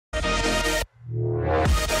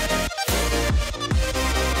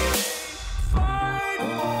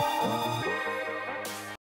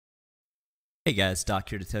Hey guys, Doc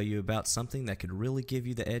here to tell you about something that could really give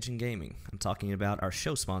you the edge in gaming. I'm talking about our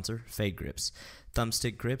show sponsor, Fade Grips.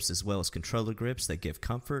 Thumbstick grips as well as controller grips that give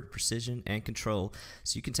comfort, precision, and control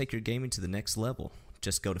so you can take your gaming to the next level.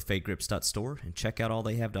 Just go to fadegrips.store and check out all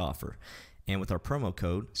they have to offer. And with our promo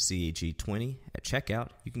code, CAG20, at checkout,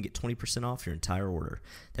 you can get 20% off your entire order.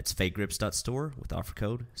 That's fadegrips.store with offer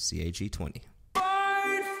code CAG20.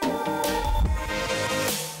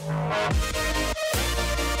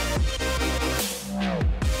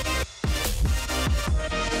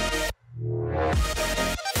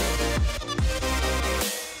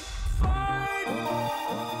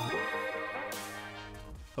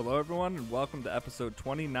 Hello everyone and welcome to episode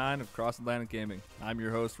 29 of Cross Atlantic Gaming. I'm your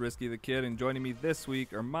host Risky the Kid, and joining me this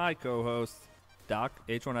week are my co-hosts Doc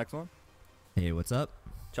H1X1. Hey, what's up?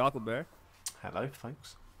 Chocolate Bear. Hello,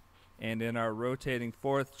 folks. And in our rotating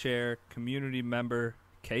fourth chair, community member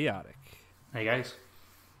Chaotic. Hey guys.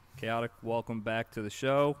 Chaotic, welcome back to the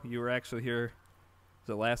show. You were actually here, was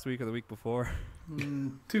it last week or the week before?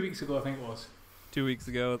 2 weeks ago I think it was. 2 weeks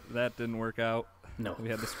ago. That didn't work out. No. We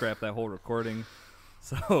had to scrap that whole recording.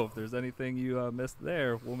 So if there's anything you missed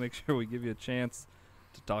there, we'll make sure we give you a chance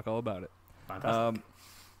to talk all about it. Fantastic.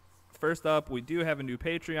 First up, we do have a new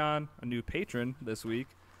Patreon, a new patron this week,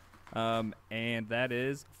 and that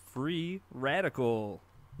is Free Radical.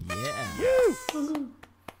 Yeah. Woo!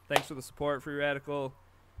 Thanks for the support, Free Radical.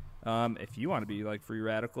 If you want to be like Free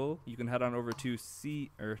Radical, you can head on over to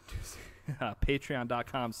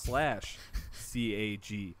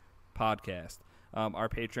patreon.com/CAG podcast. Our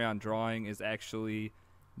Patreon drawing is actually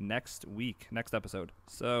next episode.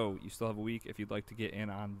 So you still have a week if you'd like to get in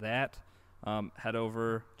on that. Head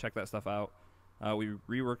over, check that stuff out. We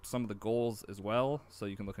reworked some of the goals as well, so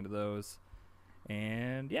you can look into those.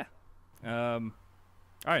 And yeah. All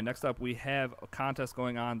right, next up we have a contest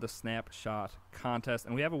going on, the Snapshot Contest,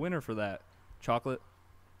 and we have a winner for that. Chocolate,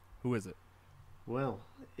 who is it? Well,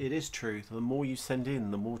 it is true. The more you send in,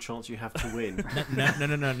 the more chance you have to win.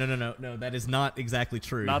 No. That is not exactly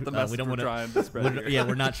true. Not the message we're trying to spread here. Yeah,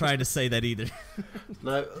 we're not trying to say that either.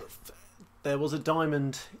 No, there was a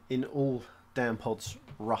diamond in all Dan Pod's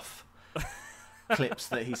rough clips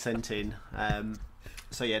that he sent in.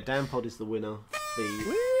 So yeah, Dan Pod is the winner.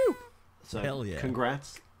 Woo! So Hell yeah.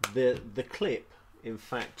 Congrats. The clip, in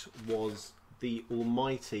fact, was the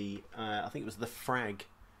almighty, I think it was the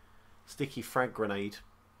sticky frag grenade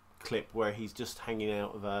clip where he's just hanging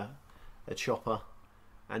out of a chopper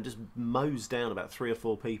and just mows down about 3 or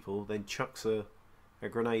 4 people, then chucks a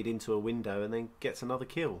grenade into a window and then gets another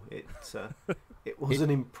kill. It was an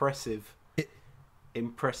impressive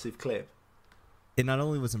clip. It not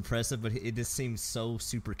only was impressive, but it just seemed so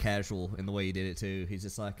super casual in the way he did it too. He's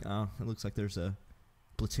just like, oh, it looks like there's a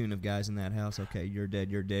platoon of guys in that house. Okay, you're dead,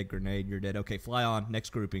 grenade, you're dead. Okay, fly on, next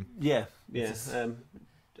grouping. Yeah.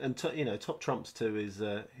 And top trumps to his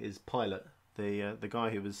pilot, the guy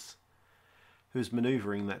who was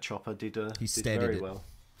manoeuvring that chopper did very well. He stayed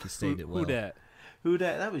it well. Who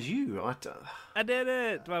dat? That was you. I did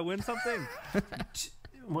it. Do I win something?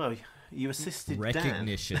 Well, you assisted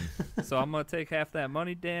recognition. Dan. So I'm gonna take half that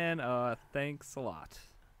money, Dan. Thanks a lot.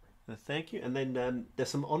 Thank you. And then there's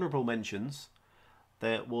some honourable mentions.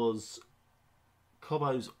 There was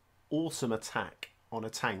Cobbo's awesome attack on a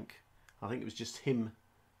tank. I think it was just him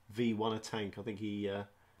v1 a tank. I think he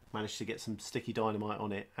managed to get some sticky dynamite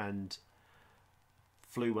on it and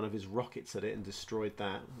flew one of his rockets at it and destroyed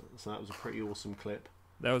that. So that was a pretty awesome clip.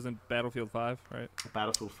 That was in Battlefield 5, right?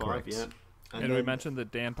 Battlefield 5, Correct. yeah. And we mentioned the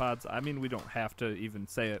Dan pods. I mean, we don't have to even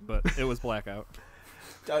say it, but it was Blackout.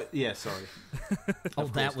 Yeah, sorry. Oh,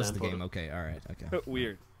 that was the game. Okay, all right. Okay.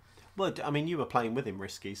 Weird. Well, I mean, you were playing with him,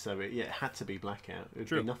 Risky, so it had to be Blackout. It would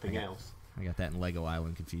True. be nothing else. I got that in Lego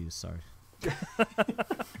Island confused. Sorry.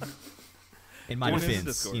 In my Join us defense,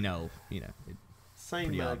 Discord. Same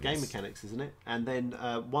Pretty game obvious. mechanics, isn't it? And then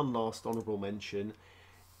one last honourable mention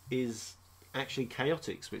is actually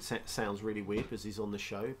Chaotix, which sounds really weird because he's on the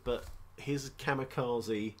show, but his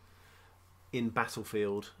kamikaze in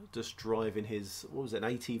Battlefield, just driving his, what was it,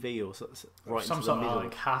 an ATV or right Some into the sort middle. of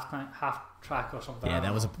like half track or something. Yeah,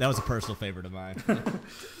 that was a personal favorite of mine.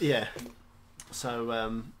 Yeah.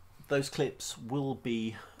 So those clips will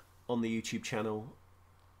be on the YouTube channel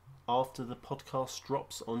after the podcast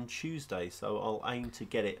drops on Tuesday. So I'll aim to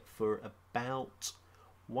get it for about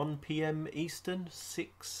 1 p.m. Eastern,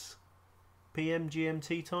 6 p.m.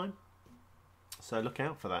 GMT time. So look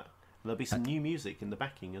out for that. And there'll be some new music in the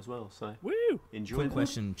backing as well. So Woo! enjoy. Quick that.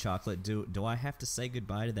 question, Chocolate. Do I have to say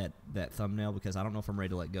goodbye to that thumbnail? Because I don't know if I'm ready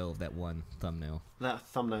to let go of that one thumbnail. That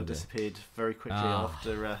thumbnail Okay. disappeared very quickly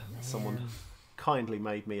after someone kindly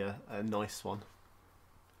made me a nice one.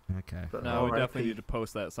 Okay. But No, we RIP definitely need to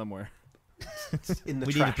post that somewhere. in the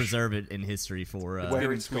We trash. need to preserve it in history for Where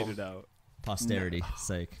Getting it's gone. tweeted out. posterity's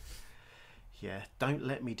sake. Yeah, don't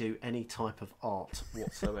let me do any type of art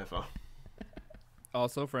whatsoever.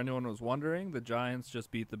 Also, for anyone who was wondering, the Giants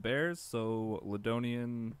just beat the Bears, so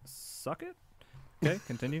Ladonian suck it. Okay,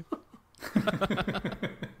 continue.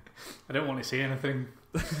 I don't want to say anything.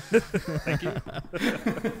 Thank you.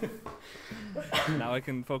 Now I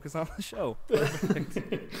can focus on the show. Perfect.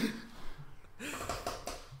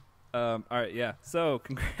 All right, yeah. So,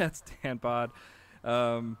 congrats, Dan Pod.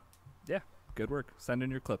 Yeah, good work. Send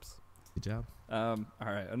in your clips. Good job. All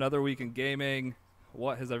right, another week in gaming.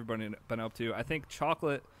 What has everybody been up to? I think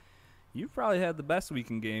Chocolate, you've probably had the best week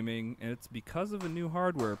in gaming, and it's because of a new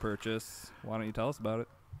hardware purchase. Why don't you tell us about it?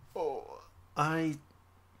 Oh, I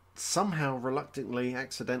somehow, reluctantly,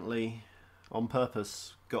 accidentally, on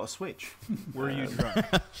purpose, got a Switch. Were you drunk?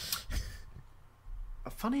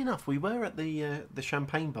 Funny enough, we were at the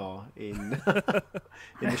Champagne Bar in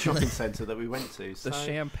the shopping centre that we went to. The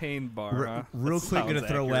Champagne Bar, huh? Real That quick, gonna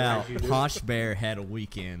sounds throw accurate. out Posh Bear had a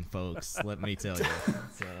weekend, folks. Let me tell you.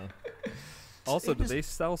 So. Also, It do was- they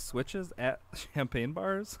sell Switches at Champagne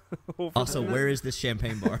Bars? over Also, there? where is this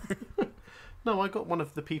Champagne Bar? No, I got one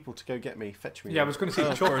of the people to go fetch me. Yeah, I was going to say,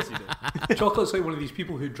 Oh, of course you did. Chocolate's like one of these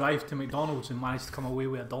people who drive to McDonald's and manage to come away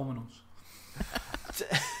with a Domino's.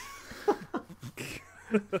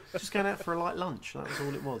 just going out for a light lunch. That was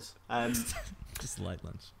all it was. Just light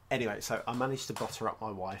lunch. Anyway, so I managed to butter up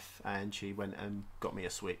my wife, and she went and got me a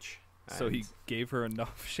Switch. So And- he gave her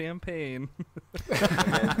enough champagne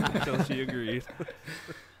and until she agreed.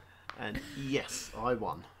 And yes, I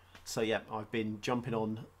won. So yeah, I've been jumping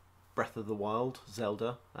on Breath of the Wild,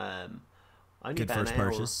 Zelda. Only Good about first an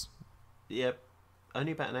hour. purchase. Yep,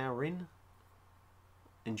 only about an hour in.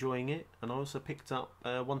 Enjoying it, and I also picked up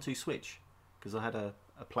 1-2 Switch because I had a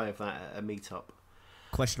play of that at a meetup.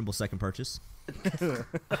 Questionable second purchase.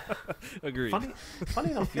 Agreed.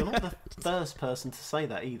 Funny enough, you're not the first person to say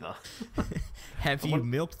that either. Have I you want-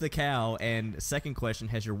 milked the cow? And second question,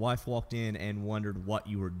 has your wife walked in and wondered what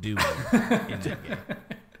you were doing in that game?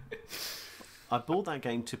 I bought that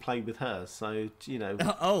game to play with her, so you know,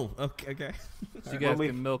 Oh, okay. So you Well, guys we-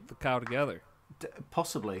 can milk the cow together.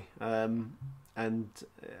 possibly. And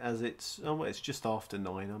as it's it's just after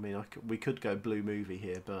 9. I mean, we could go blue movie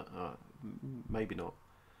here, but maybe not.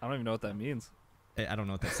 I don't even know what that means. I don't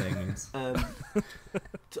know what that saying means.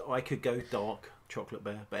 I could go dark chocolate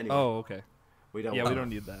bear, but anyway, Oh, okay. we don't. Yeah, want we don't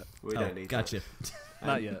need that. We Oh, don't need. gotcha. that.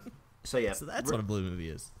 Not yet. So yeah, So that's what a blue movie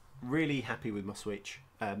is. really happy with my Switch.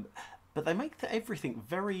 But they make everything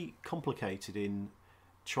very complicated in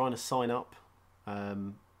trying to sign up.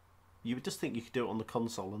 You would just think you could do it on the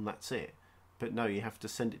console and that's it. But no, you have to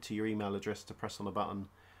send it to your email address to press on a button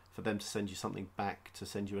for them to send you something back, to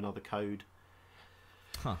send you another code.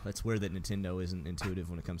 Huh, that's weird that Nintendo isn't intuitive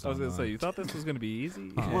when it comes to I was going to say, online. you thought this was going to be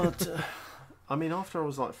easy? Huh. Well, I mean, after I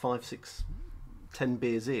was like 5, 6, 10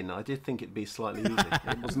 beers in, I did think it'd be slightly easy.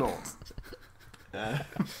 It was not.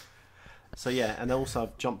 So yeah, and also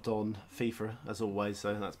I've jumped on FIFA as always,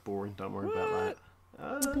 so that's boring. Don't worry about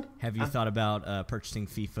that. Have you thought about purchasing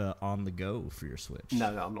FIFA on the go for your Switch? No,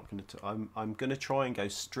 I'm not going to. I'm going to try and go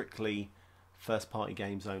strictly first-party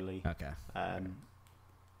games only. Okay.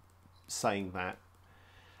 Saying that,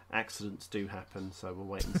 accidents do happen, so we'll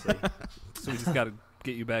wait and see. So we just got to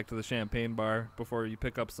get you back to the Champagne Bar before you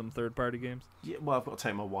pick up some third-party games? Yeah, well, I've got to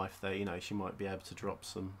take my wife there. You know, she might be able to drop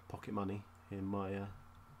some pocket money in my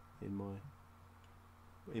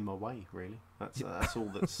way. Really, that's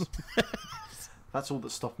all that's. That's all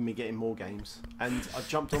that's stopping me getting more games. And I've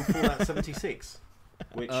jumped on Fallout 76,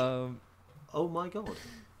 which, oh my god,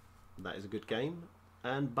 that is a good game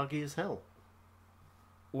and buggy as hell.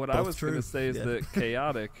 What I Both was going true. to say is Yeah. that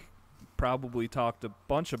Chaotic probably talked a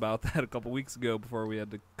bunch about that a couple weeks ago before we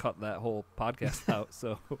had to cut that whole podcast out.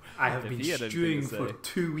 So I have If been he had anything stewing to for say.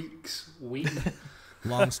 2 weeks waiting.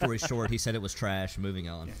 Long story short, he said it was trash. Moving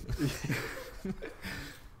on.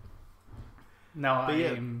 Now, But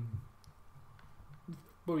yeah.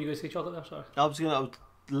 what were you going to say, Chocolate there? Sorry. I was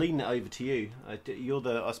lean it over to you. You're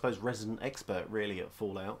the, I suppose, resident expert really at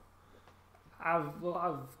Fallout. I've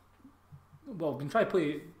been trying to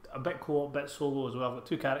play a bit co-op, a bit solo as well. I've got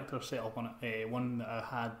 2 characters set up on it. One that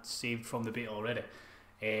I had saved from the beta already.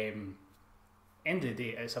 End of the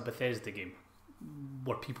day, it's a Bethesda game.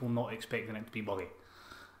 Were people not expecting it to be buggy?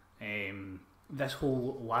 This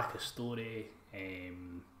whole lack of story.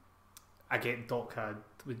 I get Doc had.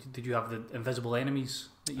 Did you have the invisible enemies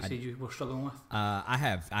that you said you were struggling with? I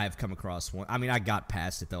have come across one. I mean, I got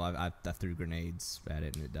past it though. I threw grenades at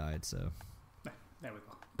it and it died. So There we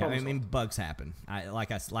go. Yeah, I mean, bugs happen.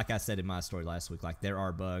 Like I said in my story last week, like there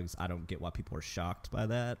are bugs. I don't get why people are shocked by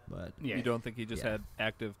that, but You don't think he just had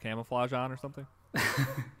active camouflage on or something?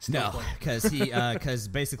 No, because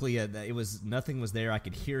basically it was nothing was there. I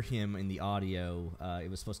could hear him in the audio. It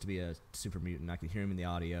was supposed to be a super mutant. I could hear him in the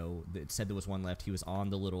audio. It said there was one left. He was on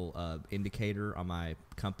the little indicator on my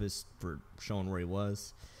compass for showing where he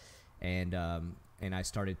was, and I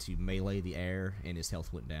started to melee the air, and his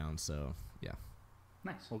health went down. So yeah,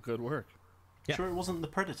 nice. Well, good work. Yeah. Sure, it wasn't the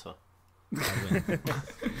Predator.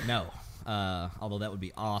 No. Although that would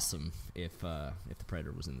be awesome if the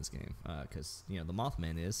Predator was in this game, because the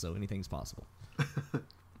Mothman is, so anything's possible. But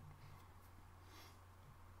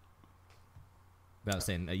I was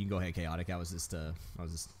saying, you can go ahead, Chaotic. I was just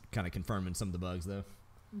kind of confirming some of the bugs, though.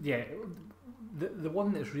 Yeah, the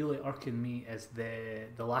one that's really irking me is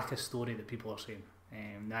the lack of story that people are saying.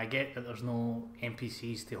 Now I get that there's no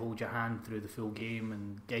NPCs to hold your hand through the full game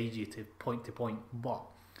and guide you to point, but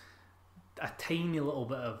a tiny little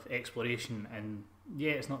bit of exploration, and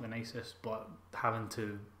yeah, it's not the nicest, but having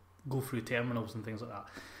to go through terminals and things like that,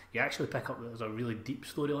 you actually pick up that there's a really deep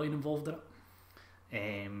storyline involved in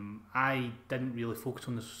it. I didn't really focus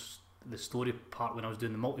on the story part when I was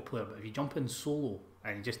doing the multiplayer, but if you jump in solo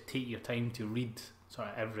and you just take your time to read sort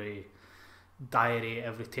of every diary,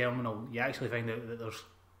 every terminal, you actually find out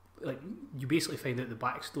that you basically find out the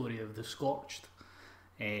backstory of the Scorched,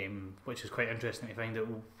 which is quite interesting to find out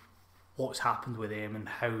what's happened with them and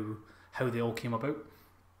how they all came about.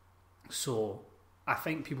 So I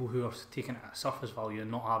think people who are taking it at surface value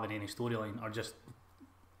and not having any storyline are just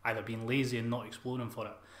either being lazy and not exploring for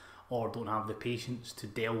it, or don't have the patience to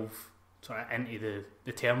delve sort of into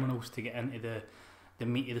the terminals to get into the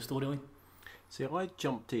meat of the storyline. See, I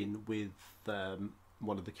jumped in with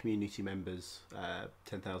one of the community members,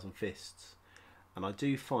 10,000 Fists, and I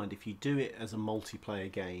do find if you do it as a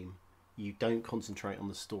multiplayer game, you don't concentrate on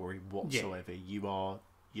the story whatsoever. Yeah.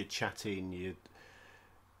 You're chatting, you're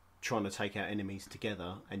trying to take out enemies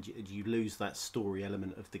together, and you lose that story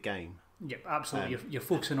element of the game. Yep, absolutely. You're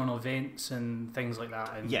focusing on events and things like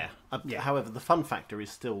that. And yeah. However, the fun factor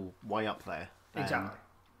is still way up there. Exactly.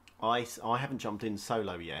 I haven't jumped in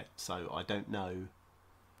solo yet, so I don't know,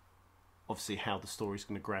 obviously, how the story's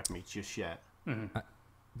going to grab me just yet. Mm-hmm.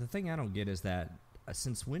 The thing I don't get is that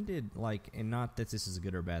since when did, and not that this is a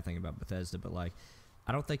good or bad thing about Bethesda, but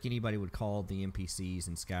I don't think anybody would call the NPCs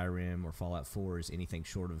in Skyrim or Fallout 4 as anything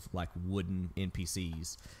short of wooden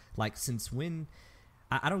NPCs. Since when?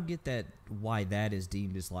 I don't get why that is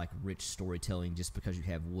deemed as rich storytelling just because you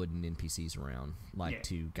have wooden NPCs around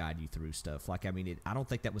to guide you through stuff. I don't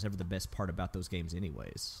think that was ever the best part about those games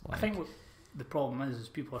anyways. I think what the problem is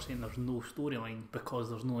people are saying there's no storyline because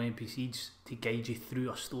there's no NPCs to guide you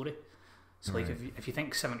through a story. So right. if you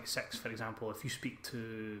think 76, for example, if you speak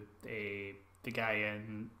to the guy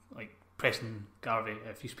in Preston Garvey,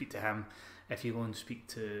 if you speak to him, if you go and speak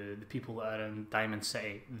to the people that are in Diamond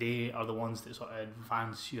City, they are the ones that sort of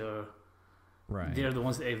advance your. Right. They're the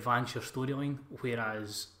ones that advance your storyline.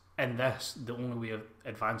 Whereas in this, the only way of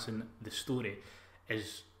advancing the story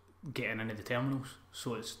is getting into the terminals.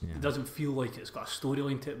 So it doesn't feel like it's got a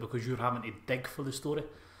storyline to it because you're having to dig for the story.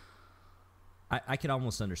 I can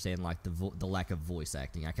almost understand the lack of voice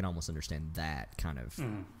acting. I can almost understand that kind of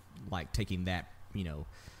taking that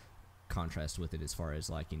contrast with it as far as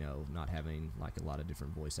not having a lot of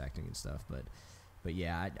different voice acting and stuff. But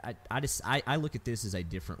yeah, I look at this as a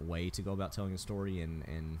different way to go about telling a story,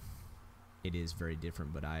 and it is very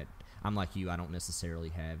different. But I'm like you. I don't necessarily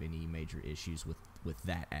have any major issues with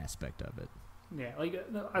that aspect of it. Yeah,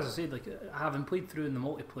 as I said, having played through in the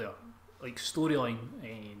multiplayer, storyline,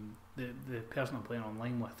 the person I'm playing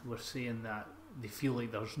online with were saying that they feel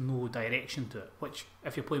like there's no direction to it, which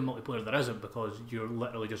if you're playing multiplayer there isn't, because you're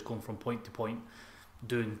literally just going from point to point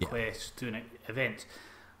doing quests, doing events.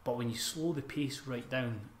 But when you slow the pace right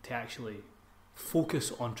down to actually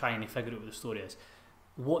focus on trying to figure out what the story is,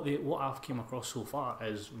 what I've came across so far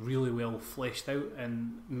is really well fleshed out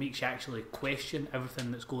and makes you actually question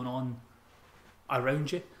everything that's going on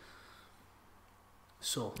around you.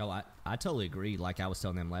 So I totally agree. Like I was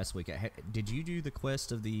telling them last week, did you do the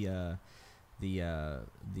quest of the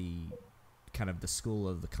kind of the school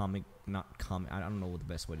of the comic, not comic, I don't know what the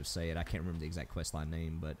best way to say it, I can't remember the exact quest line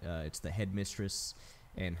name, but it's the headmistress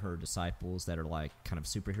and her disciples that are kind of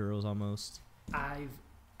superheroes almost. I've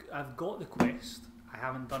got the quest, I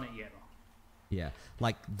haven't done it yet though. Yeah,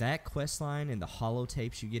 that quest line and the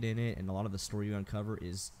holotapes you get in it and a lot of the story you uncover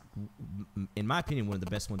is, in my opinion, one of the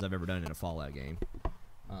best ones I've ever done in a Fallout game.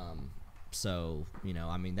 So,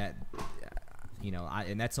 I mean that,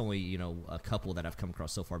 and that's only, a couple that I've come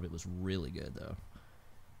across so far, but it was really good though.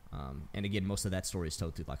 And again, most of that story is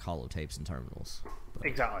told through like holotapes and terminals. But.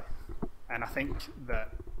 Exactly. And I think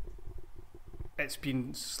that it's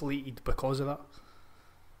been slated because of that,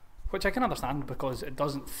 which I can understand because it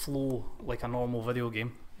doesn't flow like a normal video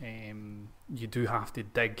game. You do have to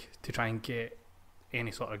dig to try and get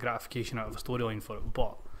any sort of gratification out of a storyline for it,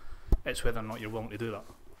 but it's whether or not you're willing to do that.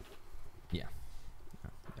 Yeah,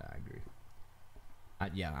 I agree.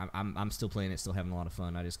 I'm still playing it, still having a lot of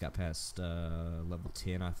fun. I just got past level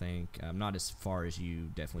 10, I think. I'm not as far as you,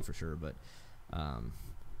 definitely for sure, but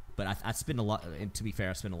I spend a lot. And to be fair,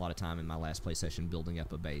 I spent a lot of time in my last play session building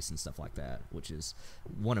up a base and stuff like that, which is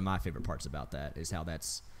one of my favorite parts about that. Is how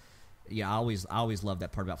that's. Yeah, I always loved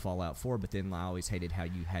that part about Fallout 4, but then I always hated how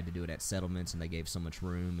you had to do it at settlements, and they gave so much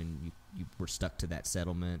room, and you were stuck to that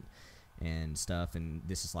settlement and stuff. And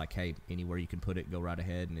this is like, hey, anywhere you can put it, go right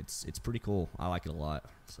ahead, and it's pretty cool. I like it a lot.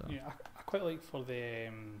 So yeah, I quite like for the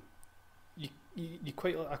I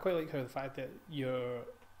quite like how the fact that your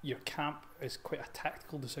camp is quite a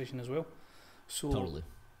tactical decision as well. So totally.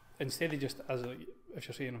 Instead of just if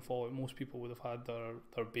you're saying in Fallout, most people would have had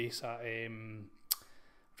their base at I'm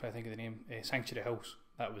trying to think of the name, Sanctuary House.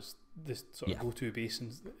 That was this sort of go-to base,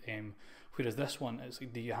 and whereas this one, it's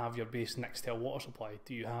like, do you have your base next to a water supply?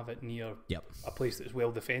 Do you have it near a place that's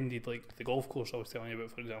well defended, like the golf course I was telling you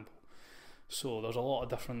about, for example? So there's a lot of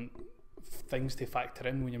different things to factor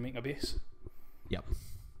in when you're making a base. Yep.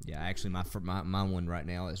 Yeah, actually, my one right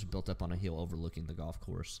now is built up on a hill overlooking the golf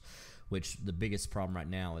course, which the biggest problem right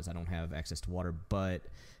now is I don't have access to water, but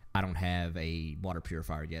I don't have a water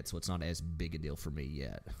purifier yet, so it's not as big a deal for me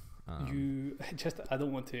yet. I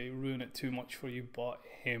don't want to ruin it too much for you, but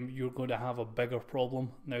you're going to have a bigger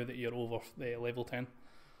problem now that you're over level 10.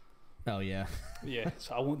 Oh yeah. Yeah.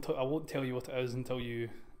 So I won't tell you what it is until you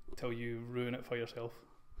ruin it for yourself.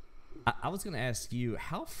 I was going to ask you,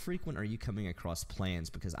 how frequent are you coming across plans?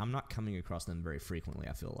 Because I'm not coming across them very frequently,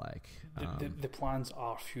 I feel like. The plans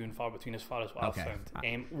are few and far between as far as what I've found.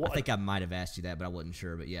 I think I might have asked you that, but I wasn't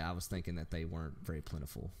sure. But yeah, I was thinking that they weren't very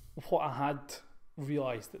plentiful. What I had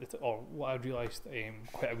realised,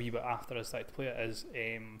 quite a wee bit after I started to play it, is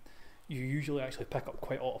you usually actually pick up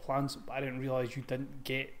quite a lot of plans, but I didn't realise you didn't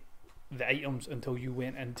get the items until you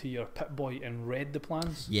went into your Pip-Boy and read the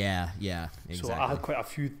plans. Yeah, exactly. So I had quite a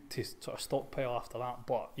few to sort of stockpile after that.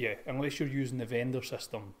 But yeah, unless you're using the vendor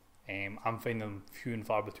system, I'm finding them few and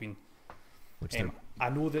far between. I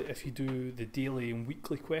know that if you do the daily and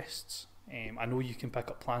weekly quests, I know you can pick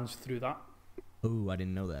up plans through that. Oh, I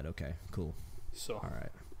didn't know that. Okay, cool. So all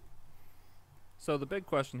right. So the big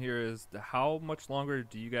question here is, how much longer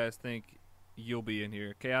do you guys think you'll be in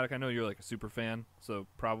here? Chaotic, I know you're like a super fan, so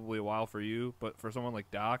probably a while for you, but for someone like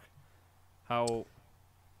Doc, I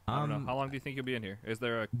don't know, how long do you think you'll be in here? Is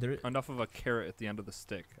there enough of a carrot at the end of the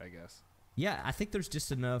stick, I guess? Yeah, I think there's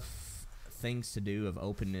just enough things to do of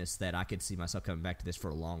openness that I could see myself coming back to this for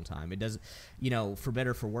a long time. It does, for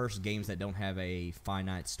better or for worse, games that don't have a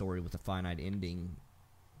finite story with a finite ending,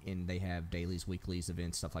 and they have dailies, weeklies,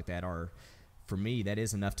 events, stuff like that, are, for me, that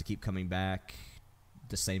is enough to keep coming back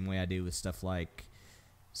the same way I do with stuff like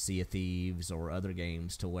Sea of Thieves or other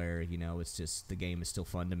games, to where it's just, the game is still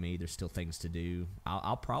fun to me. There's still things to do.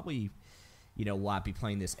 I'll probably, will I be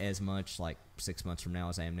playing this as much like 6 months from now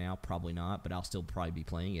as I am now? Probably not, but I'll still probably be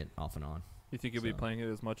playing it off and on. You think you'll be playing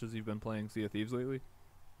it as much as you've been playing Sea of Thieves lately?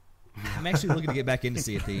 I'm actually looking to get back into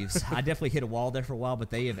Sea of Thieves. I definitely hit a wall there for a while, but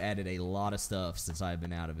they have added a lot of stuff since I've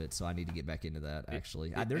been out of it, so I need to get back into that,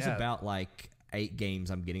 actually. There's about like 8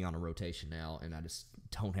 games I'm getting on a rotation now, and I just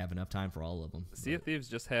don't have enough time for all of them. Sea of Thieves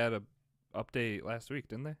just had a update last week,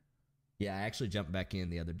 didn't they? Yeah, I actually jumped back in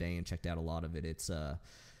the other day and checked out a lot of it. It's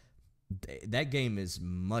that game is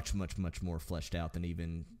much, much, much more fleshed out than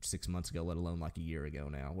even 6 months ago, let alone like a year ago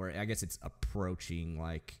now, where I guess it's approaching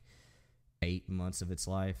like 8 months of its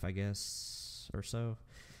life, I guess, or so.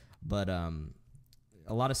 But a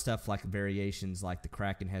lot of stuff like variations, like the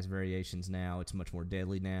Kraken has variations now. It's much more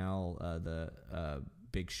deadly now. The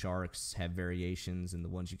big sharks have variations, and the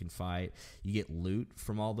ones you can fight. You get loot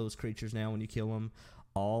from all those creatures now when you kill them.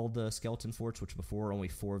 All the skeleton forts, which before were only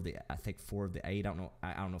 4 of the 8. I don't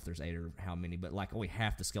know if there's 8 or how many, but like only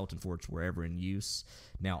half the skeleton forts were ever in use.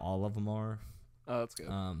 Now all of them are. Oh, that's good.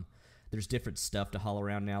 There's different stuff to haul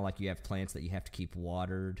around now. Like you have plants that you have to keep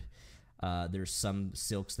watered. There's some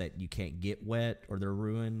silks that you can't get wet or they're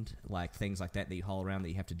ruined. Like things like that you haul around that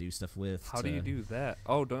you have to do stuff with. How do you do that?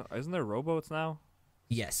 Oh, isn't there rowboats now?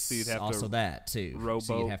 Yes, so you'd have also to that too. Rowboat.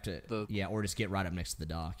 So you'd have to, or just get right up next to the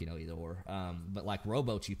dock, either or. But like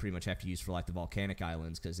rowboats, you pretty much have to use for like the volcanic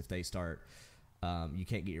islands, because if they start, you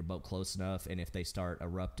can't get your boat close enough, and if they start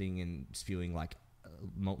erupting and spewing like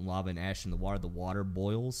molten lava and ash in the water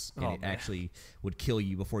boils, and it actually would kill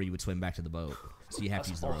you before you would swim back to the boat. So you have to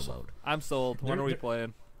use the rowboat. I'm sold. When are we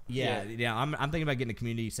playing? Yeah. I'm thinking about getting a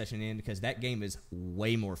community session in because that game is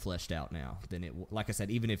way more fleshed out now than it. Like I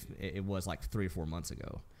said, even if it was like 3 or 4 months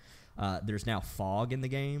ago, there's now fog in the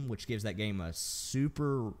game, which gives that game a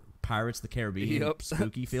super Pirates of the Caribbean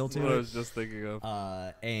spooky feel to it. What I was just thinking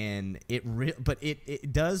of. And but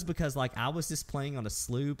it does because like I was just playing on a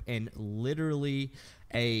sloop and literally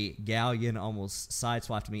a galleon almost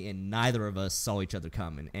sideswiped me and neither of us saw each other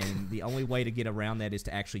coming. And the only way to get around that is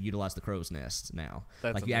to actually utilize the crow's nest now.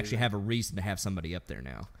 That's like you actually have a reason to have somebody up there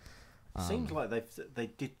now. Seems like they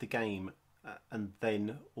did the game and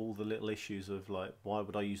then all the little issues of like, why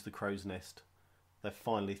would I use the crow's nest? They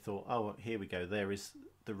finally thought, oh, here we go. There is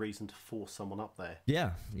the reason to force someone up there.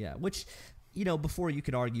 Yeah. Which, before you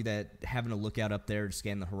could argue that having a lookout up there to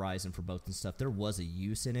scan the horizon for boats and stuff, there was a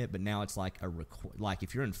use in it. But now it's like like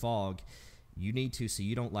if you're in fog, you need to so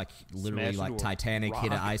you don't like literally like Titanic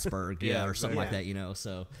hit an iceberg, or something like that,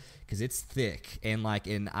 So because it's thick and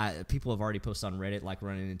people have already posted on Reddit like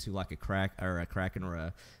running into like a kraken or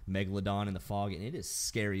a megalodon in the fog, and it is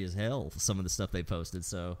scary as hell. Some of the stuff they posted.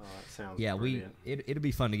 So that sounds brilliant. It'll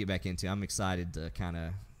be fun to get back into. I'm excited to kind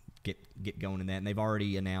of get going in that, and they've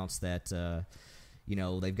already announced that.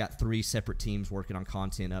 They've got 3 separate teams working on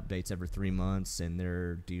content updates every 3 months, and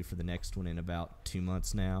they're due for the next one in about 2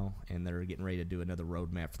 months now, and they're getting ready to do another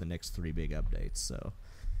roadmap for the next 3 big updates. So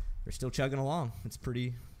they're still chugging along. It's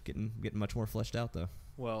getting much more fleshed out, though.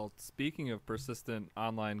 Well, speaking of persistent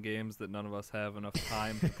online games that none of us have enough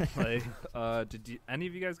time to play, did any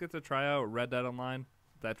of you guys get to try out Red Dead Online?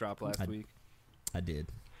 That dropped last week. I did.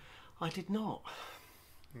 I did not.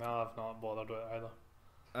 No, I've not bothered with it either.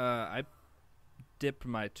 I dipped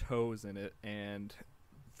my toes in it, and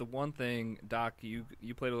the one thing, Doc, you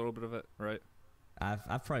played a little bit of it, right?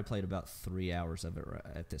 I've probably played about 3 hours of it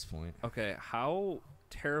at this point. Okay, how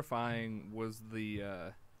terrifying was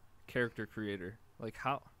the character creator? Like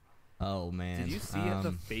how? Oh man! Did you see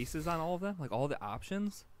the faces on all of them? Like all the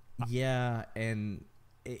options? Yeah, and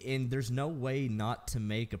there's no way not to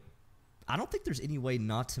make I don't think there's any way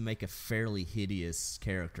not to make a fairly hideous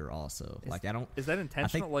character also. Is that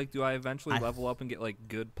intentional? Do I eventually level up and get like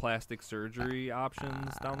good plastic surgery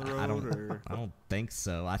options down the road? I don't think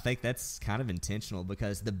so. I think that's kind of intentional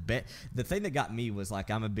because the thing that got me was like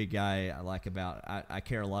I'm a big guy I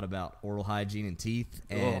care a lot about oral hygiene and teeth,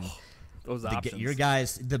 and those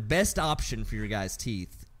options. The best option for your guys'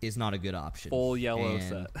 teeth is not a good option. Full yellow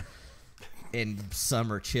set. And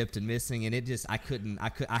some are chipped and missing, and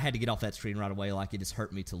I had to get off that screen right away. Like it just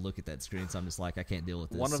hurt me to look at that screen, so I'm just like, I can't deal with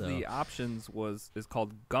this. One of the options is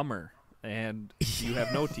called Gummer, and you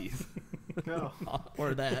have no teeth. No.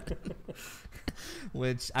 Or that.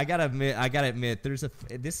 Which I gotta admit, there's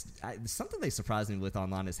something they surprised me with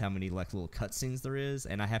online is how many like little cutscenes there is,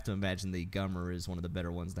 and I have to imagine the Gummer is one of the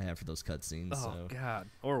better ones they have for those cutscenes. Oh so God!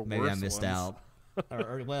 Or maybe worse I missed ones. out.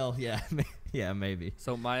 Yeah, maybe.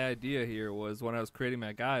 So my idea here was when I was creating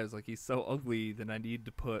my guy, I was like, he's so ugly that I need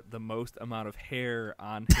to put the most amount of hair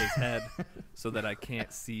on his head so that I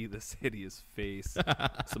can't see this hideous face.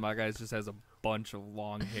 So my guy just has a bunch of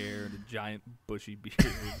long hair and a giant bushy beard.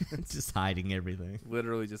 Just hiding everything.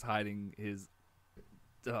 Literally just hiding his...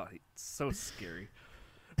 it's so scary.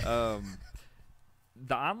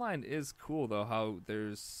 The online is cool, though, how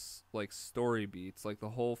there's, like, story beats. Like, the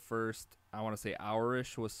whole first, I want to say,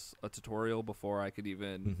 hour-ish was a tutorial before I could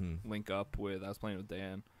even link up with... I was playing with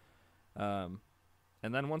Dan. And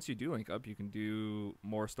then once you do link up, you can do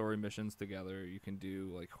more story missions together. You can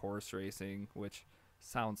do, like, horse racing, which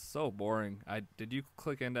sounds so boring. Did you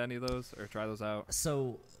click into any of those or try those out?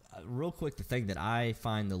 So... real quick, the thing that I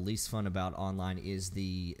find the least fun about online is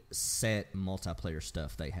the set multiplayer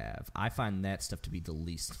stuff they have. I find that stuff to be the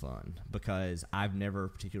least fun because I've never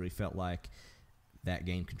particularly felt like that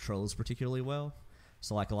game controls particularly well.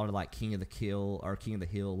 So like a lot of like King of the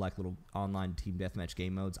Hill, like little online team deathmatch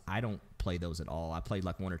game modes, I don't play those at all. I played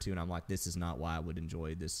like 1 or 2 and I'm like, this is not why I would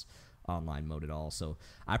enjoy this online mode at all. So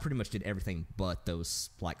I pretty much did everything but those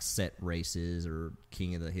like set races or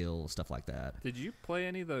King of the Hill, stuff like that. Did you play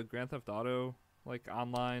any of the Grand Theft Auto like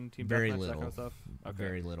online team very deathmatch, little that kind of stuff? Okay.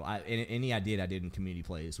 Very little. Any I did in community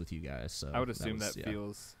plays with you guys. So I would assume that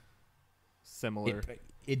feels similar.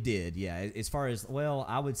 It did, yeah. As far as, well,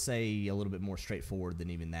 I would say a little bit more straightforward than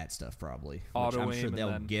even that stuff probably. Auto which I'm sure aim they'll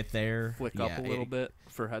and then get there. Flick up a little bit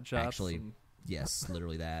for headshots. Actually, yes,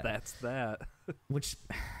 literally that. That's that. Which...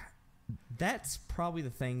 that's probably the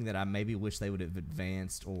thing that I maybe wish they would have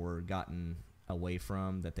advanced or gotten away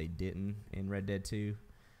from that they didn't in Red Dead 2.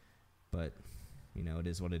 But it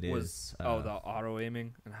is what it Was is. the auto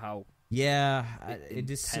aiming and how it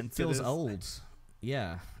just intense feels it is. old.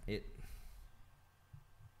 Yeah,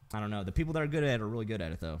 I don't know. The people that are good at it are really good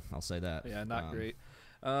at it, though. I'll say that. Yeah, not great.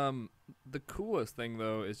 The coolest thing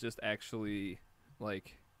though is just actually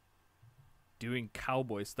like doing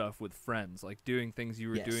cowboy stuff with friends, like doing things you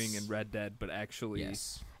were doing in Red Dead, but actually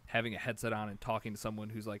having a headset on and talking to someone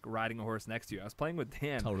who's like riding a horse next to you. I was playing with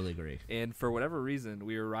Dan. Totally agree. And for whatever reason,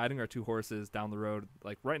 we were riding our two horses down the road,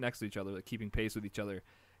 like right next to each other, like keeping pace with each other.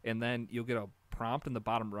 And then you'll get a prompt in the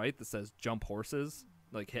bottom right that says jump horses,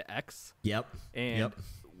 like hit X. Yep. And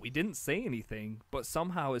we didn't say anything, but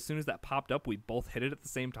somehow as soon as that popped up, we both hit it at the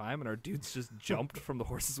same time, and our dudes just jumped from the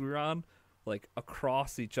horses we were on, like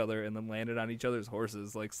across each other, and then landed on each other's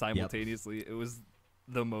horses, like simultaneously. It was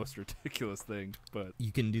the most ridiculous thing. But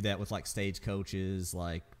you can do that with like stagecoaches,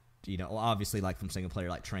 like obviously like from single player,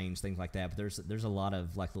 like trains, things like that. But there's a lot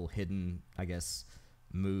of like little hidden, I guess,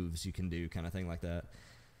 moves you can do, kind of thing like that.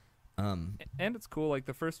 And it's cool, like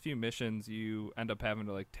the first few missions you end up having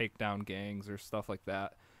to like take down gangs or stuff like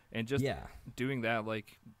that, and just doing that,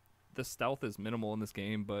 like the stealth is minimal in this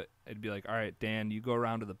game, but it'd be like, all right, Dan, you go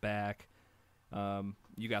around to the back,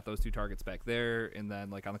 you got those two targets back there, and then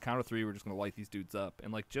like on the count of 3 we're just gonna light these dudes up.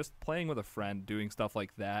 And like just playing with a friend doing stuff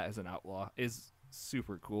like that as an outlaw is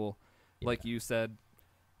super cool. Like you said,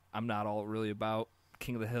 I'm not all really about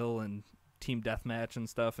King of the Hill and team deathmatch and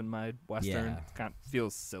stuff in my Western. Kind of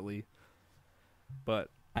feels silly, but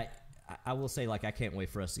I will say, like, I can't wait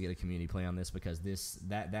for us to get a community play on this, because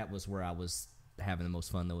that was where I was having the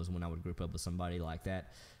most fun, though, was when I would group up with somebody like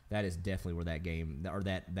that. That is definitely where that game, or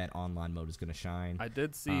that online mode is going to shine. I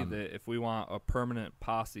did see that if we want a permanent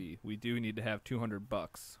posse, we do need to have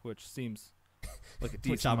 $200, which seems like a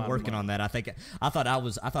decent which I'm amount working of money. on that. I thought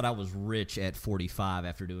I was rich at 45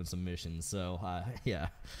 after doing some missions. So yeah.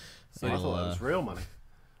 So I thought that was real money.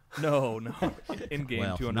 No, in game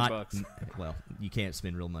 $200. Well, you can't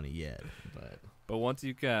spend real money yet, but once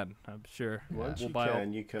you can, I'm sure Once we'll you buy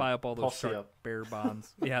can up all those posse shark up. bear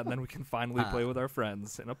bonds. Yeah, and then we can finally play with our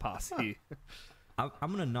friends in a posse.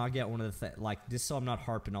 I'm gonna knock out one of the like, just so I'm not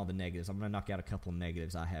harping all the negatives. I'm gonna knock out a couple of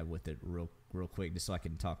negatives I have with it real quick, just so I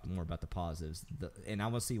can talk more about the positives. And I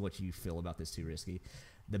want to see what you feel about this too, Risky.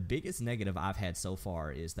 The biggest negative I've had so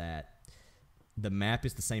far is that the map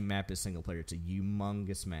is the same map as single player. It's a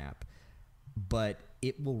humongous map, but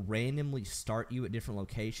it will randomly start you at different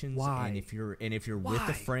locations. Why? And if you're with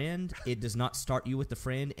a friend, it does not start you with the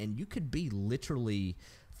friend, and you could be literally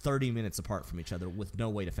 30 minutes apart from each other with no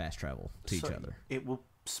way to fast travel to each other. It will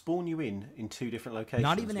spawn you in 2 different locations.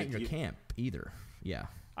 Not even at your camp either. Yeah.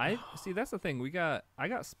 I see. That's the thing. I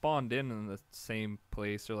got spawned in the same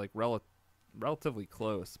place, or like relatively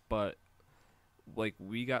close, but like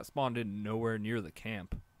we got spawned in nowhere near the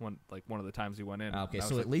camp when one of the times we went in. Okay,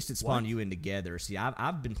 so at least it spawned you in together. See,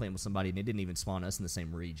 I've been playing with somebody and it didn't even spawn us in the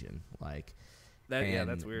same region. Like that. Yeah,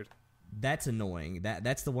 that's weird. That's annoying.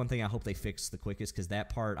 That's the one thing I hope they fix the quickest, because that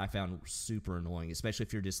part I found super annoying, especially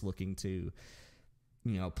if you're just looking to,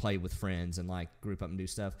 play with friends and like group up and do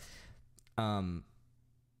stuff.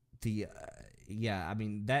 Yeah, I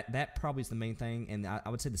mean, that probably is the main thing. And I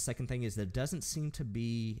would say the second thing is there doesn't seem to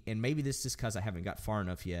be, and maybe this is just because I haven't got far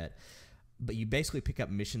enough yet, but you basically pick up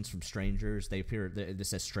missions from strangers. They appear, this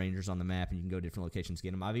says strangers on the map, and you can go to different locations to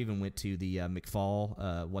get them. I've even went to the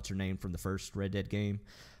McFall, what's her name from the first Red Dead game,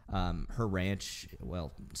 her ranch.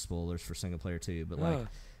 Well, spoilers for single player too, but like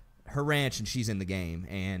her ranch, and she's in the game,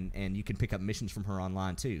 and you can pick up missions from her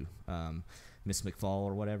online too, Miss McFall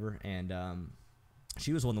or whatever, and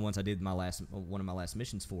she was one of the ones I did one of my last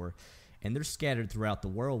missions for, and they're scattered throughout the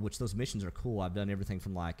world, which those missions are cool. I've done everything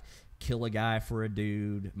from like kill a guy for a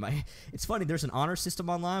dude. It's funny, there's an honor system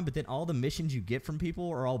online, but then all the missions you get from people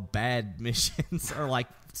are all bad missions, or like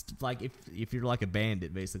if you're like a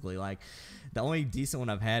bandit, basically. Like the only decent one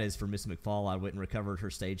I've had is for Miss McFall. I went and recovered her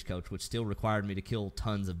stagecoach, which still required me to kill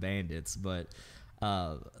tons of bandits, but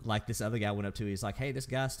like this other guy went up to, he's like, hey, this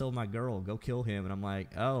guy stole my girl, go kill him. And I'm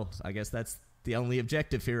like, oh, I guess that's the only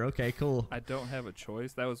objective here. Okay, cool. I don't have a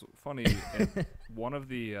choice. That was funny. One of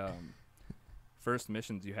the first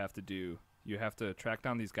missions you have to do, you have to track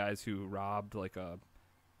down these guys who robbed like a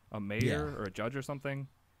mayor or a judge or something.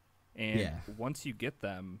 And once you get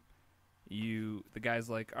them, the guy's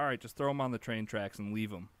like, all right, just throw them on the train tracks and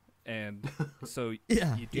leave them. And so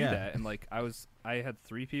you do that. And like I had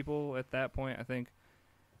 3 people at that point, I think.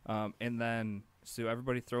 And then so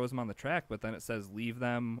everybody throws them on the track, but then it says leave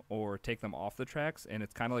them or take them off the tracks, and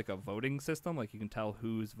it's kind of like a voting system. Like you can tell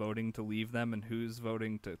who's voting to leave them and who's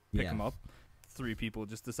voting to pick them up. 3 people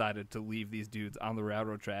just decided to leave these dudes on the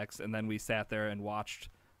railroad tracks, and then we sat there and watched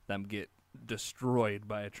them get destroyed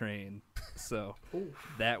by a train. So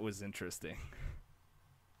that was interesting.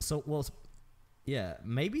 So, well, yeah,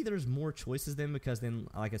 maybe there's more choices then, because then,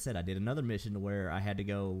 like I said, I did another mission where I had to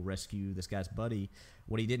go rescue this guy's buddy.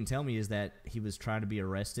 What he didn't tell me is that he was trying to be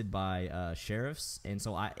arrested by sheriffs, and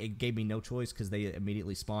so it gave me no choice because they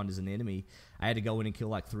immediately spawned as an enemy. I had to go in and kill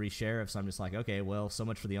like 3 sheriffs. I'm just like, okay, well, so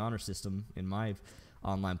much for the honor system in my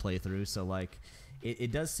online playthrough. So, like,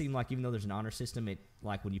 it does seem like even though there's an honor system, it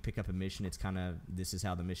like when you pick up a mission, it's kind of this is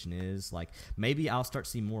how the mission is. Like, maybe I'll start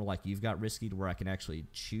seeing more like you've got risky to where I can actually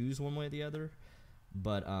choose one way or the other.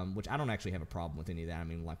 But which I don't actually have a problem with any of that. I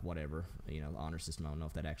mean, like, whatever, the honor system, I don't know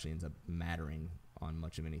if that actually ends up mattering on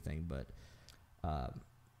much of anything. But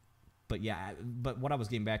yeah, but what I was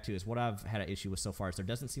getting back to is what I've had an issue with so far is there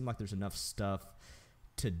doesn't seem like there's enough stuff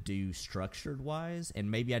to do structured wise, and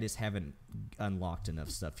maybe I just haven't unlocked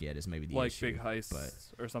enough stuff yet. Is maybe the issue. Like big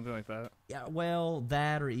heists or something like that. Yeah, well,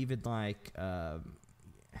 that or even like I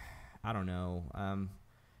don't know.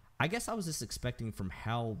 I guess I was just expecting from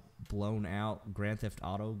how blown out Grand Theft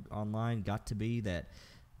Auto Online got to be that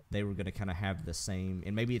they were going to kind of have the same,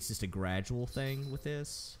 and maybe it's just a gradual thing with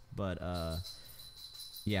this, but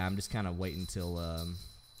yeah, I'm just kind of waiting till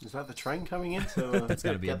is that the train coming in? So, that's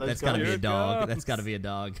got to be a dog. That's got to be a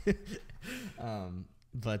dog.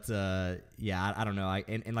 But yeah, I don't know.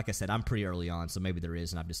 And like I said, I'm pretty early on, so maybe there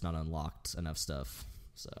is, and I've just not unlocked enough stuff.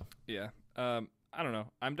 So yeah, I don't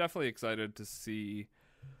know. I'm definitely excited to see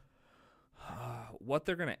what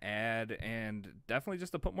they're going to add, and definitely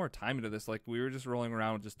just to put more time into this. Like, we were just rolling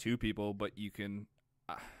around with just 2 people, but you can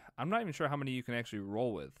I'm not even sure how many you can actually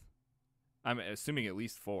roll with. I'm assuming at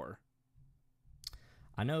least 4.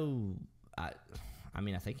 I know I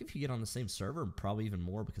mean, I think if you get on the same server, probably even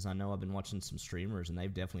more, because I know I've been watching some streamers and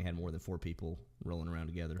they've definitely had more than 4 people rolling around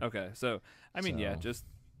together. Okay, so I mean, yeah, just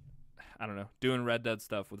I don't know, doing Red Dead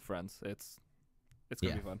stuff with friends. It's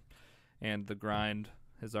gonna be fun, and the grind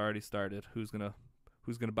has already started. Who's gonna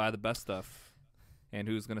buy the best stuff, and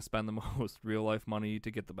who's gonna spend the most real life money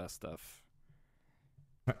to get the best stuff?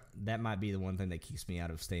 That might be the one thing that keeps me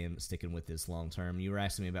out of sticking with this long term. You were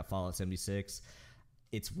asking me about Fallout 76.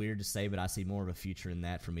 It's weird to say, but I see more of a future in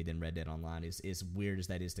that for me than Red Dead Online. As weird as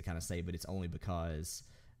that is to kind of say, but it's only because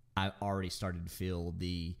I already started to feel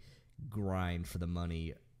the grind for the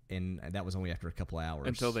money, and that was only after a couple hours.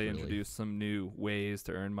 Until they introduced some new ways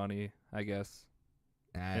to earn money, I guess.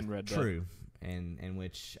 In Red Dead. True, and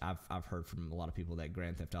which I've heard from a lot of people that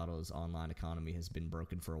Grand Theft Auto's online economy has been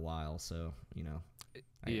broken for a while, so it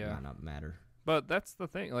might not matter. But that's the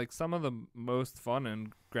thing. Like, some of the most fun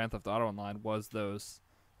in Grand Theft Auto Online was those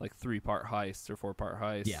like 3-part heists or 4-part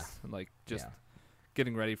heists. Yeah. And like just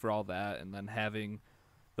getting ready for all that, and then having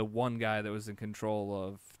the one guy that was in control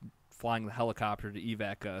of flying the helicopter to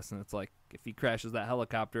evac us, and it's like, if he crashes that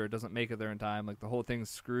helicopter, it doesn't make it there in time, like the whole thing's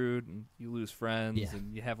screwed, and you lose friends,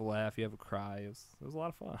 and you have a laugh, you have a cry. It was a lot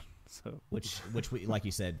of fun. So which we, like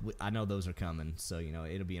you said, I know those are coming, so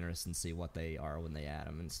it'll be interesting to see what they are when they add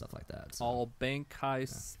them and stuff like that. So. All bank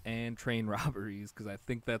heists and train robberies, because I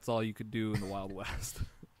think that's all you could do in the Wild West.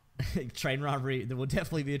 Train robbery, there will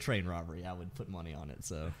definitely be a train robbery. I would put money on it.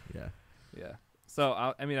 So yeah. So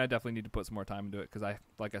I mean, I definitely need to put some more time into it, because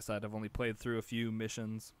like I said, I've only played through a few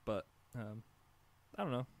missions, but I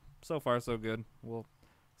don't know. So far, so good. We'll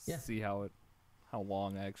see how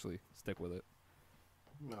long I actually stick with it.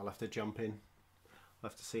 I'll have to jump in.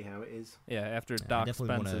 I'll have to see how it is. Yeah, after Doc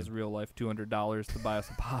spends his real life $200 to buy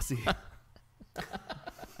us a posse.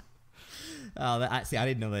 I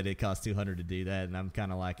didn't know that it cost $200 to do that, and I'm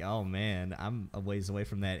kind of like, oh man, I'm a ways away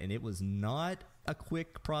from that, and it was not a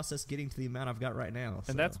quick process getting to the amount I've got right now.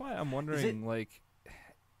 So. And that's why I'm wondering, like,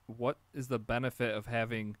 what is the benefit of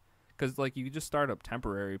having? Because like, you just start up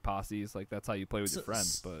temporary posses, like that's how you play with your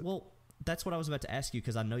friends. But that's what I was about to ask you,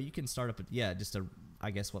 because I know you can start up just a,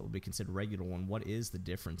 I guess what would be considered a regular one. What is the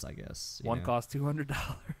difference, I guess? One costs $200.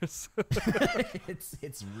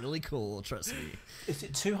 It's really cool, trust me. Is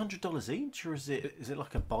it $200 each, or is it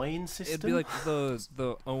like a buy-in system? It'd be like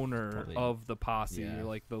the owner of the posse, or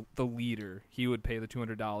like the leader. He would pay the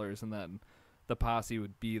 $200, and then the posse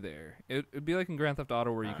would be there. It'd be like in Grand Theft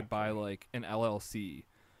Auto, where you could buy like an LLC.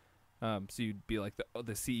 So you'd be like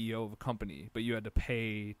the CEO of a company, but you had to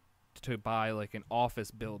pay to buy like an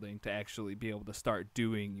office building to actually be able to start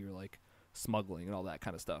doing your like smuggling and all that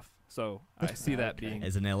kind of stuff. So I see that being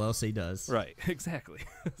as an LLC does. Right, exactly.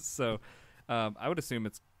 So I would assume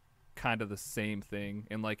it's kind of the same thing.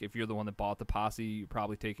 And like, if you're the one that bought the posse, you're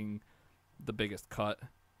probably taking the biggest cut,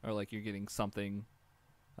 or like you're getting something,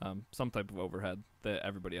 some type of overhead that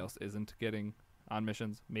everybody else isn't getting on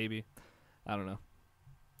missions. Maybe, I don't know.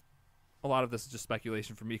 a lot of this is just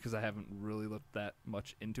speculation for me because I haven't really looked that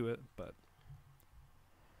much into it. But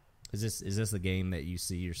is this the game that you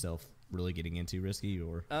see yourself really getting into, Risky,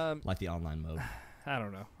 or like the online mode? I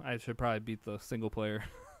don't know. I should probably beat the single player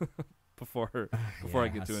before I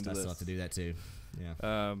get too into this. I still have to do that too.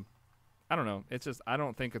 Yeah. I don't know. It's just I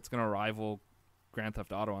don't think it's gonna rival Grand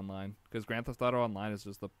Theft Auto Online because Grand Theft Auto Online is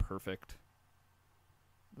just the perfect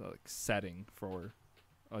setting for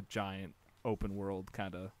a giant open world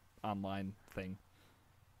kind of online thing.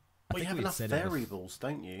 Well, you have enough variables,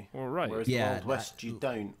 don't you? Well, right. Whereas the Wild West, you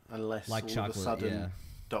don't, unless like all chocolate, of a sudden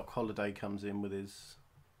Doc Holliday comes in with his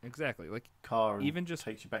car and even just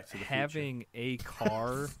takes you back to the having future. a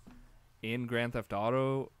car in Grand Theft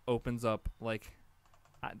Auto opens up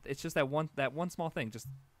it's just that one small thing. Just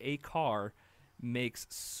a car makes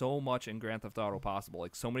so much in Grand Theft Auto possible.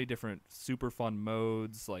 Like so many different super fun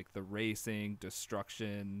modes, like the racing,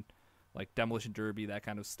 destruction, like demolition derby, that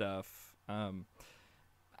kind of stuff.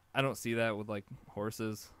 I don't see that with like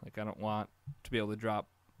horses. Like I don't want to be able to drop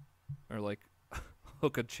or like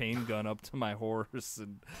hook a chain gun up to my horse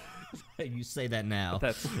and you say that now.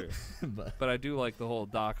 That's true. but I do like the whole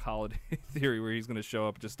Doc Holliday theory where he's going to show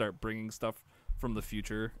up and just start bringing stuff from the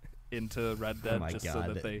future into Red Dead so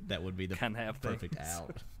that that would be the can have perfect things.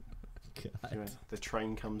 out. God. The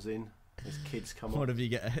train comes in. His kids come What up. have you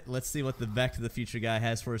got? Let's see what the Back to the Future guy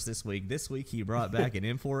has for us this week. This week he brought back an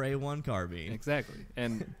M4A1 carbine. Exactly.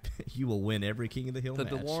 And you will win every King of the Hill the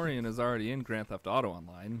match. DeLorean is already in Grand Theft Auto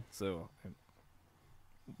Online, so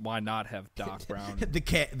why not have Doc Brown?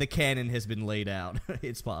 the cannon has been laid out.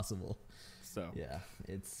 It's possible. So yeah,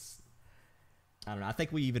 it's. I don't know. I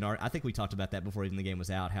think we talked about that before even the game was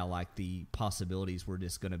out. How like the possibilities were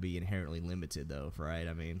just going to be inherently limited, though. Right?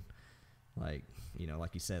 I mean, like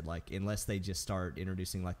like you said, like unless they just start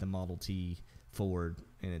introducing like the Model T Ford,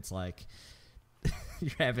 and it's like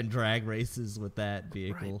you're having drag races with that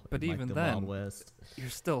vehicle. Right. But in, even the then, Wild West. You're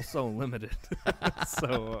still so limited.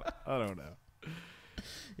 So I don't know.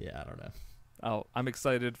 Yeah, I don't know. I'm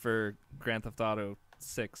excited for Grand Theft Auto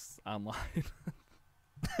 6 online.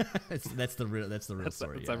 that's the real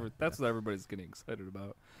story. That's what everybody's getting excited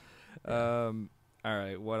about. Yeah. All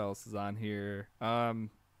right, what else is on here?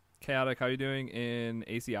 Chaotic, how you doing in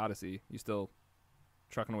AC Odyssey? You still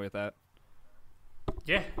trucking away at that?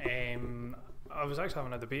 Yeah, I was actually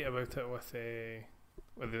having a debate about it with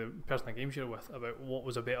the person I game share with about what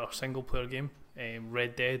was a better single player game,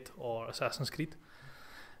 Red Dead or Assassin's Creed.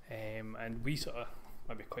 And we sort of,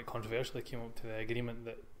 maybe quite controversially, came up to the agreement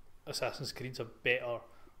that Assassin's Creed's a better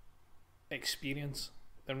experience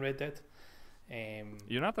than Red Dead.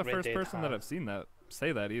 You're not the Red first Dead person that I've seen that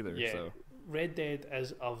say that either. Yeah, so. Red Dead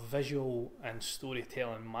is a visual and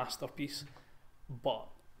storytelling masterpiece, but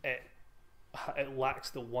it lacks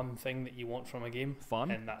the one thing that you want from a game,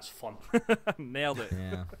 fun, and that's fun. Nailed it.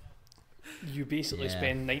 Yeah. You basically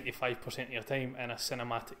spend 95% of your time in a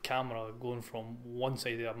cinematic camera going from one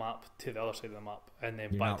side of the map to the other side of the map, and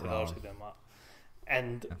then back to the other side of the map.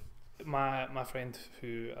 And my friend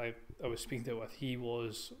who I was speaking to with, he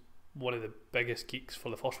was one of the biggest geeks for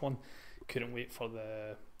the first one. Couldn't wait for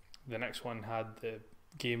the next one. Had the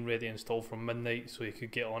game ready installed from midnight so he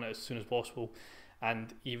could get on it as soon as possible.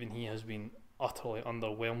 And even he has been utterly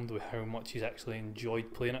underwhelmed with how much he's actually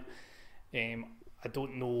enjoyed playing it. I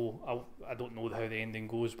don't know how the ending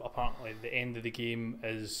goes, but apparently the end of the game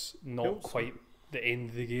is not quite the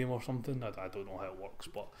end of the game or something. I don't know how it works,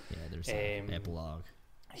 but yeah, there's an epilogue.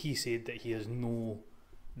 He said that he has no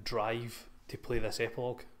drive to play this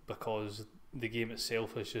epilogue because the game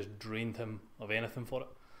itself has just drained him of anything for it.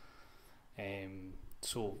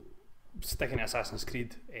 So sticking to Assassin's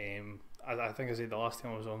Creed, I think I said the last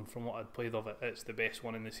time I was on, from what I'd played of it, it's the best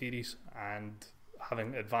one in the series, and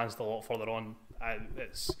having advanced a lot further on,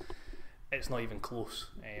 it's not even close.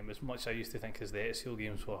 As much as I used to think as the Ezio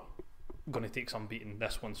games were going to take some beating,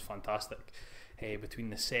 this one's fantastic. Between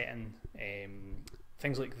the setting,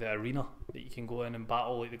 things like the arena that you can go in and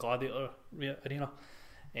battle, like the gladiator arena,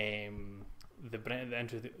 the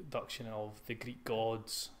introduction of the Greek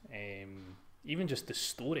gods, even just the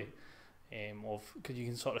story of, because you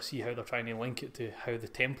can sort of see how they're trying to link it to how the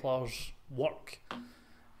Templars work.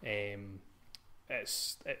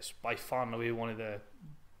 It's by far and away one of the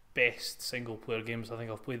best single player games I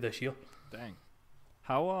think I've played this year. Dang.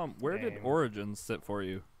 How where did Origins sit for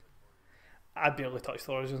you? I barely touched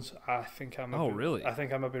Origins. I think I'm really? I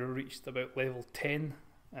think I maybe reached about level 10,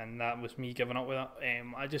 and that was me giving up with that.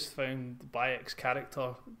 I just found Bayek's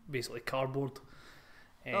character basically cardboard.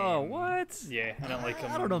 Oh, what? Yeah, I don't like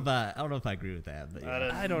him. I don't know if I agree with that, but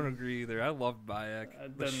yeah. I don't agree either. I loved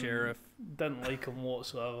Bayek, the sheriff. Didn't like him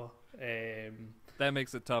whatsoever. That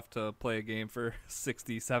makes it tough to play a game for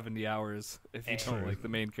 60, 70 hours if you don't like the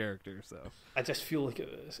main character. So I just feel like it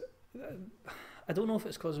was. I don't know if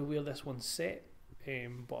it's because of where this one's set,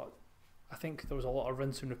 but I think there was a lot of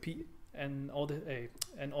rinse and repeat in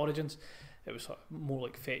Origins. It was sort of more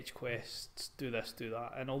like fetch quests, do this, do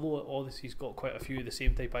that. And although Odyssey's got quite a few of the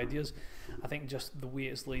same type ideas, I think just the way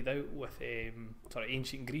it's laid out with sort of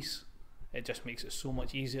ancient Greece, it just makes it so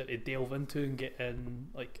much easier to delve into and get in,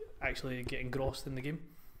 like actually get engrossed in the game.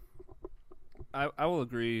 I will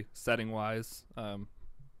agree setting wise.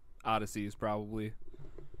 Odyssey is probably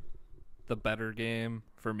the better game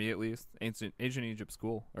for me, at least. Ancient Egypt's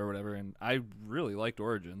cool or whatever, and I really liked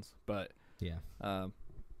Origins, but Yeah.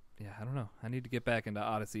 yeah, I don't know. I need to get back into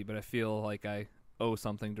Odyssey, but I feel like I owe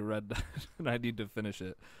something to Red Dead, and I need to finish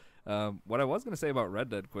it. What I was going to say about Red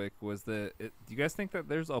Dead quick was that do you guys think that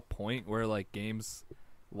there's a point where like games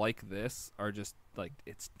like this are just like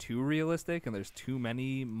it's too realistic and there's too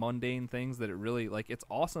many mundane things that it really like it's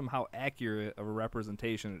awesome how accurate of a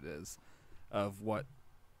representation it is of what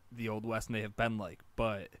the Old West may have been like,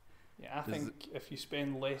 but yeah, I think if you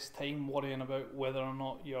spend less time worrying about whether or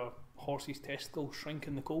not your horse's testicles shrink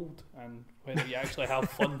in the cold and whether you actually have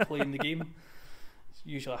fun playing the game, it's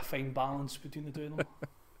usually a fine balance between the two of them.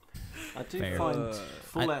 I do find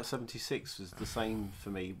Fallout 76 was the same for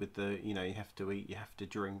me with the, you have to eat, you have to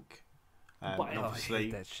drink. I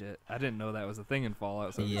hate that shit. I didn't know that was a thing in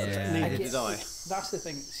Fallout 76. Yeah. Neither did I. That's the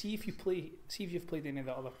thing. See if you've played any of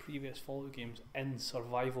the other previous Fallout games in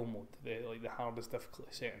survival mode, the hardest difficulty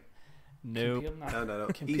setting. Nope. No.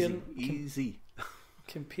 Easy.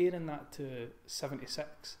 Comparing that to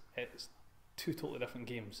 76, it's two totally different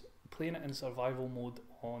games. Playing it in survival mode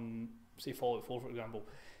on, say, Fallout 4, for example,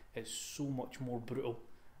 is so much more brutal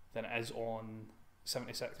than it is on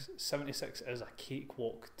 76. 76 is a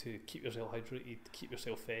cakewalk to keep yourself hydrated, to keep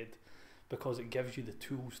yourself fed, because it gives you the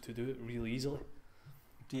tools to do it really easily.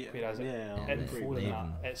 Yeah, Whereas in 4 and that,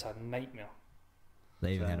 it's a nightmare.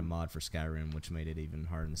 They even had a mod for Skyrim, which made it even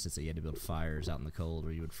harder in the sense that you had to build fires out in the cold,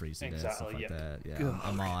 or you would freeze to death, stuff like that. Yeah,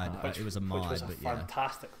 a mod. It was a mod, which was a but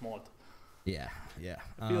fantastic mod. yeah.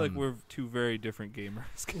 I feel like we're two very different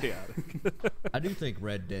gamers. Chaotic. I do think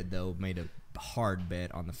Red Dead though made a hard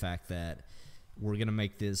bet on the fact that we're gonna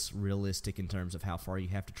make this realistic in terms of how far you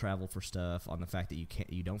have to travel for stuff, on the fact that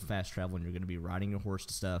you don't fast travel and you're gonna be riding your horse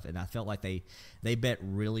to stuff, and I felt like they bet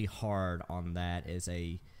really hard on that as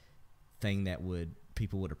a thing that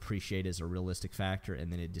people would appreciate as a realistic factor,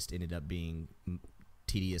 and then it just ended up being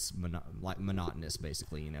tedious, monotonous,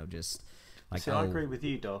 basically. Just like. So I agree with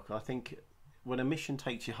you, Doc. I think when a mission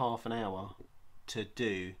takes you half an hour to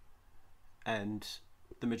do, and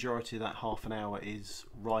the majority of that half an hour is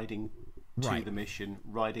riding to the mission,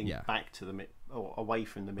 riding back to or away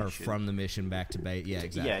from the mission, or from the mission back to base. Yeah,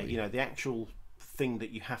 exactly. Yeah, the actual thing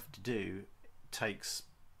that you have to do takes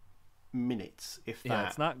minutes, if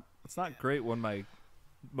that. Yeah, it's not great when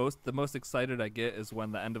the most excited I get is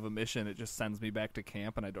when the end of a mission it just sends me back to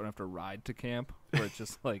camp and I don't have to ride to camp, where it's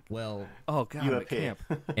just like oh god, I'm at camp.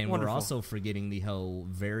 And we're also forgetting the whole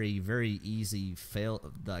very, very easy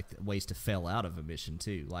ways to fail out of a mission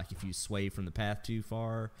too, like if you sway from the path too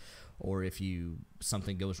far, or if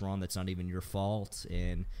something goes wrong that's not even your fault,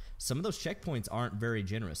 and some of those checkpoints aren't very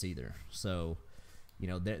generous either. So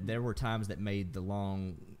there were times that made the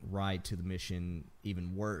long ride to the mission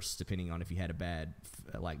even worse, depending on if you had a bad,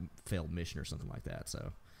 failed mission or something like that.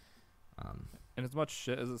 So, and as much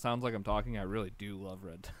shit as it sounds like I'm talking, I really do love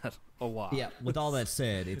Red Dead a lot. Yeah, with all that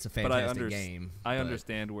said, it's a fantastic game. I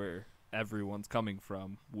understand where everyone's coming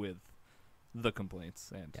from with the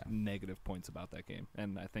complaints and negative points about that game,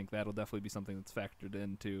 and I think that'll definitely be something that's factored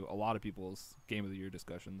into a lot of people's Game of the Year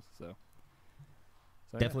discussions. So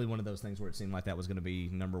definitely one of those things where it seemed like that was going to be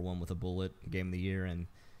number one with a bullet, Game of the Year, and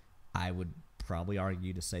I would probably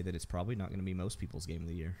argue to say that it's probably not going to be most people's Game of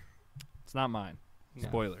the Year. It's not mine. No.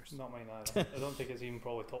 Spoilers. Not mine either. I don't think it's even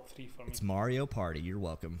probably top 3 for me. It's Mario Party. You're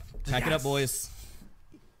welcome. Pack it up, boys.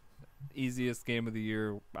 Easiest Game of the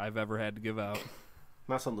Year I've ever had to give out.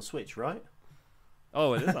 That's on the Switch, right?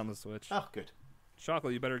 Oh, it is on the Switch. Oh, good.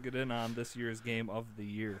 Chocolate, you better get in on this year's Game of the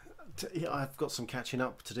Year. Yeah, I've got some catching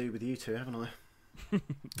up to do with you two, haven't I?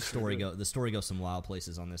 The story goes some wild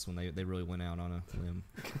places on this one. They really went out on a limb.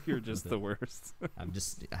 You're just the worst.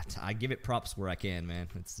 I give it props where I can, man.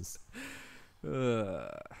 It's just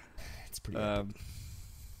it's pretty epic.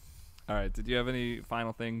 All right, did you have any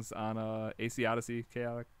final things on AC Odyssey,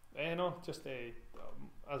 Chaotic? No, just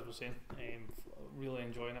as we're saying, really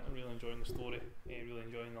enjoying it, really enjoying the story, really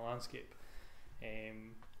enjoying the landscape.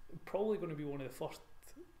 Probably going to be one of the first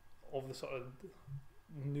of the sort of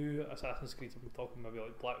new Assassin's Creed. I'm talking maybe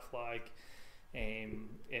like Black Flag,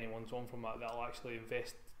 anyone's on from that'll actually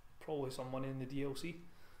invest probably some money in the DLC.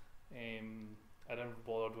 I never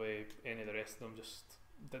bothered with any of the rest of them, just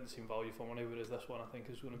didn't seem value for money, whereas this one I think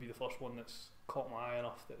is going to be the first one that's caught my eye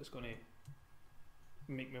enough that it's going to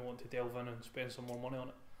make me want to delve in and spend some more money on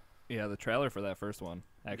it. Yeah, the trailer for that first one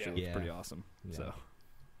actually was pretty awesome. Yeah. So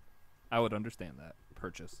I would understand that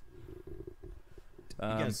purchase.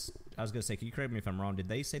 I was going to say, can you correct me if I'm wrong? Did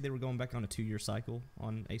they say they were going back on a 2-year cycle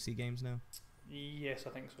on AC games now? Yes,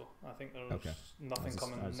 I think so. I think there's nothing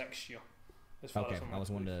coming next year. As far as I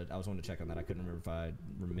was wanting to check on that. I couldn't remember if I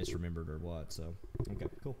misremembered or what. So okay,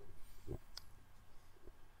 cool.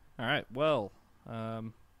 All right. Well,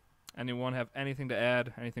 anyone have anything to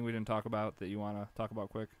add? Anything we didn't talk about that you want to talk about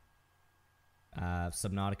quick?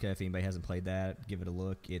 Subnautica, if anybody hasn't played that, give it a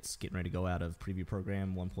look. It's getting ready to go out of preview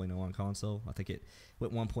program 1.0 on console. I think it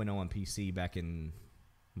went 1.0 on PC back in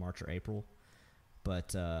March or April.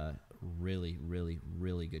 But really, really,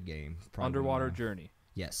 really good game. Probably Underwater Journey.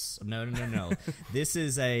 Yes. No. This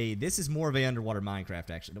is more of a underwater Minecraft,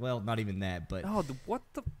 actually. Well, not even that, but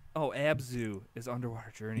Abzu is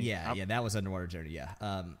Underwater Journey. Yeah, that was Underwater Journey. Yeah.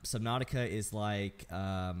 Subnautica is like,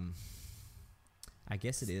 I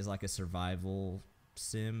guess it is like a survival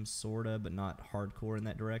sim, sorta, but not hardcore in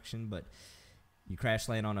that direction. But you crash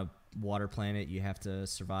land on a water planet. You have to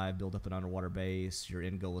survive, build up an underwater base. Your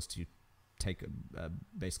end goal is to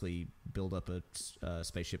basically build up a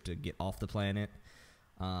spaceship to get off the planet.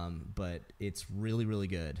 But it's really, really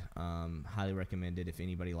good. Highly recommended if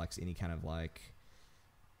anybody likes any kind of like...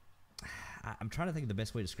 I'm trying to think of the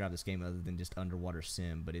best way to describe this game other than just underwater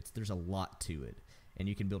sim, but there's a lot to it. And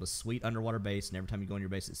you can build a sweet underwater base, and every time you go on your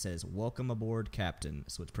base it says, "Welcome aboard, Captain."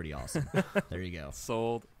 So it's pretty awesome. There you go.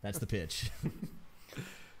 Sold. That's the pitch.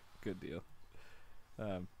 Good deal.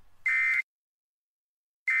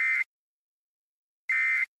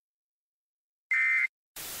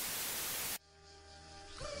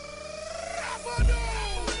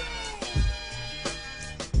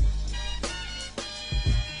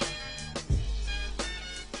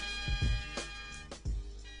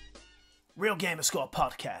 Real Gamer Score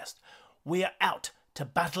Podcast. We are out to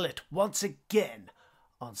battle it once again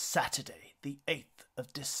on Saturday, the 8th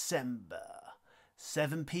of December,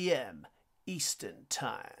 7 p.m. Eastern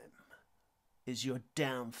Time is your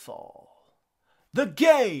downfall. The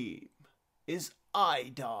game is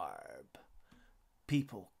iDarb.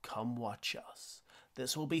 People, come watch us.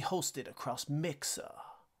 This will be hosted across Mixer,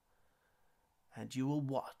 and you will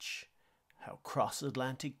watch how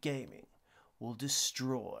Cross-Atlantic Gaming will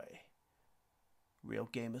destroy Real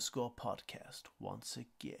Gamer Score Podcast once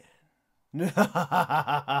again.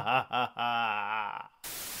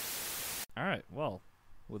 All right, well,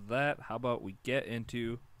 with that, how about we get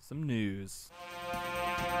into some news?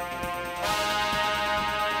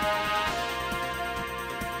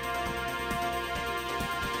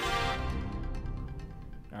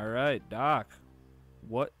 All right, Doc,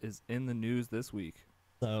 what is in the news this week?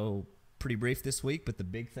 So, pretty brief this week, but the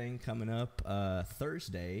big thing coming up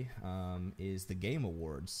Thursday is the Game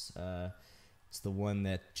Awards. It's the one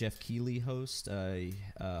that Jeff Keighley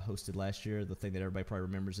hosted last year. The thing that everybody probably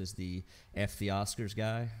remembers is the F the Oscars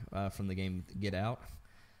guy from the game Get Out.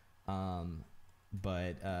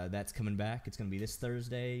 But that's coming back. It's going to be this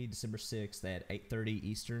Thursday, December 6th at 8:30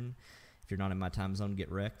 Eastern. If you're not in my time zone,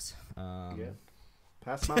 get wrecked. Yeah.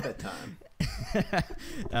 Past my bedtime.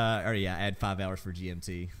 Add 5 hours for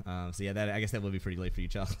GMT. So yeah, I guess that will be pretty late for you,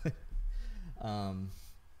 Chocolate.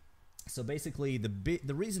 So basically,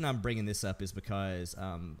 the reason I'm bringing this up is because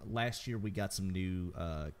last year we got some new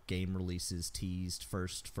game releases teased,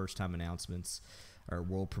 first time announcements, or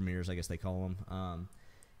world premieres, I guess they call them.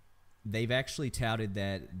 They've actually touted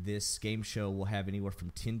that this game show will have anywhere from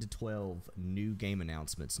 10 to 12 new game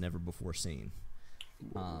announcements never before seen.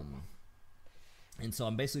 And so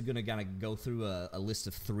I'm basically going to kind of go through a list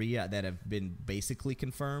of 3 that have been basically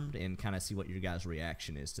confirmed and kind of see what your guys'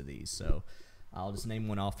 reaction is to these. So I'll just name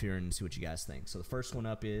one off here and see what you guys think. So the first one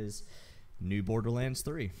up is new Borderlands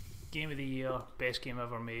 3. Game of the year, best game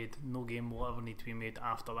ever made. No game will ever need to be made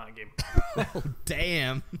after that game. Oh,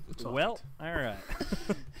 damn. Well, all right.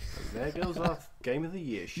 There goes our Game of the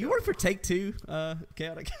Year show. You work for Take-Two,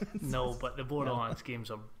 Chaotic? No, but the Borderlands games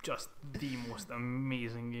are just the most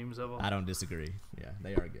amazing games ever. I don't disagree. Yeah,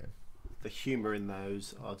 they are good. The humour in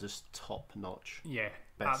those are just top notch. Yeah,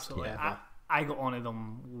 Best absolutely. ever. I got onto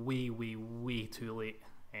them way too late.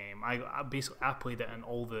 I played it in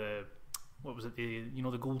all the, what was it,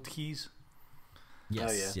 the gold keys? Yes,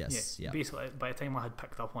 Oh, yeah. yes, yeah. Basically, by the time I had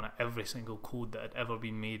picked up on it, every single code that had ever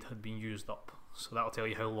been made had been used up. So that'll tell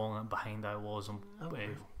you how long behind I was on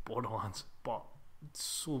Borderlands. But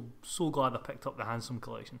so glad I picked up the Handsome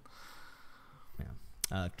collection.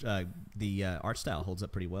 Yeah. The art style holds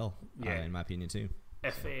up pretty well, in my opinion too.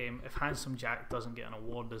 If Handsome Jack doesn't get an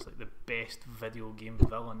award as like the best video game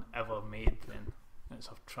villain ever made, then it's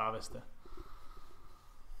a travesty.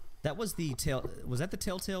 That was was that the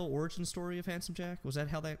Telltale origin story of Handsome Jack? Was that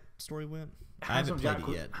how that story went? I haven't played it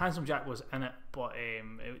yet. Handsome Jack was in it, but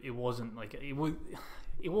it wasn't like he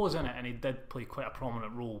was in it, and he did play quite a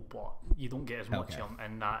prominent role, but you don't get as much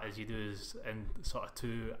in that as you do in sort of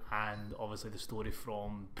 2, and obviously the story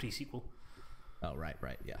from pre-sequel. Oh, right,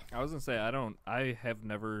 yeah. I was gonna say I have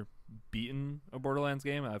never beaten a Borderlands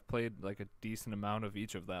game. I've played like a decent amount of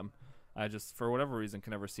each of them. I just, for whatever reason,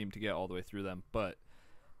 can never seem to get all the way through them. But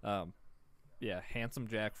Handsome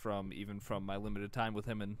Jack, from my limited time with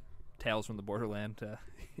him in Tales from the Borderland,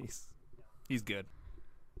 he's good.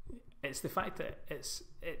 It's the fact that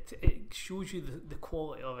it shows you the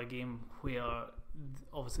quality of a game where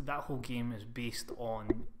obviously that whole game is based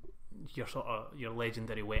on your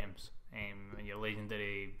legendary weapons and your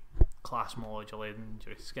legendary class mods, your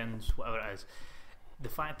legendary skins, whatever it is. The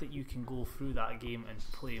fact that you can go through that game and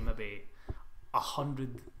play maybe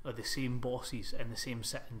 100 of the same bosses in the same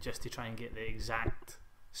sitting just to try and get the exact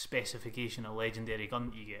specification of legendary gun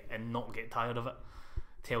that you get and not get tired of it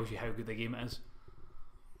tells you how good the game is.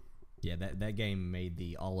 Yeah, that game made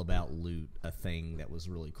the all about loot a thing that was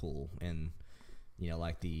really cool. And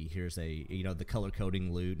like the color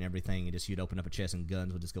coding loot and everything, and just you'd open up a chest and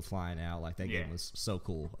guns would just go flying out. Like that game was so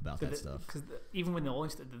cool about that stuff. Because even when they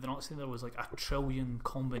launched it, did they not say there was like 1 trillion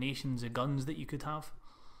combinations of guns that you could have?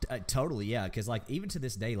 Totally, yeah. Because like even to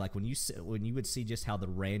this day, like when you would see just how the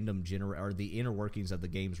random or the inner workings of the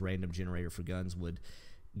game's random generator for guns would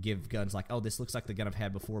give guns like, oh, this looks like the gun I've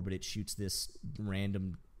had before, but it shoots this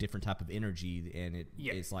random different type of energy, and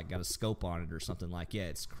it's like got a scope on it or something. Like,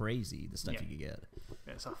 it's crazy the stuff you can get.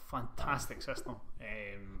 It's a fantastic system.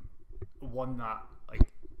 One that, like,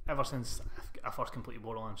 ever since I first completed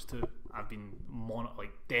Borderlands 2, I've been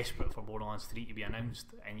desperate for Borderlands 3 to be announced,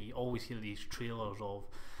 and you always hear these trailers of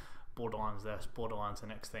Borderlands this, Borderlands the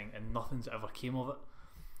next thing, and nothing's ever came of it.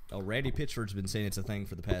 Oh, Randy Pitchford's been saying it's a thing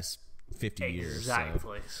for the past 50 years.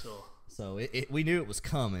 Exactly. So we knew it was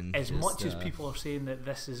coming. As much as people are saying that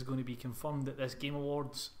this is going to be confirmed at this Game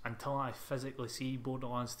Awards, until I physically see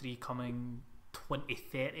Borderlands 3 coming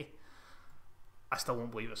 2030, I still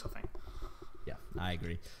won't believe it's a thing. Yeah, I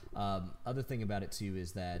agree. Other thing about it too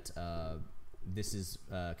is that this is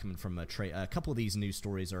coming from a couple of these news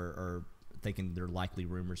stories are thinking they're likely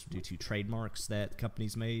rumors due to trademarks that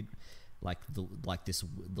companies made, like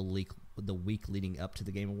the week leading up to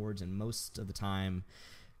the Game Awards, and most of the time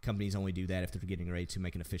companies only do that if they're getting ready to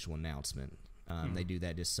make an official announcement. They do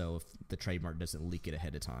that just so if the trademark doesn't leak it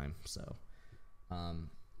ahead of time. So,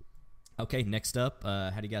 okay, next up,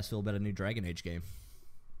 how do you guys feel about a new Dragon Age game?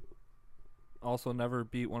 Also, never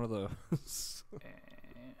beat one of those.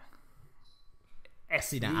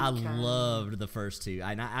 See, now I loved the first two.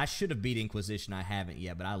 I should have beat Inquisition. I haven't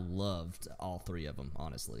yet, but I loved all 3 of them,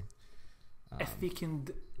 honestly. If they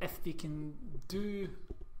can do,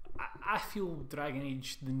 I feel Dragon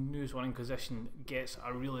Age, the newest one, Inquisition, gets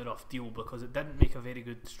a really rough deal because it didn't make a very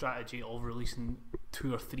good strategy of releasing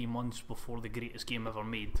 2 or 3 months before the greatest game ever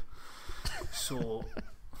made. So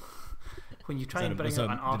when you try and bring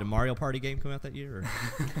out did a Mario Party game come out that year? Or?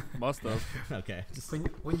 Must have. Okay.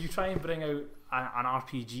 When you try and bring out an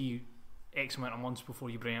RPG X amount of months before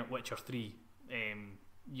you bring out Witcher 3,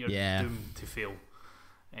 you're doomed to fail.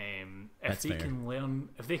 If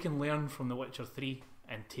they can learn from the Witcher 3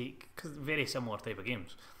 and take, because very similar type of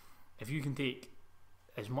games, if you can take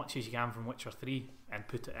as much as you can from Witcher 3 and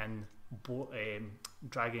put it in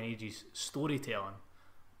Dragon Age's storytelling,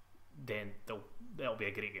 then that'll be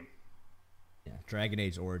a great game. Yeah, Dragon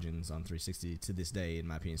Age Origins on 360 to this day, in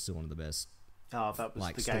my opinion, is still one of the best. Oh, that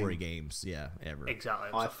was the story game. games, ever. Exactly,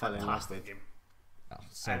 it was a fantastic game. Oh,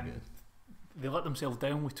 so good. They let themselves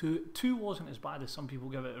down with 2. 2 wasn't as bad as some people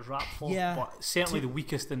give it as rap for, Yeah, but certainly the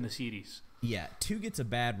weakest in the series. Yeah, 2 gets a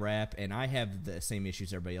bad rap, and I have the same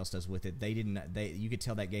issues everybody else does with it. You could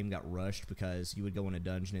tell that game got rushed because you would go in a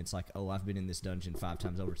dungeon, and it's like, oh, I've been in this dungeon 5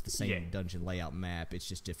 times over. It's the same dungeon layout map. It's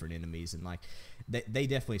just different enemies, and like they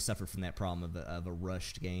definitely suffered from that problem of a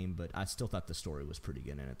rushed game. But I still thought the story was pretty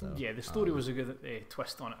good in it, though. Yeah, the story was a good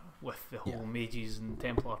twist on it with the whole mages and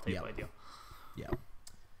Templar type idea. Yeah.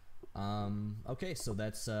 Okay, so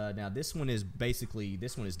that's now this one is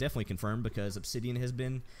definitely confirmed because Obsidian has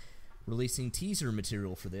been releasing teaser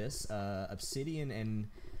material for this. Obsidian and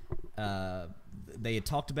they had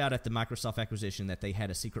talked about at the Microsoft acquisition that they had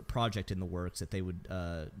a secret project in the works that they would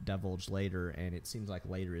divulge later, and it seems like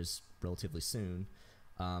later is relatively soon.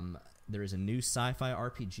 There is a new sci-fi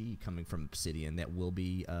RPG coming from Obsidian that will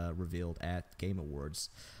be revealed at Game Awards.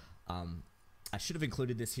 I should have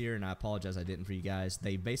included this here, and I apologize I didn't for you guys.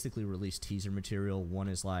 They basically released teaser material. One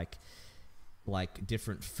is like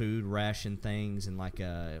different food ration things, and like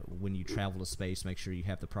when you travel to space, make sure you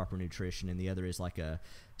have the proper nutrition. And the other is like a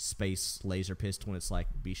space laser pistol. It's like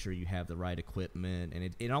be sure you have the right equipment,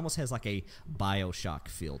 and it almost has like a BioShock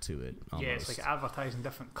feel to it. Almost. Yeah, it's like advertising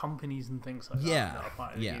different companies and things like yeah, that are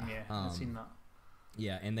part of the game. Yeah, I've seen that.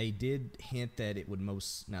 Yeah, and they did hint that it would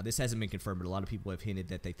now this hasn't been confirmed, but a lot of people have hinted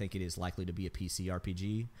that they think it is likely to be a PC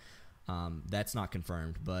RPG. That's not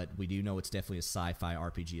confirmed, but we do know it's definitely a sci-fi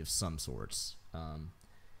RPG of some sorts.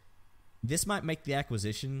 This might make the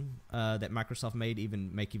acquisition that Microsoft made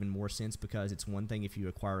make even more sense, because it's one thing if you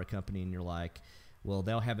acquire a company and you're like, well,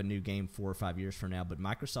 they'll have a new game 4 or 5 years from now, but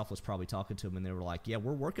Microsoft was probably talking to them and they were like, yeah,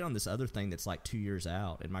 we're working on this other thing that's like 2 years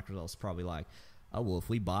out, and Microsoft's probably like, oh, well, if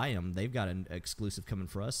we buy them, they've got an exclusive coming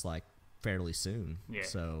for us like fairly soon. Yeah.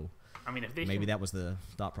 So I mean, if maybe that was the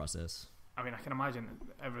thought process. I mean, I can imagine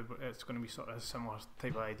it's going to be sort of a similar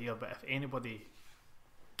type of idea, but if anybody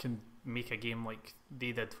can make a game like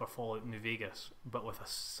they did for Fallout New Vegas, but with a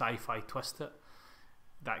sci-fi twist to it,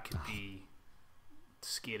 that could be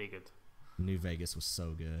scary good. New Vegas was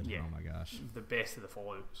so good. Yeah. Oh my gosh. The best of the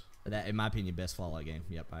Fallouts. That, in my opinion, best Fallout game.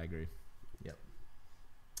 Yep, I agree. Yep.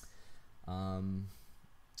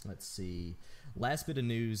 Let's see. Last bit of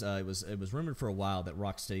news. It was rumored for a while that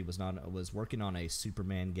Rocksteady was working on a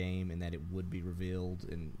Superman game, and that it would be revealed,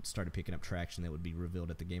 and started picking up traction that would be revealed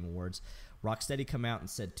at the Game Awards. Rocksteady come out and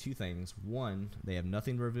said two things. One, they have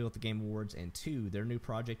nothing to reveal at the Game Awards, and two, their new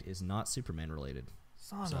project is not Superman related.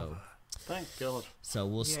 Thank God. So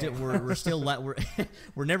we're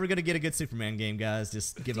never gonna get a good Superman game, guys.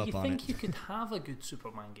 Just give up on it. Do you think you could have a good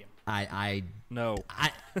Superman game? No.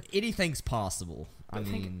 Anything's possible. But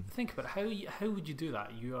think about how would you do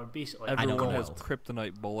that? You are basically everyone has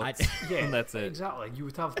kryptonite bullets. And that's it. Exactly. You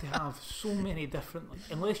would have to have so many different,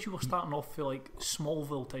 unless you were starting off for like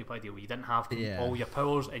Smallville type idea where you didn't have all your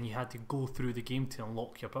powers and you had to go through the game to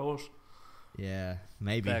unlock your powers. Yeah,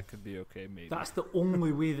 maybe that could be okay. Maybe that's the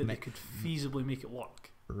only way that they could feasibly make it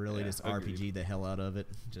work. Really, just RPG the hell out of it.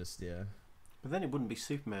 Just But then it wouldn't be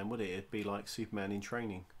Superman, would it? It'd be like Superman in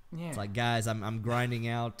training. Yeah. It's like, guys, I'm grinding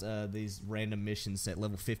out these random missions. At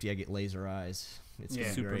level 50, I get laser eyes. It's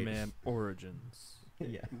Superman Origins.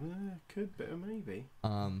 Yeah. Could be, maybe.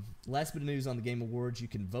 Last bit of news on the Game Awards. You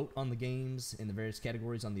can vote on the games in the various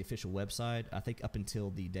categories on the official website. I think up until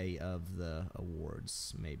the day of the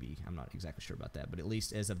awards, maybe. I'm not exactly sure about that. But at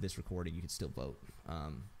least as of this recording, you can still vote.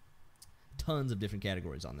 Tons of different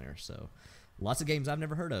categories on there. So lots of games I've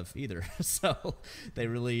never heard of either. So they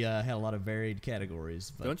really had a lot of varied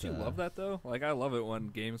categories. But, don't you love that, though? Like, I love it when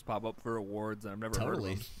games pop up for awards and I've never heard of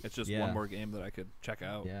them. It's just one more game that I could check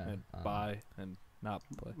out and buy and not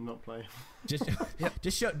play. Just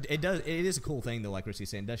show it does. It is a cool thing though, like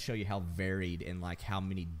Risky's saying. It does show you how varied and like how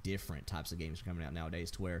many different types of games are coming out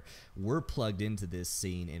nowadays. To where we're plugged into this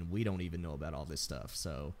scene and we don't even know about all this stuff.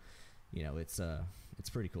 So, it's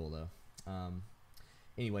pretty cool though.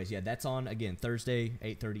 Anyways, that's on again Thursday,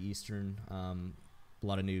 8:30 Eastern. A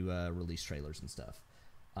lot of new release trailers and stuff.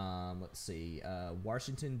 Let's see.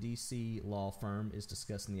 Washington, D.C. law firm is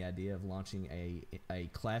discussing the idea of launching a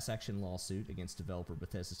class action lawsuit against developer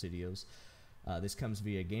Bethesda Studios. This comes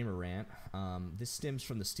via Gamer Rant. This stems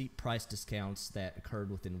from the steep price discounts that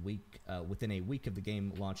occurred within a week of the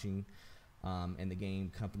game launching, and the game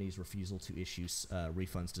company's refusal to issue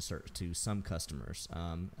refunds to some customers.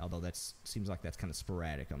 Although that seems like that's kind of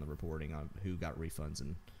sporadic on the reporting on who got refunds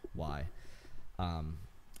and why.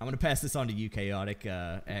 I'm going to pass this on to you, Chaotic.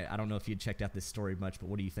 I don't know if you checked out this story much, but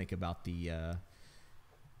what do you think about this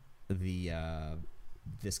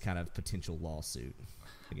kind of potential lawsuit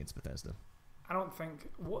against Bethesda? I don't think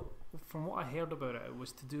from what I heard about it, it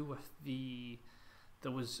was to do with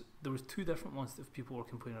there was two different ones that people were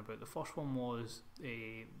complaining about. The first one was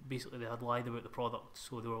basically they had lied about the product,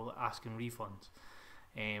 so they were asking refunds.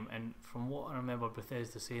 And from what I remember,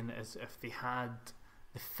 Bethesda saying that is if they had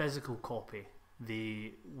the physical copy,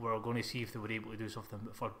 they were going to see if they were able to do something.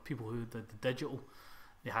 But for people who did the digital,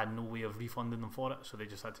 they had no way of refunding them for it, so they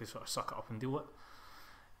just had to sort of suck it up and do it.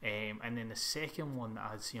 And then the second one that I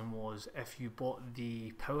had seen was if you bought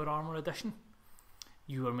the Power Armor edition,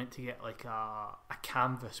 you were meant to get like a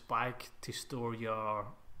canvas bag to store your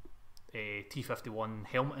T-51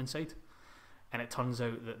 helmet inside. and it turns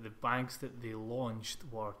out that the bags that they launched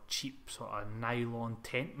were cheap sort of nylon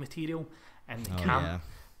tent material, and the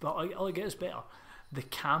but I'll get this better. The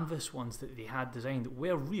canvas ones that they had designed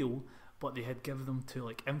were real, but they had given them to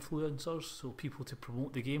like influencers, so people to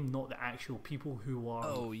promote the game, not the actual people who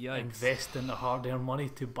are investing their hard-earned money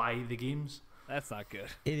to buy the games. That's not good.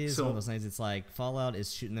 It is one of those things. It's like Fallout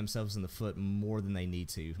is shooting themselves in the foot more than they need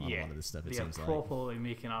to on a lot of this stuff. It seems like properly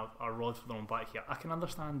making a rod for their own back here. I can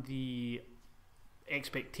understand the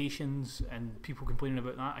expectations and people complaining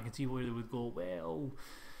about that. I can see where they would go, well,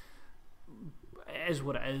 it is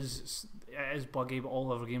what it is. It is buggy, but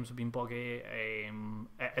all other games have been buggy. It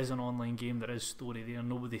is an online game. There is story there.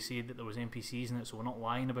 Nobody said that there was NPCs in it, so we're not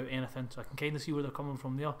lying about anything. So I can kind of see where they're coming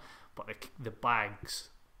from there. But the bags,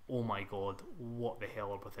 oh my god, what the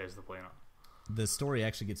hell are Bethesda playing at? The story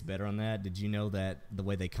actually gets better on that. Did you know that the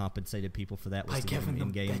way they compensated people for that was by giving them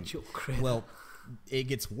in-game credit? Well, it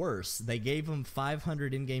gets worse. They gave them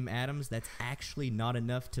 500 in-game atoms. That's actually not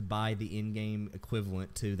enough to buy the in-game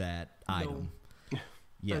equivalent to that item.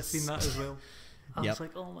 Yes. I've seen that as well. I was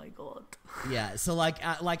like, oh my god. Yeah, so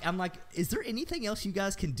I'm like, is there anything else you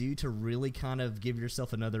guys can do to really kind of give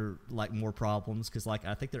yourself another, like, more problems? Because, like,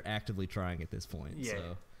 I think they're actively trying at this point. Yeah,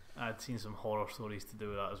 so. I'd seen some horror stories to do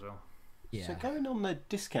with that as well. Yeah. So going on the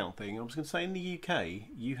discount thing, I was going to say in the UK,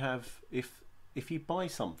 you have, if you buy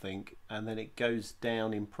something and then it goes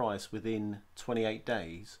down in price within 28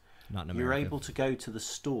 days, you're able to go to the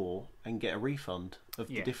store and get a refund of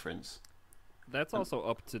the difference. That's also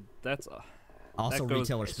up to also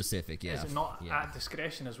retailer specific. Yeah, is it not at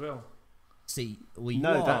discretion as well? See, you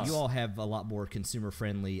all have a lot more consumer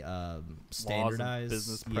friendly,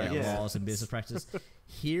 standardized laws and business practices.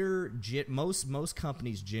 Here, most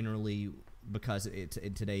companies generally, because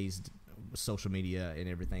in today's social media and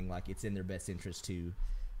everything, like, it's in their best interest to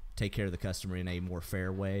take care of the customer in a more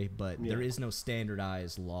fair way. But there is no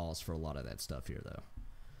standardized laws for a lot of that stuff here, though.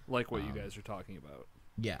 Like what you guys are talking about.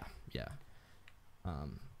 Yeah.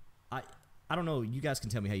 I don't know, you guys can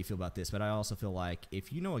tell me how you feel about this, but I also feel like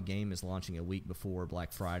if you know a game is launching a week before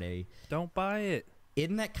Black Friday, don't buy it.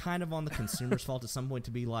 Isn't that kind of on the consumer's fault at some point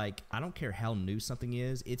to be like, I don't care how new something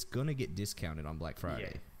is, it's going to get discounted on Black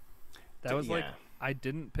Friday. That was like, I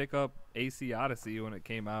didn't pick up AC Odyssey when it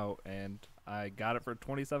came out, and I got it for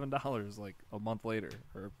 $27 like a month later,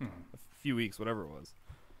 or a few weeks, whatever it was.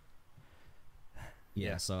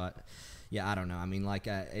 Yeah, so I don't know. I mean, like,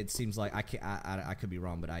 it seems like I could be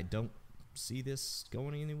wrong, but I don't see this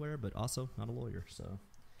going anywhere. But also not a lawyer, so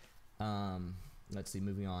let's see.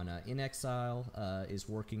 Moving on. In Exile is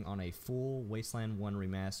working on a full Wasteland 1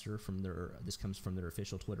 remaster this comes from their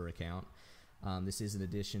official Twitter account. This is in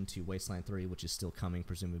addition to Wasteland 3, which is still coming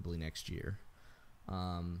presumably next year.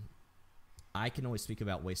 I can only speak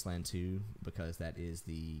about Wasteland 2 because that is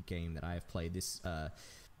the game that I have played. This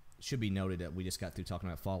should be noted that we just got through talking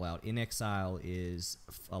about Fallout. In Exile is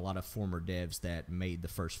a lot of former devs that made the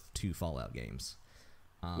first 2 Fallout games.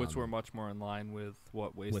 Which were much more in line with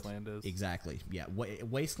what Wasteland is. Exactly, yeah.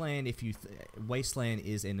 Wasteland, Wasteland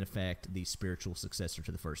is in effect the spiritual successor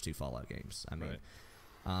to the first 2 Fallout games. I mean,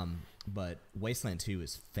 but Wasteland 2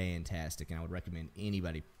 is fantastic, and I would recommend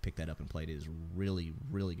anybody pick that up and play it. It is a really,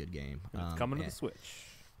 really good game. It's coming to the Switch.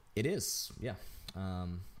 It is, yeah.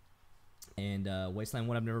 And Wasteland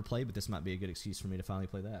 1 I've never played, but this might be a good excuse for me to finally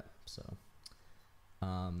play that. So,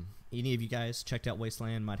 any of you guys checked out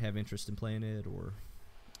Wasteland, might have interest in playing it, or?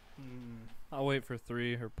 I'll wait for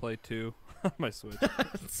 3 or play 2 on my Switch.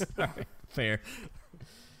 Sorry. Fair.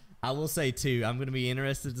 I will say 2. I'm going to be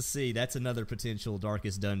interested to see. That's another potential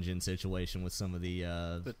Darkest Dungeon situation with some of the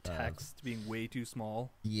text being way too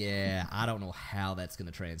small. Yeah, I don't know how that's going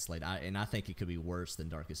to translate. I think it could be worse than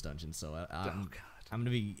Darkest Dungeon. So I'm going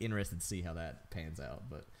to be interested to see how that pans out.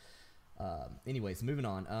 But anyways, moving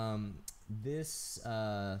on.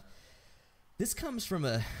 This comes from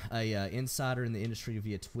a insider in the industry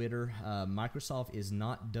via Twitter. Microsoft is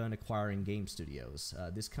not done acquiring game studios.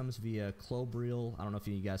 This comes via Clobril. I don't know if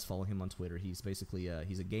you guys follow him on Twitter. He's basically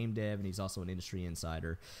he's a game dev, and he's also an industry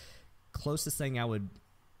insider. Closest thing I would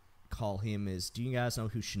call him is, do you guys know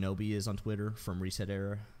who Shinobi is on Twitter from Reset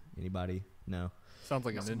Era? Anybody? No? Sounds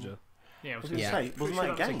like a ninja. Yeah, I was going to say,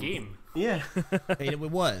 wasn't that a game? Yeah. It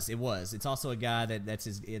was. It's also a guy it's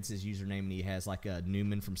his username, and he has like a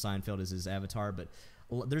Newman from Seinfeld as his avatar. But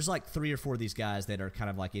there's like 3 or 4 of these guys that are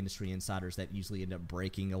kind of like industry insiders that usually end up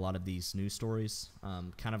breaking a lot of these news stories.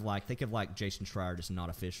 Kind of like, think of like Jason Schreier, just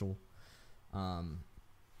not official.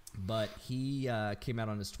 But he came out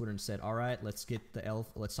on his Twitter and said, "All right, let's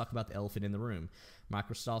talk about the elephant in the room.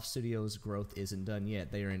 Microsoft Studios' growth isn't done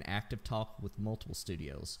yet. They are in active talk with multiple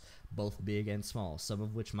studios, both big and small, some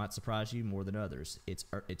of which might surprise you more than others.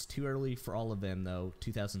 It's too early for all of them, though.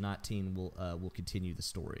 2019 will continue the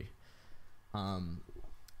story."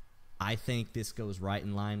 I think this goes right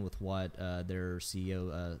in line with what their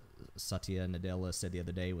CEO Satya Nadella said the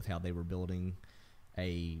other day, with how they were building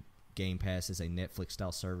a Game Pass as a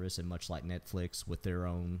Netflix-style service, and much like Netflix with their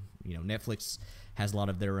own, Netflix has a lot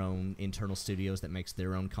of their own internal studios that makes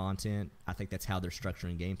their own content. I think that's how they're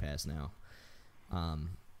structuring Game Pass now.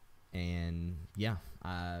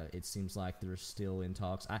 It seems like they're still in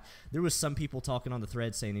talks. There was some people talking on the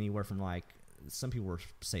thread saying anywhere from some people were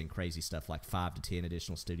saying crazy stuff like 5 to 10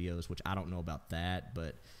 additional studios, which I don't know about that,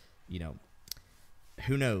 but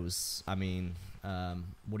who knows? I mean,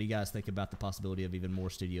 what do you guys think about the possibility of even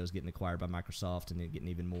more studios getting acquired by Microsoft and then getting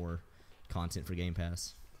even more content for Game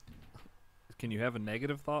Pass? Can you have a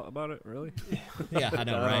negative thought about it, really? Yeah, I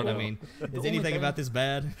know, right? I mean, is anything about this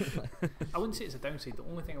bad? I wouldn't say it's a downside. The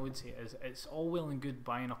only thing I would say is it's all well and good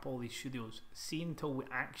buying up all these studios. See until we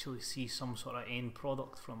actually see some sort of end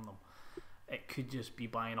product from them. It could just be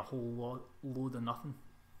buying a whole load of nothing.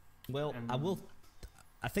 Well,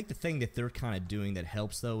 I think the thing that they're kind of doing that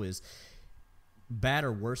helps, though, is bad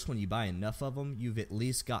or worse, when you buy enough of them, you've at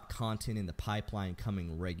least got content in the pipeline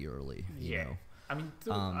coming regularly. You know? I mean,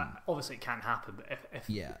 obviously it can't happen, but if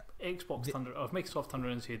Microsoft turned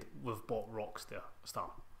around and said, "We've bought Rockstar,"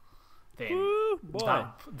 then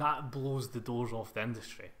that blows the doors off the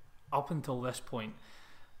industry. Up until this point,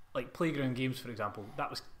 like Playground Games, for example, that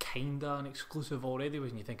was kinda an exclusive already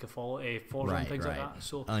when you think of Forza and things like that.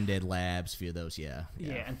 So Undead Labs, a few of those, yeah.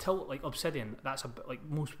 Until like Obsidian, that's a bit like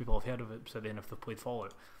most people have heard of Obsidian if they've played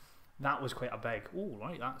Fallout. That was quite a big. Oh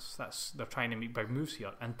right, that's they're trying to make big moves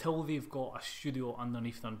here. Until they've got a studio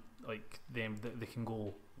underneath them, like them, that they can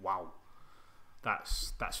go, wow,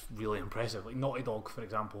 that's really impressive. Like Naughty Dog, for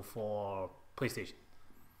example, for PlayStation.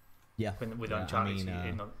 Yeah, with Uncharted.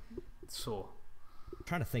 So. I'm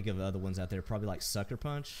trying to think of other ones out there, probably like Sucker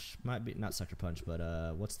Punch, might be not Sucker Punch, but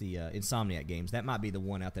what's the Insomniac Games? That might be the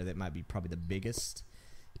one out there that might be probably the biggest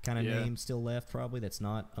kind of name still left, probably, that's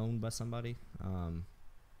not owned by somebody,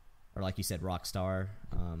 or like you said, Rockstar.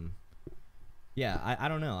 I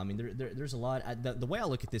don't know. I mean, there's a lot. The way I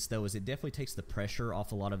look at this, though, is it definitely takes the pressure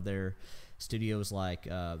off a lot of their studios, like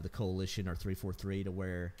the Coalition or 343, to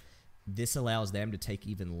where this allows them to take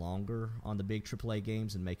even longer on the big AAA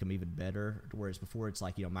games and make them even better. Whereas before, it's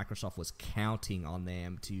like, Microsoft was counting on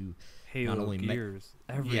them to Halo, not only Gears,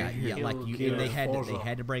 every year. They had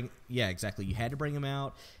to bring, exactly. You had to bring them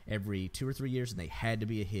out every 2 or 3 years, and they had to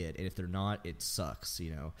be a hit. And if they're not, it sucks.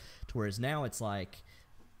 To whereas now it's like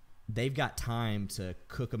they've got time to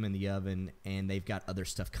cook them in the oven, and they've got other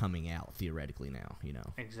stuff coming out theoretically now.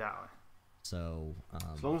 Exactly. So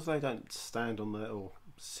as long as they don't stand on or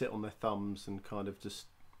sit on their thumbs and kind of just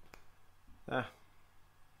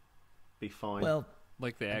be fine. Well,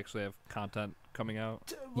 like they actually have content coming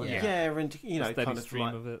out. And a steady kind of stream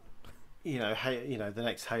like, of it. The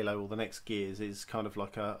next Halo or the next Gears is kind of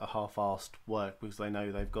like a half-assed work, because they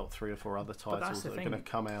know they've got 3 or 4 other titles that are going to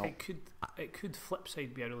come out. It could flip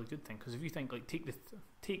side be a really good thing, because if you think like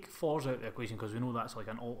take Forza out of the equation, because we know that's like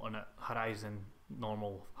an alternate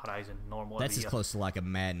normal. That's as close to like a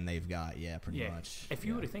Madden they've got, pretty much. If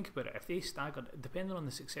you were to think about it, if they staggered, depending on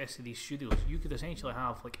the success of these studios, you could essentially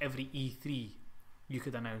have like every E3, you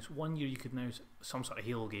could announce 1 year, you could announce some sort of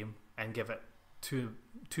Halo game and give it 2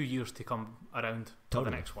 years to come around to the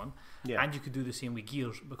next one. And you could do the same with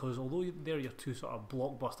Gears, because although they're your 2 sort of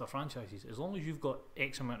blockbuster franchises, as long as you've got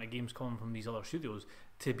X amount of games coming from these other studios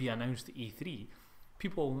to be announced at E3,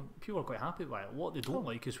 people are quite happy by it. What they don't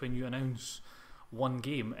like is when you announce one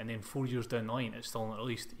game and then 4 years down the line it's still not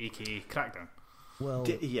released, aka Crackdown. Well,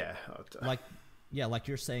 like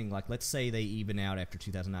you're saying, like let's say they even out after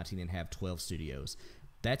 2019 and have 12 studios.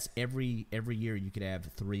 That's every year you could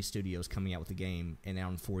have 3 studios coming out with a game, and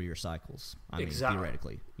on 4-year cycles. I mean,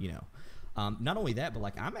 theoretically, Not only that, but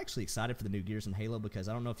like I'm actually excited for the new Gears and Halo, because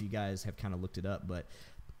I don't know if you guys have kind of looked it up, but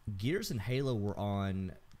Gears and Halo were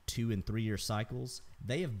on 2 and 3 year cycles.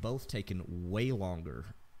 They have both taken way longer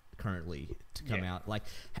currently to come out. Like,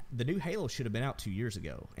 the new Halo should have been out 2 years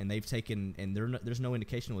ago, and they've taken, and there's no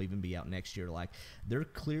indication it'll even be out next year. Like, they're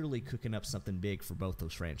clearly cooking up something big for both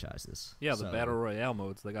those franchises. Yeah, the Battle Royale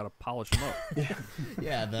modes, they got to polish them up.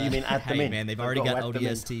 Yeah, you mean add them in? Man, they've already got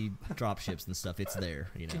ODST dropships and stuff. It's there.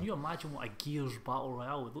 You know. Can you imagine what a Gears Battle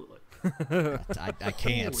Royale would look like? I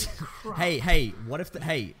can't. Hey, what if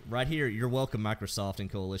right here, you're welcome, Microsoft and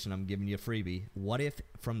Coalition. I'm giving you a freebie. What if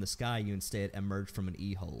from the sky you instead emerge from an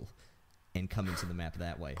E-hole and come into the map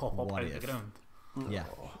that way? Pop up what out if? of the ground. Yeah.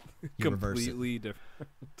 You reverse it. Completely different.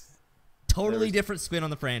 Totally different spin on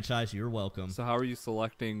the franchise. You're welcome. So how are you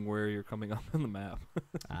selecting where you're coming up in the map?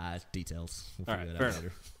 Details. We'll All figure right, that out fair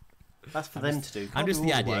later. That's for them to do. I'm just the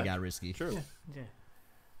Rules idea work. guy, Risky. True. Yeah.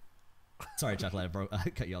 Sorry, Chocolate, I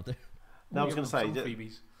cut you off there. No, I was going to say,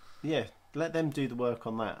 freebies. yeah, let them do the work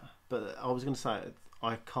on that. But I was going to say,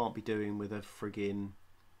 I can't be doing with a friggin'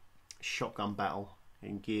 shotgun battle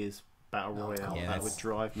in Gears Battle Royale. Yeah, that would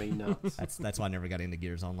drive me nuts. That's why I never got into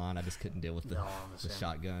Gears Online. I just couldn't deal with the same.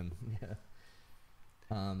 shotgun. Yeah.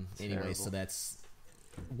 Anyway, Terrible. so that's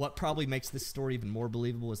what probably makes this story even more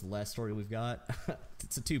believable is the last story we've got.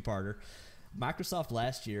 It's a two-parter. Microsoft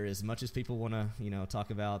last year, as much as people want to,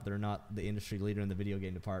 talk about they're not the industry leader in the video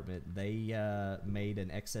game department, they made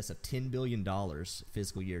an excess of $10 billion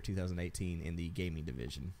fiscal year 2018 in the gaming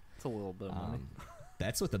division. It's a little bit of money.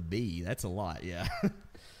 That's with a B. That's a lot, yeah.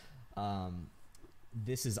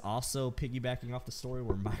 This is also piggybacking off the story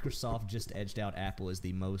where Microsoft just edged out Apple as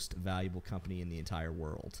the most valuable company in the entire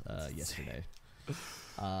world yesterday.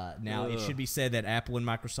 Now, it should be said that Apple and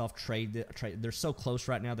Microsoft trade. They're so close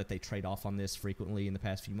right now that they trade off on this frequently in the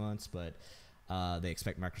past few months, but they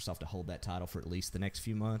expect Microsoft to hold that title for at least the next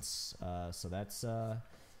few months. So that's,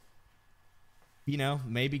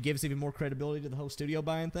 maybe gives even more credibility to the whole studio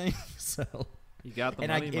buying thing. So You got the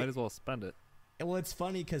money, you might as well spend it. Well, it's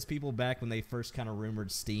funny because people back when they first kind of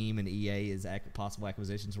rumored Steam and EA as possible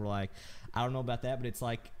acquisitions were like, I don't know about that, but it's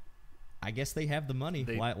like, I guess they have the money.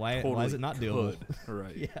 Why is it not doable?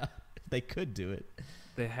 Right. Yeah, they could do it.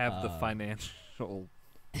 They have the financial.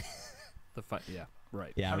 Yeah,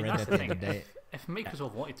 right. Yeah, I mean, read that's that the the other thing. day. If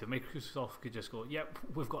Microsoft wanted to, Microsoft could just go, yep,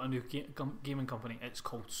 we've got a new gaming company. It's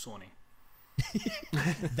called Sony.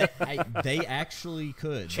 They actually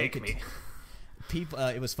could. Check me. People,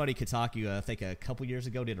 it was funny. Kotaku, I think a couple years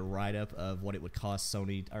ago, did a write up of what it would cost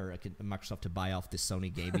Sony or Microsoft to buy off the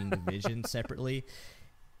Sony gaming division separately,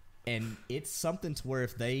 and it's something to where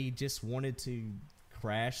if they just wanted to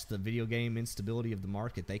crash the video game instability of the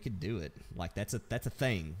market, they could do it. Like that's a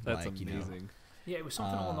thing. That's like, amazing. Yeah, it was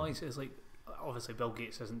something along the lines. It's like obviously Bill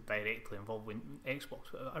Gates isn't directly involved with Xbox,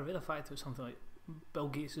 but I read the fact it was something like Bill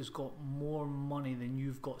Gates has got more money than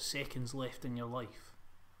you've got seconds left in your life.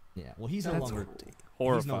 Yeah, well, he's no That's longer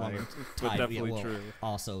horrifying, tied. but definitely well, true.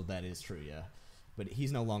 Also, that is true. Yeah, but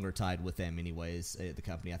he's no longer tied with them, anyways. The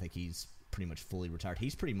company, I think he's pretty much fully retired.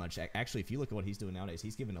 He's pretty much actually, if you look at what he's doing nowadays,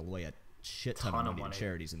 he's giving away a shit ton of money to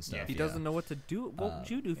charities and stuff. Yeah. He doesn't know what to do. What would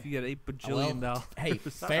you do if you get $8 bajillion? Hey,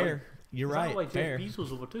 fair. You're Is right. that why Fair. Jeff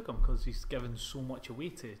Bezos overtook him? Because he's given so much away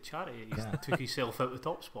to charity. He took himself out the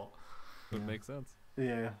top spot. Would make sense.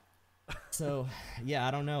 Yeah. So, yeah,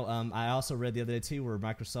 I don't know. I also read the other day, too, where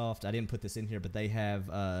Microsoft, I didn't put this in here, but they have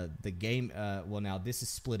the game, well, now this is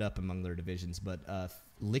split up among their divisions, but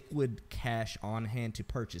liquid cash on hand to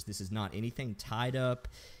purchase. This is not anything tied up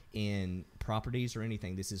in properties or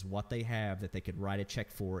anything. This is what they have that they could write a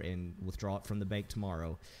check for and withdraw it from the bank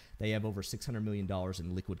tomorrow. They have over $600 million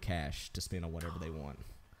in liquid cash to spend on whatever they want.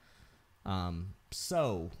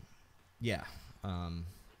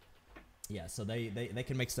 Yeah, so they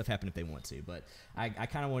can make stuff happen if they want to, but I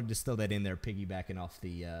kind of wanted to throw that in there, piggybacking off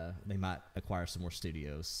the they might acquire some more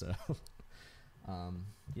studios. So,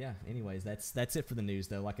 yeah. Anyways, that's it for the news,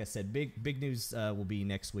 though. Like I said, big news will be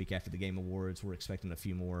next week after the Game Awards. We're expecting a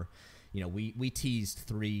few more. We teased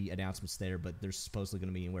 3 announcements there, but there's supposedly going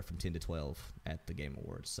to be anywhere from 10 to 12 at the Game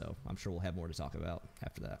Awards. So I'm sure we'll have more to talk about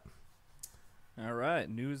after that. All right,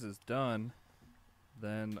 news is done.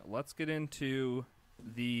 Then let's get into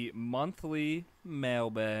the monthly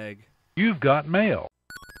mailbag. You've got mail.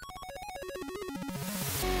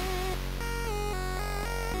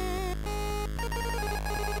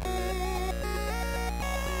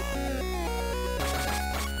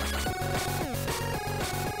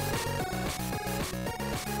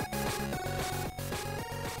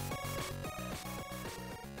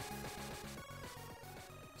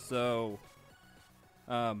 So,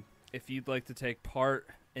 if you'd like to take part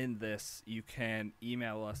in this, you can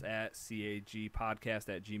email us at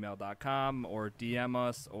cagpodcast@gmail.com or DM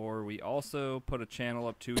us, or we also put a channel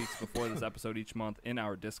up 2 weeks before this episode each month in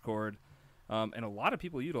our Discord. And a lot of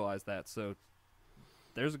people utilize that, so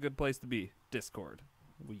there's a good place to be. Discord.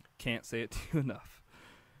 We can't say it to you enough.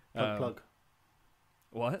 Plug.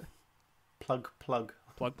 What? Plug. Plug.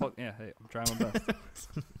 Yeah, hey, I'm trying my best.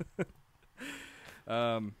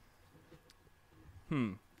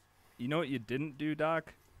 You know what you didn't do,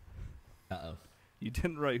 Doc? Uh-oh. You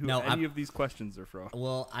didn't write who any of these questions are from.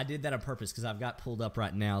 Well, I did that on purpose because I've got pulled up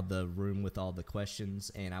right now the room with all the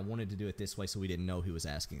questions, and I wanted to do it this way so we didn't know who was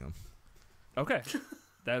asking them. Okay.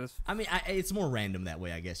 That is... I mean, it's more random that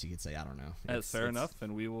way, I guess you could say. I don't know. That's fair enough,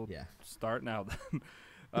 and we will start now then.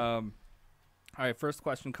 All right, first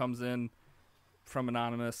question comes in from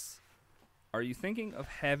Anonymous. Are you thinking of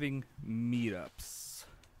having meetups?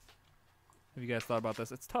 Have you guys thought about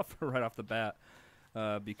this? It's tough right off the bat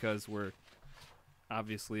because we're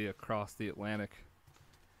obviously across the Atlantic.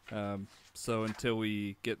 So until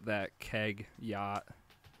we get that keg yacht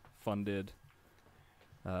funded...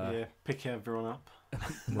 pick everyone up.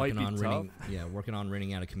 Might be tough. Working on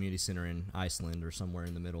renting out a community center in Iceland or somewhere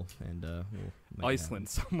in the middle, and we'll make Iceland,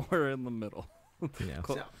 somewhere in the middle.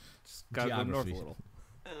 Just gotta go north a little.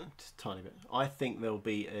 Just a tiny bit. I think there'll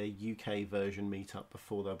be a UK version meetup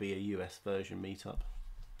before there'll be a US version meetup.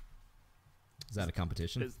 Is that a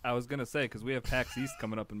competition? I was gonna say because we have PAX East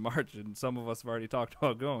coming up in March, and some of us have already talked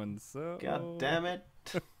about going. So God damn it!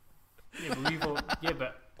 But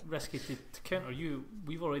risky to counter you.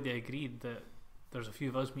 We've already agreed that there's a few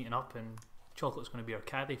of us meeting up, and Chocolate's going to be our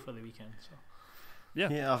caddy for the weekend. So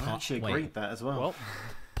yeah, I've actually agreed that as well. Well,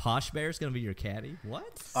 Posh Bear's going to be your caddy?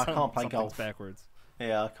 What? I can't play golf backwards.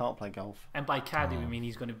 Yeah, I can't play golf. And by caddy, we mean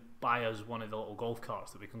he's going to buy us one of the little golf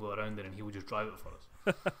carts that we can go around in, and he will just drive it for us.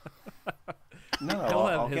 He'll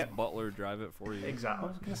have his butler drive it for you. Exactly.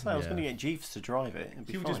 I was going to say I was going to get Jeeves to drive it.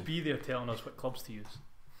 He would just be there telling us what clubs to use.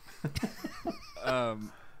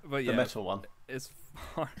 But the metal one. As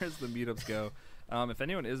far as the meetups go, if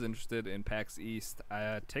anyone is interested in PAX East,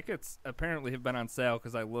 tickets apparently have been on sale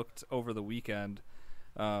because I looked over the weekend,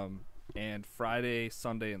 and Friday,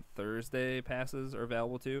 Sunday, and Thursday passes are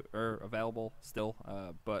available still,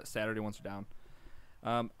 but Saturday ones are down.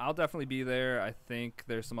 I'll definitely be there. I think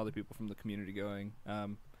there's some other people from the community going.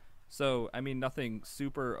 So, I mean, nothing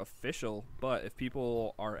super official, but if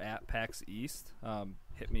people are at PAX East,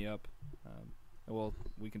 hit me up. Well,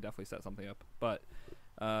 we can definitely set something up. But,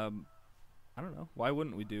 I don't know. Why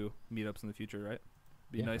wouldn't we do meetups in the future, right?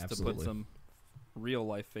 Be nice absolutely. to put some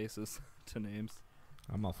real-life faces to names.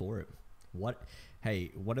 I'm all for it. What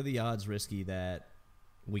are the odds, Risky, that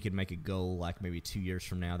we could make a goal like maybe 2 years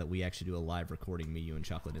from now that we actually do a live recording, me, you, and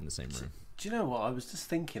Chocolate in the same room? Do you know what? I was just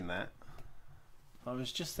thinking that.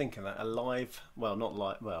 A live, well, not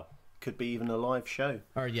live, well, could be even a live show.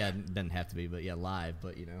 Or, yeah, it doesn't have to be, but yeah, live,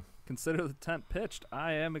 but, you know. Consider the tent pitched.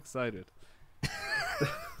 I am excited.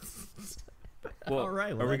 Well, all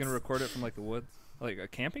right. Well, are we going to record it from, like, the woods? Like a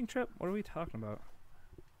camping trip? What are we talking about?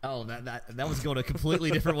 Oh, that was going a completely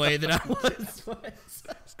different way than I was.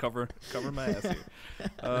 Just cover my ass here.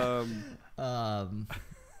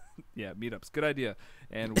 Yeah, meetups. Good idea.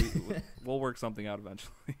 And we'll work something out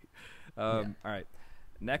eventually. All right.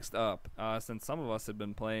 Next up, since some of us have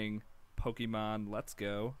been playing Pokemon Let's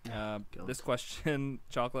Go, this question,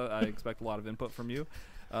 Chocolate, I expect a lot of input from you.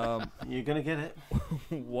 You're going to get it.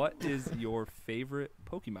 What is your favorite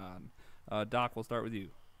Pokemon? Doc, we'll start with you.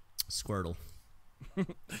 Squirtle.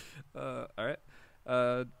 All right.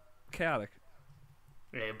 Chaotic.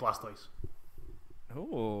 Blastoise.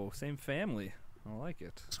 Oh, same family. I like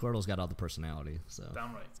it. Squirtle's got all the personality. So.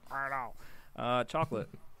 Damn right. Squirtle. Chocolate.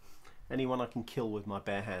 Anyone I can kill with my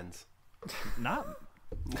bare hands. Not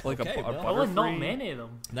like Okay, a well, Butterfree. Not many of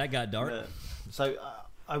them. That got dark. So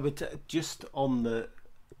I would just on the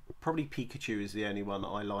probably Pikachu is the only one that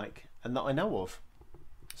I like and that I know of.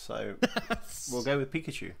 So we'll go with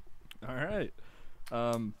Pikachu. All right.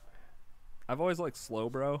 I've always liked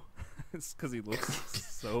Slowbro. It's because he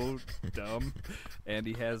looks so dumb, and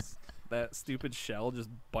he has that stupid shell just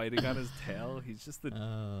biting on his tail. He's just the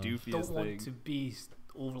doofiest Don't thing. want to be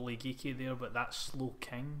overly geeky there, but that Slow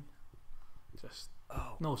King, just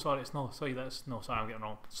no, sorry, I'm getting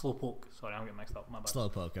wrong. Slowpoke. Sorry, I'm getting mixed up. My bad.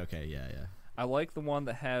 Slowpoke. Okay, yeah. I like the one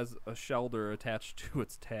that has a shelter attached to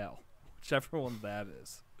its tail, whichever one that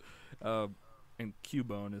is. And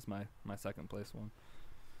Cubone is my second place one.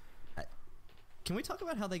 Can we talk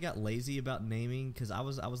about how they got lazy about naming? Because I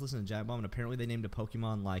was listening to Giant Bomb, and apparently they named a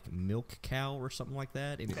Pokemon like Milk Cow or something like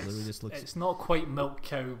that, and it literally just looks. It's not quite Milk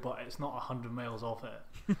Cow, but it's not 100 miles off it.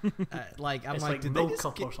 I'm like did Milk they just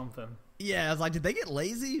Cup or something. Yeah, I was like, did they get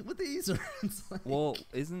lazy with these? Or Well,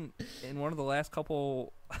 isn't in one of the last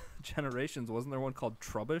couple generations, wasn't there one called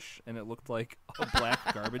Trubbish, and it looked like a black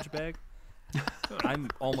garbage bag? I'm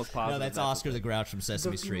almost positive. No, that's Oscar the Grouch from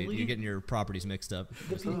Sesame Street. You're getting your properties mixed up.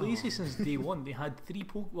 They've been lazy since day one. They had two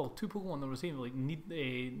Pokemon that were saying like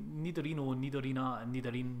Nidorino, Nidorina, and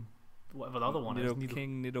Nidorine, whatever the other one is. Nido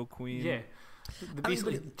King, Nido Queen. Yeah. They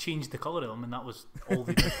basically changed the colour of them, and that was all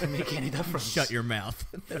they did to make any difference. Shut your mouth.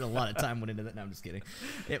 There's a lot of time went into that. No, I'm just kidding.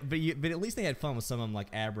 But at least they had fun with some of them, like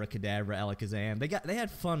Abracadabra, Alakazam. They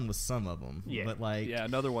had fun with some of them. Yeah. But like, yeah,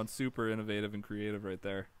 another one super innovative and creative right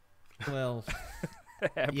there. Well,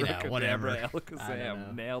 Abracadabra, whatever.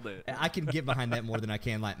 Alakazam, nailed it. I can get behind that more than I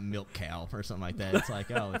can like milk cow or something like that. It's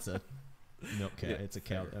like, oh, it's a milk cow. Yeah, it's a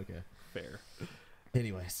cow. fair. Okay. Fair.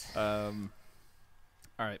 Anyways, All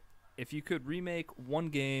right. If you could remake one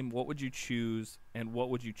game, what would you choose, and what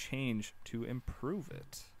would you change to improve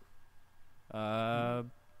it?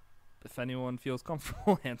 If anyone feels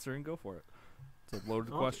comfortable answering, go for it. It's a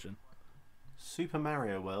loaded question. Super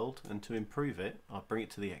Mario World, and to improve it, I'll bring it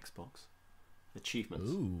to the Xbox. Achievements.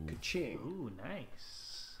 ooh, Ka-ching. Ooh,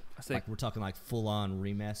 nice. I say, like we're talking like full on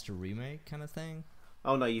remaster remake kind of thing.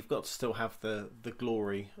 Oh no, you've got to still have the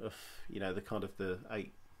glory of, the kind of the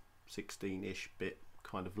 8/16-ish bit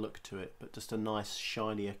kind of look to it, but just a nice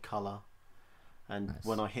shinier colour. And Nice.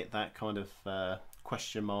 when I hit that kind of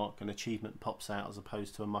question mark, an achievement pops out as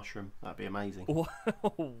opposed to a mushroom. That'd be amazing.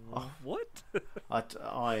 what? I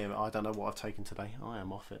don't know what I've taken today. I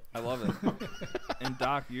am off it. I love it. And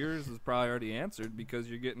Doc, yours is probably already answered because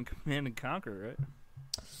you're getting Command and Conquer,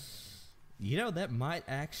 right? That might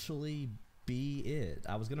actually be it.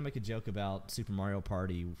 I was gonna make a joke about Super Mario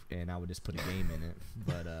Party, and I would just put a game in it,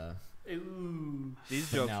 but Ooh. These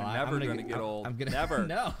but jokes no, are I'm never gonna going to get old. I'm gonna Never.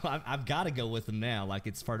 No, I've got to go with them now. Like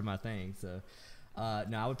it's part of my thing. So,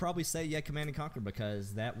 no, I would probably say Command and Conquer,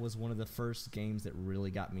 because that was one of the first games that really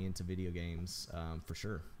got me into video games, for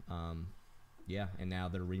sure. Yeah, and now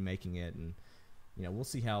they're remaking it, and we'll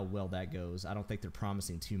see how well that goes. I don't think they're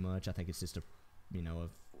promising too much. I think it's just a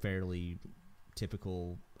fairly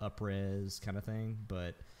typical up-res kind of thing,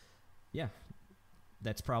 but yeah,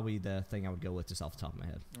 that's probably the thing I would go with just off the top of my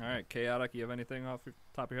head. All right, Chaotic, you have anything off your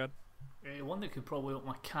top of your head? One that could probably open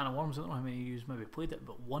my can of worms. I don't know how many of you maybe played it,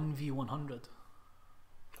 but 1v100.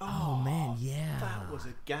 Oh man, yeah, That was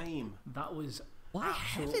a game. That was. Why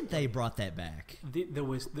haven't they brought that back? There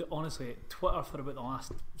was honestly Twitter for about the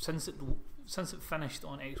last since it finished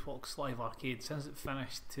on Xbox Live Arcade, since it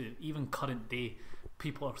finished to even current day,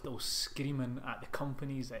 people are still screaming at the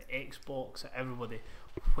companies, at Xbox, at everybody,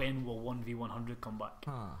 when will 1v100 come back?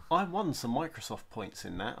 I won some Microsoft points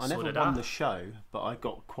in that. I So never did won I. the show, but I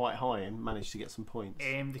got quite high and managed to get some points.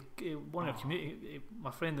 One of the community,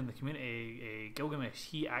 my friend in the community, Gilgamesh,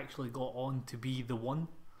 he actually got on to be the one.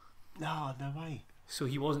 No way. So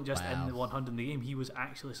he wasn't just Wow. in the 100 in the game, he was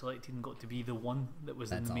actually selected and got to be the one that was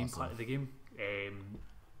in That's the main awesome. part of the game.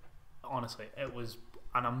 Honestly, it was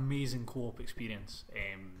an amazing co-op experience.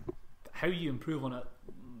 How you improve on it,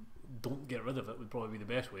 don't get rid of it, would probably be the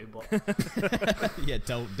best way, but Yeah,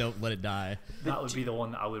 don't let it die. that would be the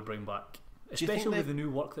one that I would bring back. you think Especially with they've- the new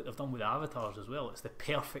work that they've done with the avatars as well. It's the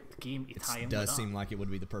perfect game to tie in It with does that. seem like it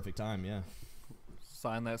would be the perfect time. Yeah.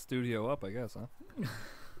 Sign that studio up, I guess, huh?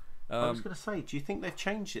 I was going to say, do you think they've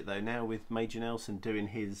changed it though now with Major Nelson doing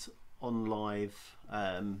his on live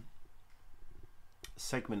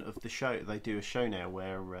segment of the show? They do a show now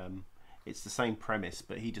where it's the same premise,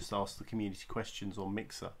 but he just asks the community questions on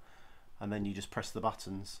Mixer, and then you just press the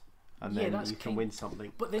buttons, and Yeah, then that's you can kind- win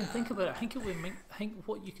something. But then think about it. Think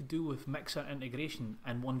what you could do with Mixer integration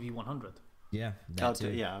and 1v100. Yeah, that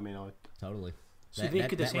too. Yeah, I mean, Totally. So that, they that,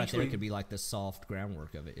 could that right there essentially could be like the soft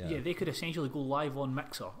groundwork of it. Yeah. Yeah, they could essentially go live on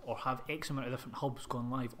Mixer or have X amount of different hubs going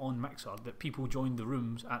live on Mixer that people joined the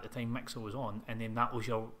rooms at the time Mixer was on, and then that was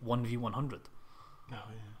your 1v100. oh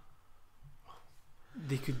yeah.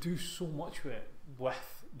 They could do so much with it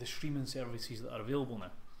with the streaming services that are available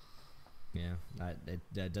now. Yeah,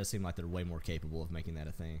 it does seem like they're way more capable of making that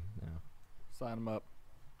a thing. Yeah. Sign them up.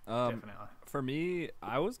 Definitely. For me,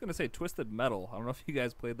 I was going to say Twisted Metal. I don't know if you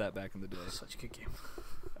guys played that back in the day. Such a good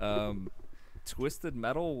game. Twisted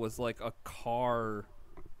Metal was like a car,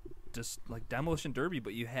 just like Demolition Derby,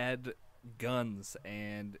 but you had guns.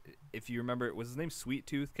 And if you remember, was his name Sweet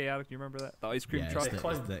Tooth Chaotic? You remember that? The ice cream Yeah, truck?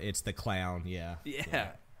 it's the clown. Yeah.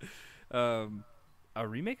 Yeah. A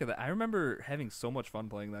remake of that. I remember having so much fun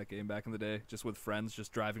playing that game back in the day, just with friends,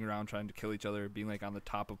 just driving around trying to kill each other, being like on the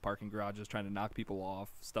top of parking garages, trying to knock people off,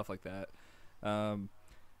 stuff like that.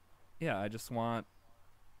 Yeah, I just want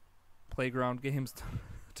playground games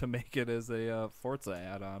to make it as a Forza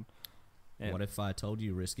add-on. And What if I told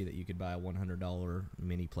you, Risky, that you could buy a $100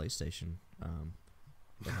 mini PlayStation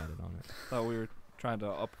that had it on it? thought we were trying to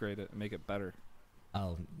upgrade it and make it better.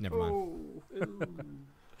 Oh, never mind.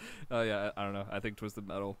 Oh yeah, I don't know. I think Twisted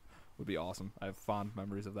Metal would be awesome. I have fond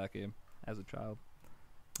memories of that game as a child.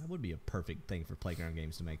 That would be a perfect thing for Playground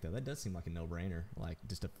Games to make, though. That does seem like a no-brainer, like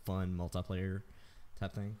just a fun multiplayer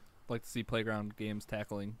type thing. I'd like to see Playground Games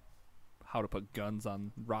tackling how to put guns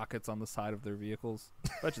on rockets on the side of their vehicles.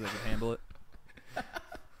 Bet you they can handle it.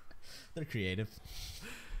 They're creative.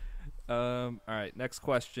 All right, next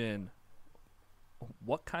question.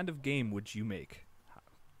 What kind of game would you make?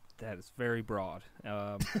 That is very broad.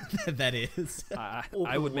 That is.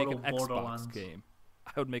 I would make an Xbox Borderlands. game.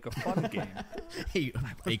 I would make a fun game. Hey,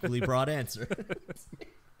 equally broad answer.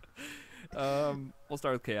 We'll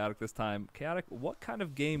start with Chaotic this time. Chaotic, what kind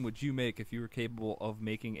of game would you make if you were capable of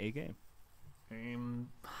making a game? I'm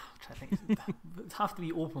trying to think. It'd have to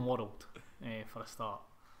be open world for a start.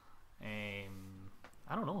 I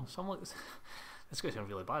don't know. This is going to sound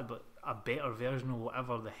really bad, but a better version of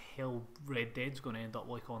whatever the hell Red Dead's going to end up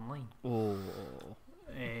like online. Oh,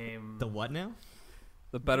 The what now?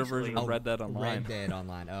 the better Basically- version of Red Dead Online. Red Dead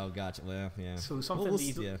Online. Oh, gotcha. Well, yeah. So something Well, that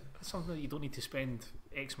you don't, yeah. something that you don't need to spend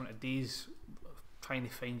X amount of days trying to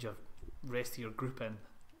find your rest of your group in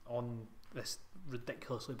on this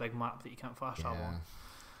ridiculously big map that you can't fast travel on.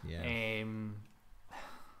 Yeah. I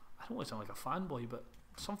don't want to sound like a fanboy, but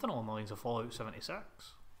something along the lines of Fallout 76,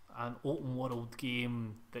 an open world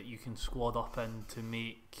game that you can squad up in to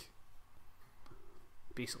make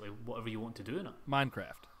basically whatever you want to do in it.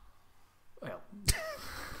 Minecraft. Well,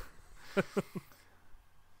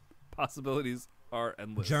 Possibilities are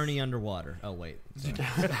endless. Journey underwater. Oh, wait. Sorry.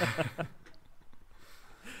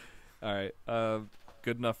 All right.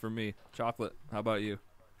 Good enough for me. Chocolate, how about you?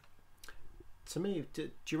 To me, do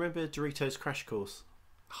you remember Doritos Crash Course?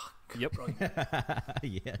 Yep.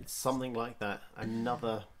 Yes. Something like that.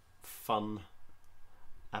 Another fun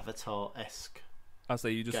Avatar-esque. I'll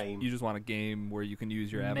say you Game. just want a game where you can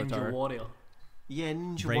use your Ninja avatar. Warrior. Yeah,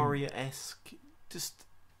 Ninja Brave- Warrior-esque. Just,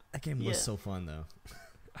 That game Yeah. was so fun, though.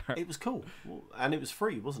 it was cool. And it was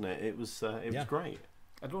free, wasn't it? It was Yeah. great.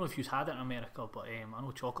 I don't know if you've had it in America, but I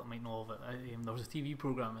know Chocolate might know of it. There was a TV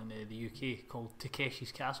program in the UK called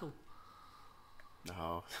Takeshi's Castle.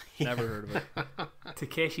 Oh, Never heard of it.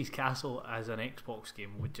 Takeshi's Castle as an Xbox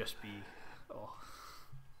game would just be yeah.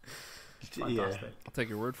 fantastic. I'll take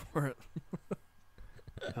your word for it.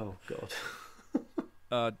 Oh,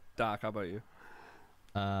 God. Doc, how about you?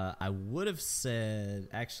 I would have said,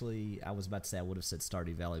 actually, I was about to say I would have said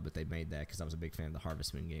Stardew Valley, but they made that because I was a big fan of the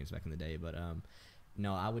Harvest Moon games back in the day. But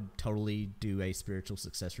no, I would totally do a spiritual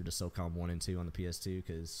successor to SOCOM 1 and 2 on the PS2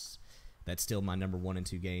 because that's still my number 1 and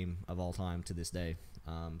 2 game of all time to this day.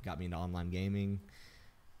 Got me into online gaming.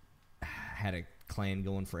 Had a clan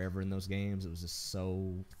going forever in those games. It was just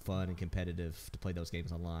so fun and competitive to play those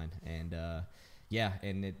games online. And yeah,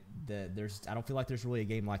 and I don't feel like there's really a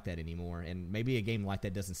game like that anymore. And maybe a game like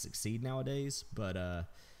that doesn't succeed nowadays, but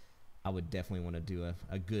I would definitely want to do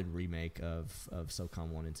a good remake of SOCOM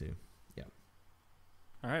 1 and 2. Yeah.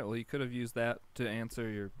 All right. Well, you could have used that to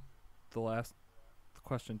answer the last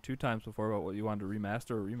question 2 times before about what you wanted to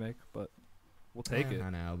remaster or remake, but we'll take it. I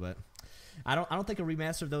know, but I don't think a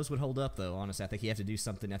remaster of those would hold up, though. Honestly, I think you have to do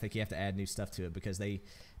something. I think you have to add new stuff to it because they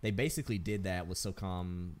basically did that with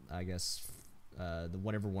SOCOM. I guess the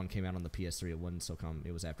whatever one came out on the PS3, it wasn't SOCOM.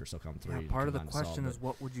 It was after SOCOM 3. Part of the combined question assault, is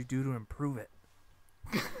what would you do to improve it?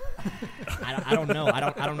 I don't know. I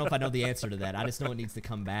don't know if I know the answer to that. I just know it needs to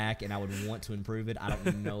come back, and I would want to improve it. I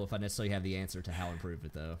don't know if I necessarily have the answer to how to improve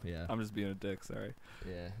it, though. Yeah. I'm just being a dick. Sorry.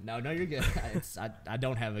 Yeah. No, you're good. I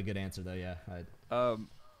don't have a good answer though. Yeah.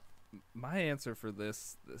 My answer for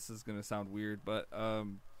this is gonna sound weird, but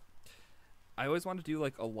I always wanted to do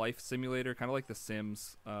like a life simulator, kind of like The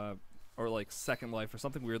Sims, or like Second Life or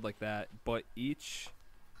something weird like that. But each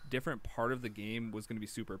different part of the game was going to be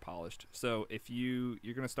super polished. So if you're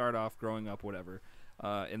going to start off growing up, whatever,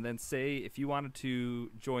 and then say if you wanted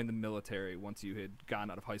to join the military once you had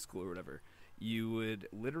gotten out of high school or whatever, you would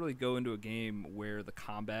literally go into a game where the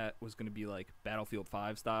combat was going to be like Battlefield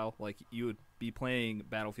 5 style. Like you would be playing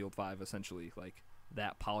Battlefield 5 essentially, like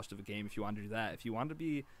that polished of a game if you wanted to do that. If you wanted to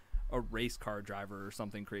be a race car driver or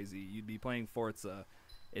something crazy, you'd be playing Forza.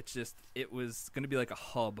 It was going to be like a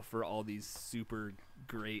hub for all these super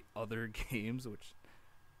great other games, which,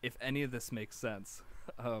 if any of this makes sense,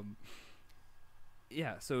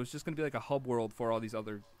 yeah, so it's just going to be like a hub world for all these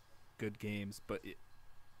other good games, but it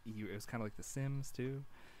was kind of like The Sims too.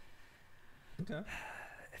 Okay.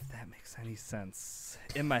 If that makes any sense.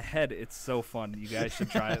 In my head, it's so fun. You guys should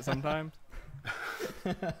try it sometime.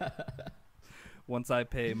 Once I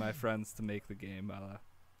pay my friends to make the game,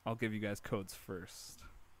 I'll give you guys codes first.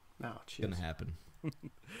 No, cheers. Gonna happen.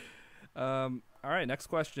 All right, next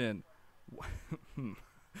question.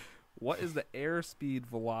 What is the airspeed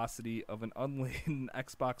velocity of an unladen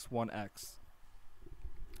Xbox One X?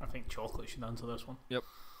 I think Chocolate should answer this one. Yep.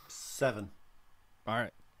 7. All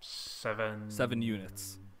right. 7. 7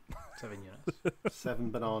 units. 7 units. 7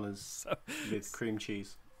 bananas with cream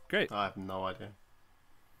cheese. Great. I have no idea.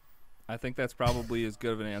 I think that's probably as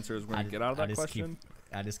good of an answer as we're going to get out of that question.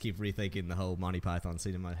 I just keep rethinking the whole Monty Python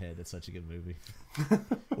scene in my head. That's such a good movie.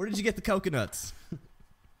 Where did you get the coconuts?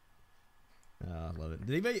 I love it.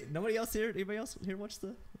 Did anybody else here watch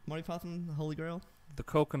the Monty Python Holy Grail? The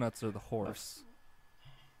coconuts are the horse.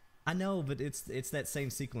 I know, but it's that same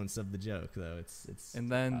sequence of the joke though. It's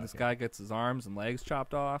and then this guy gets his arms and legs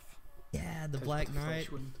chopped off. Yeah, the Black Knight.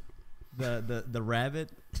 The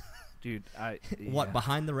rabbit. Dude, What,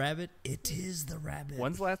 behind the rabbit? It is the rabbit.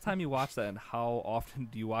 When's the last time you watched that, and how often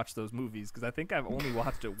do you watch those movies? Because I think I've only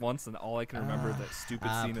watched it once, and all I can remember is that stupid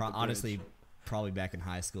scene at the bridge. Honestly, probably back in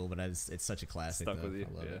high school, but it's such a classic. Stuck though. with you.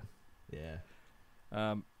 I love it. Yeah.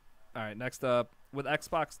 All right, next up, with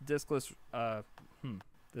Xbox discless.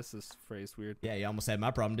 This is phrased weird. Yeah, you almost had my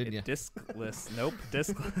problem, didn't you? Diskless. Nope,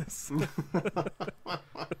 diskless.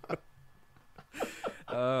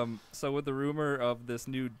 So with the rumor of this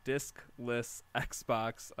new diskless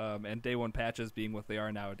Xbox and day one patches being what they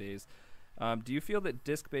are nowadays, do you feel that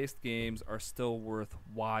disc-based games are still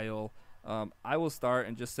worthwhile? I will start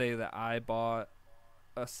and just say that I bought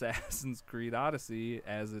Assassin's Creed Odyssey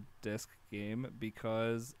as a disc game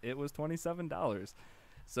because it was $27.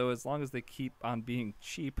 So as long as they keep on being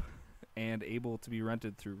cheap and able to be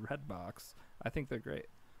rented through Redbox, I think they're great.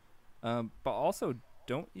 But also,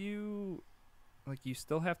 don't you... you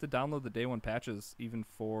still have to download the day one patches even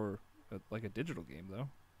for a digital game, though.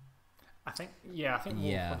 I think more for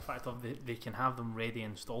the fact of they can have them ready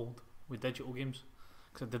installed with digital games.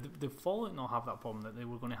 Because the Fallout not have that problem, that they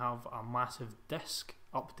were going to have a massive disc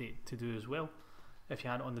update to do as well if you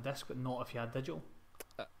had it on the disc, but not if you had digital.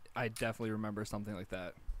 I definitely remember something like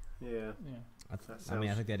that. Yeah. I mean,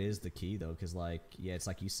 I think that is the key, though, because, it's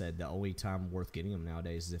like you said, the only time worth getting them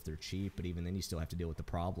nowadays is if they're cheap, but even then you still have to deal with the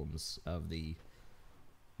problems of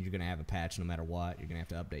you're going to have a patch no matter what, you're going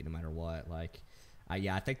to have to update no matter what.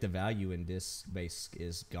 I think the value in disc-based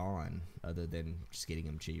is gone other than just getting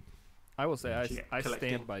them cheap. I will say I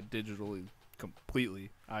stand by digitally completely.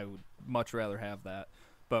 I would much rather have that.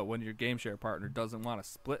 But when your game share partner doesn't want to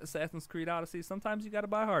split Assassin's Creed Odyssey, sometimes you got to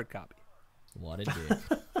buy a hard copy. What a dick.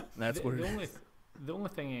 That's what it is. The only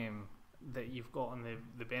thing that you've got on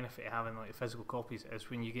the benefit of having physical copies is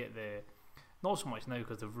when you get not so much now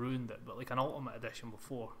because they've ruined it, but an Ultimate Edition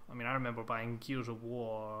before. I mean, I remember buying Gears of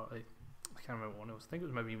War. I can't remember what it was. I think it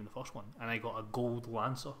was maybe even the first one, and I got a gold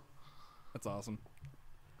Lancer. That's awesome.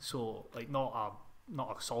 So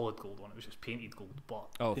not a solid gold one. It was just painted gold.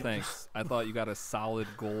 But thanks. I thought you got a solid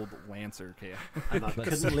gold Lancer, Kay. And I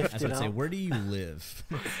couldn't lift it up. Say, where do you live?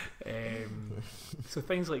 So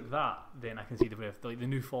things like that, then I can see the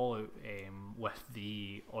new Fallout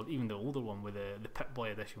or even the older one with the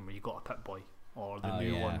Pip-Boy edition where you got a Pip-Boy, or the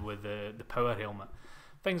new one with the power helmet.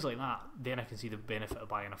 Things like that, then I can see the benefit of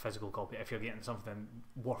buying a physical copy if you're getting something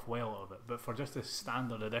worthwhile out of it. But for just a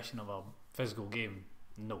standard edition of a physical game,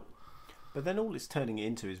 no. But then all it's turning it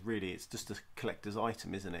into is it's just a collector's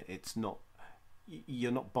item, isn't it? It's not.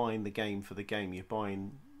 You're not buying the game for the game. You're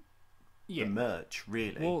buying the merch,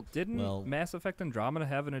 really. Well, didn't Mass Effect Andromeda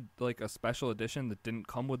have a special edition that didn't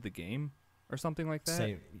come with the game or something like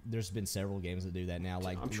that? There's been several games that do that now.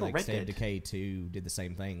 I'm sure State of Decay 2 did the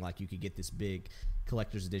same thing. You could get this big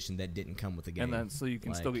collector's edition that didn't come with the game. And then so you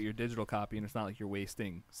can still get your digital copy, and it's not like you're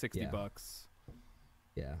wasting $60.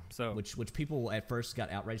 Yeah. So which people at first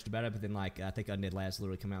got outraged about it, but then I think Undead Labs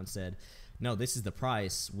literally come out and said, "No, this is the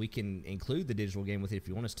price. We can include the digital game with it if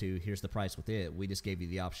you want us to. Here's the price with it. We just gave you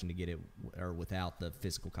the option to get it or without the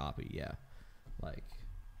physical copy." Yeah.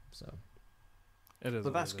 So. It is.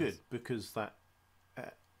 But that's good because that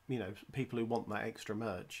people who want that extra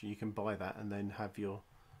merch, you can buy that and then have your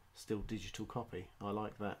still digital copy. I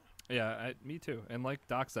like that. Yeah, me too. And like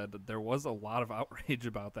Doc said, there was a lot of outrage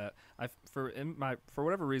about that. For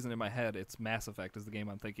whatever reason in my head, it's Mass Effect is the game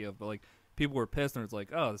I'm thinking of. But people were pissed, and it's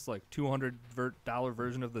it's $200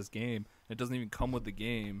 version of this game. It doesn't even come with the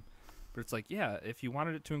game. But it's if you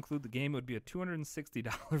wanted it to include the game, it would be a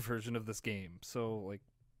 $260 version of this game. So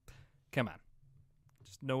come on,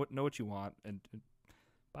 just know what you want and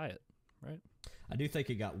buy it, right? I do think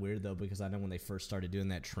it got weird though, because I know when they first started doing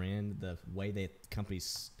that trend, the way that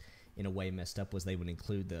companies in a way messed up was they would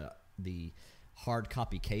include the hard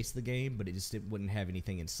copy case of the game, but it wouldn't have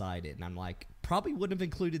anything inside it. And I'm like, probably wouldn't have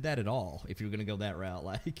included that at all if you were going to go that route,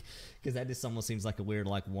 like, because that just almost seems like a weird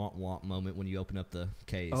like want moment when you open up the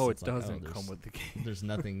case. Oh, it's it doesn't come with the game. There's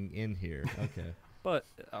nothing in here. Okay. But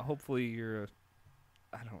hopefully you're,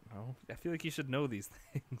 I don't know. I feel like you should know these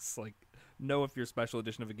things. Like, know if your special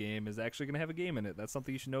edition of a game is actually going to have a game in it. That's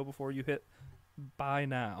something you should know before you hit buy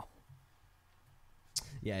now.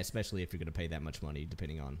 Yeah, especially if you're going to pay that much money,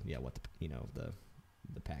 depending on what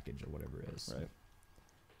the package or whatever it is.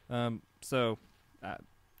 Right. So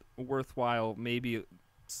worthwhile, maybe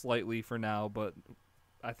slightly for now, but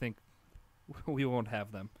I think we won't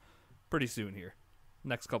have them pretty soon here,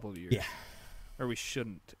 next couple of years. Yeah. Or we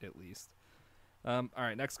shouldn't, at least. All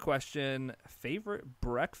right, next question. Favorite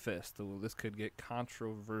breakfast? Ooh, this could get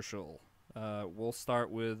controversial. We'll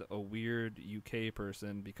start with a weird UK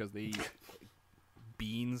person because they eat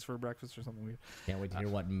beans for breakfast or something weird. Can't wait to hear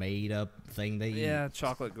what made up thing they eat. Yeah,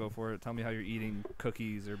 chocolate, go for it. Tell me how you're eating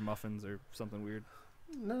cookies or muffins or something weird.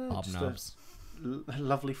 No, just Hobnobs. a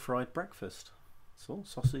lovely fried breakfast. So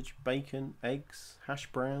sausage, bacon, eggs,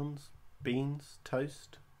 hash browns, beans,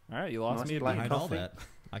 toast. All right, you lost Nice me at black beans. Behind all coffee. that.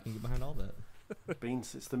 I can get behind all that.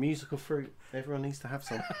 Beans, it's the musical fruit. Everyone needs to have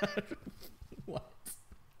some. What?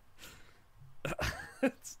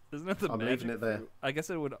 Isn't it the I'm magic leaving it there. fruit? I guess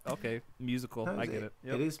it would. Okay, musical. No, I get it.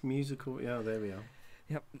 Yep. It is musical. Yeah, there we are.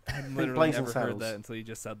 Yep. I literally Blazing never heard Saddles. that until you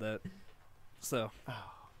just said that. So, Oh.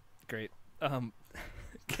 great.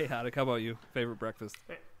 Chaotic, how about you? Favorite breakfast?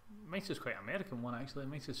 Mine's just quite American one, actually.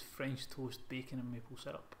 Mine's just French toast, bacon, and maple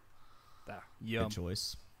syrup. Yum. Good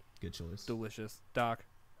choice. Good choice. Delicious. Doc?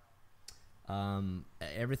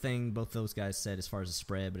 Everything both those guys said as far as a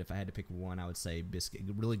spread, but if I had to pick one, I would say biscuit.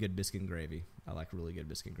 Really good biscuit and gravy. I like really good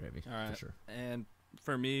biscuit and gravy All right. for sure. And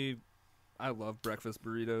for me, I love breakfast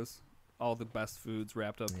burritos. All the best foods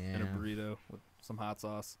wrapped up in a Yeah. burrito with some hot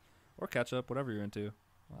sauce or ketchup, whatever you're into.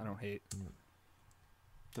 I don't hate.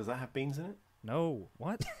 Does that have beans in it? No,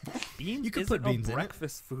 what? Beans? You could isn't put beans a in it.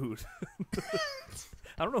 breakfast food.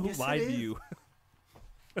 I don't know who Yes, it lied to is. you.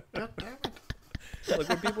 God damn it. Like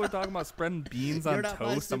when people are talking about spreading beans You're on not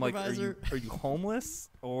my toast, I'm like, supervisor. are you homeless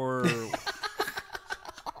or?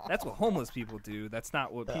 That's what homeless people do. That's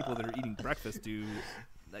not what people that are eating breakfast do.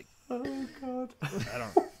 Like, Oh, God. I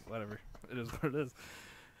don't. Whatever. It is what it is.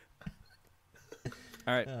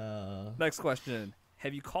 All right. Next question.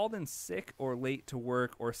 Have you called in sick or late to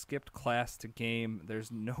work or skipped class to game?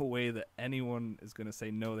 There's no way that anyone is going to say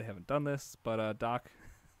no, they haven't done this. But, Doc,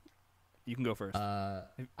 you can go first. I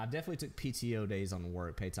definitely took PTO days on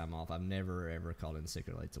work, paid time off. I've never, ever called in sick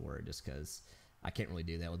or late to work just because I can't really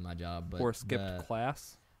do that with my job. But or skipped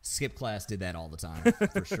class. Skip class did that all the time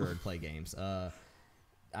for sure and play games.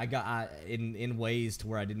 In ways to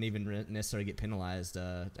where I didn't even necessarily get penalized.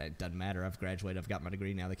 It doesn't matter. I've graduated. I've got my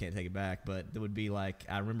degree now. They can't take it back. But it would be like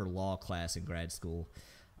I remember law class in grad school.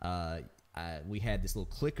 We had this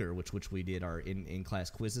little clicker which we did our in class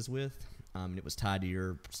quizzes with. And it was tied to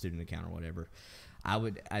your student account or whatever. I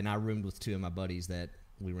roomed with two of my buddies that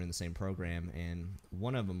we were in the same program, and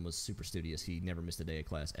one of them was super studious. He never missed a day of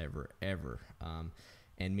class ever.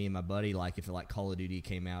 And me and my buddy, like if Call of Duty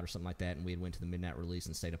came out or something like that, and we had went to the midnight release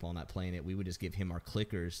and stayed up all night playing it, we would just give him our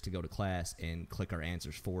clickers to go to class and click our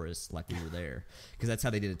answers for us like we were there, because that's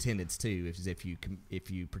how they did attendance too.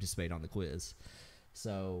 If you participate on the quiz.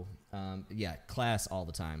 So yeah, class all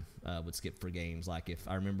the time. Would skip for games. Like if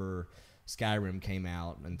I remember Skyrim came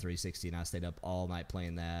out in 360, and I stayed up all night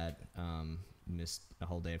playing that. Missed a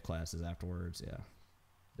whole day of classes afterwards. Yeah,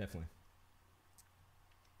 definitely.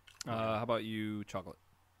 How about you, Chocolate?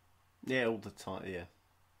 Yeah, all the time. Yeah.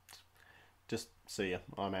 Just see ya.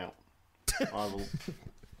 I'm out. I will.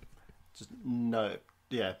 Just no.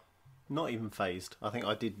 Yeah. Not even phased. I think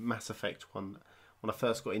I did Mass Effect 1 when I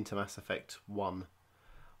first got into Mass Effect 1.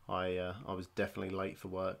 I was definitely late for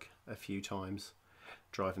work a few times,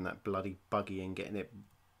 driving that bloody buggy and getting it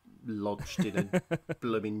lodged in a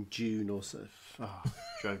blooming dune or so. Oh,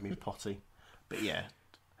 drove me potty. But yeah,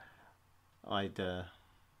 I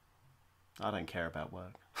don't care about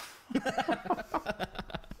work.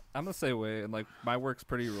 I'm the same way, and like my work's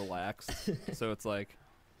pretty relaxed. So it's like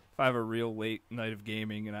if I have a real late night of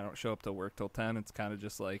gaming and I don't show up to work till 10, it's kind of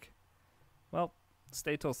just like, well,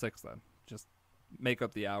 stay till 6 then. Just make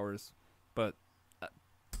up the hours. But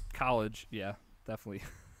college, yeah, definitely.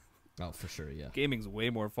 Oh, for sure, yeah. Gaming's way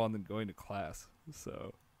more fun than going to class.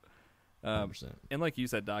 So 100%. and like you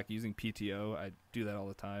said, Doc, using PTO, I do that all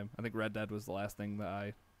the time. I think Red Dead was the last thing that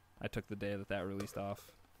I took the day that released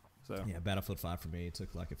off. So Yeah, Battlefield 5 for me, it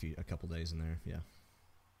took like a couple days in there. Yeah.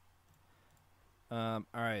 all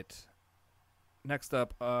right. Next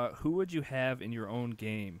up, who would you have in your own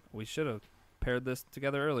game? We should have paired this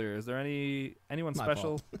together earlier. Is there anyone My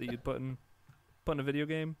special fault. that you'd put in a video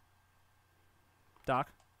game?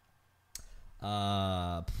 Doc?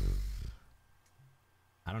 I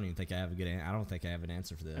don't even think I have a good. I don't think I have an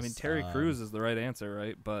answer for this. I mean, Terry Crews is the right answer,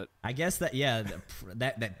 right? But I guess that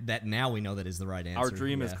that now we know that is the right answer. our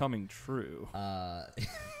dream is coming true.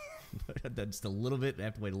 Just a little bit. I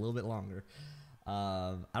have to wait a little bit longer.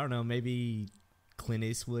 I don't know. Maybe Clint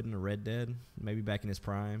Eastwood in a Red Dead. Maybe back in his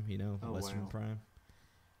prime. Western prime.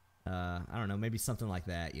 I don't know. Maybe something like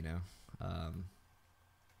that.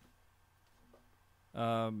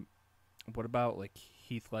 What about like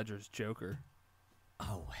Heath Ledger's Joker?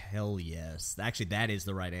 Oh, hell yes. Actually, that is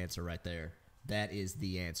the right answer right there. That is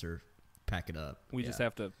the answer. Pack it up. We just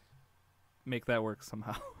have to make that work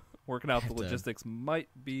somehow. Working out the logistics might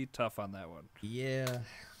be tough on that one. Yeah.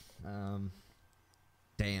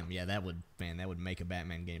 Damn, yeah, that would make a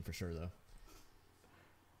Batman game for sure, though.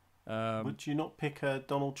 Would you not pick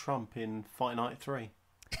Donald Trump in Fight Night 3?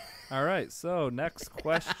 All right, so next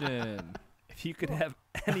question. If you could have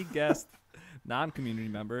any guest non-community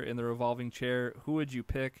member in the revolving chair, who would you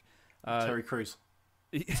pick? Terry Crews.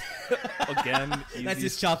 Again, easy. That's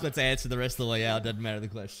just Chocolate's answer the rest of the way out. Doesn't matter the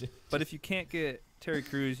question. But if you can't get Terry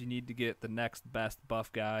Crews, you need to get the next best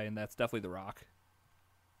buff guy, and that's definitely The Rock.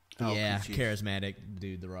 Oh, yeah, geez. charismatic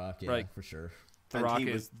dude, The Rock. Yeah, Right. for sure. The And Rock he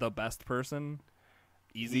is the best person.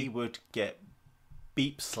 Easy. He would get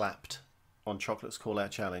beep slapped on Chocolate's Call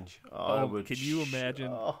Out Challenge. Can you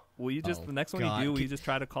imagine? Will you just the next one God. you do? Will you just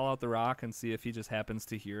try to call out The Rock and see if he just happens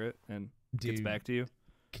to hear it and gets Dude. back to you?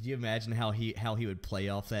 Could you imagine how he would play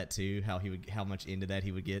off that too? How much into that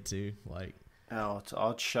he would get to? Like,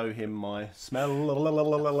 I'd show him my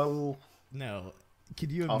smell. no. Could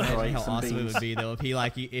you After I imagine eat how some awesome beans. it would be though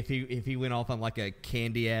if he went off on like a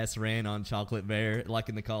candy ass rant on Chocolate Bear like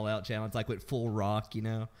in the Call Out Challenge, like with full rock,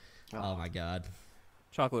 Oh my God.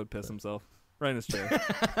 Chocolate would piss himself right in his chair.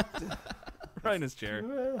 Right in his chair.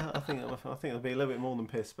 I think it'll be a little bit more than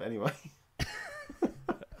piss, but anyway.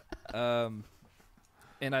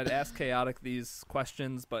 And I'd ask Chaotic these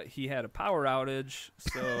questions, but he had a power outage,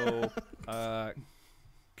 so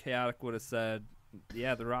Chaotic would have said,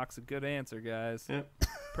 "Yeah, The Rock's a good answer, guys." Yep.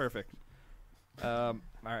 Perfect. All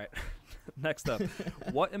right. Next up,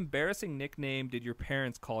 what embarrassing nickname did your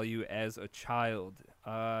parents call you as a child?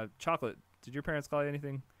 Chocolate, did your parents call you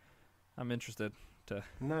anything? I'm interested to.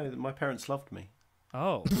 No, my parents loved me.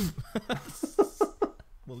 Oh.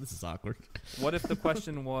 Well, this is awkward. What if the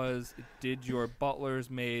question was, did your butlers,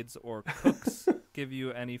 maids, or cooks give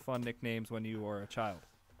you any fun nicknames when you were a child?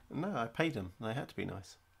 No, I paid them. They had to be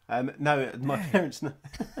nice. No, my parents. No.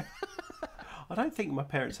 I don't think my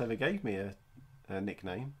parents ever gave me a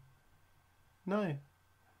nickname. No.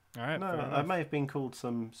 All right. No, fair I enough. may have been called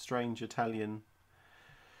some strange Italian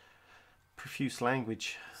profuse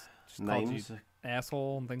language Just called names. you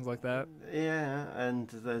asshole and things like that. Yeah, and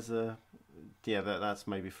there's that's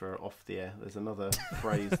maybe for off the air. There's another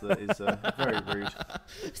phrase that is very rude.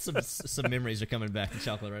 Some memories are coming back in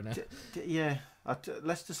Chocolate right now. Yeah,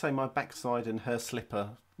 let's just say my backside and her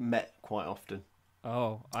slipper met quite often.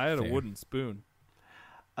 Oh, I had a Fair. wooden spoon.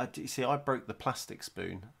 See, I broke the plastic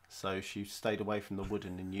spoon, so she stayed away from the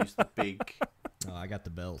wooden and used the big. Oh, I got the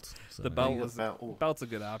belt. So The belt Yeah, was about- belt's a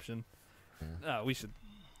good option. We should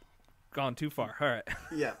gone too far. All right.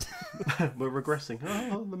 Yeah, we're regressing.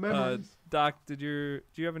 Oh, the memories. Doc, do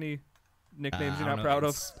you have any nicknames you're I not don't know, proud of?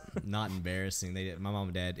 it's not embarrassing. My mom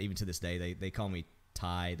and dad, even to this day, they call me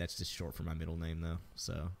Ty. That's just short for my middle name, though.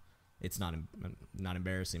 So it's not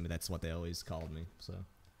embarrassing, but that's what they always called me. So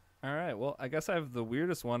All right. Well, I guess I have the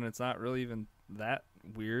weirdest one. And it's not really even that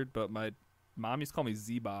weird, but my mom used to call me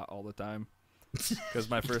Z-Bot all the time because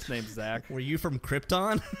my first name's Zach. were you from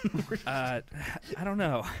Krypton? I don't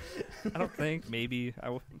know. I don't think. Maybe.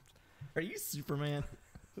 Are you Superman?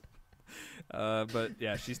 But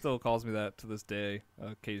yeah, she still calls me that to this day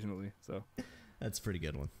occasionally. So That's a pretty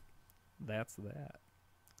good one. that's that.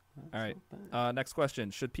 All right. Next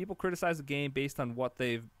question: should people criticize a game based on what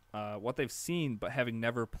they've seen, but having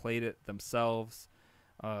never played it themselves?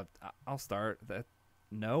 I'll start.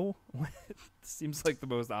 No, it seems like the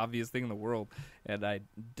most obvious thing in the world, and I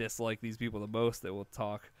dislike these people the most that will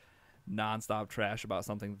talk nonstop trash about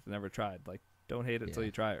something that they never tried. Like, don't hate it until Yeah.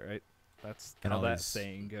 you try it, right? That's Can how that always-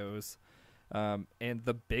 saying goes. And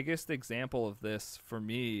the biggest example of this for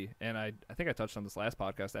me, and I think I touched on this last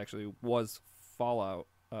podcast actually, was Fallout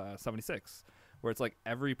 76, where it's like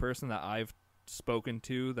every person that I've spoken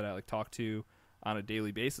to, that I like talk to on a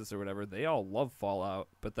daily basis or whatever, they all love Fallout,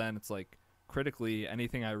 but then it's like critically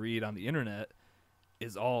anything I read on the internet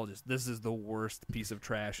is all just, this is the worst piece of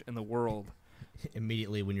trash in the world.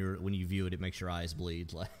 Immediately when you view it, it makes your eyes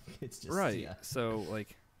bleed. Like, it's just right. Yeah. So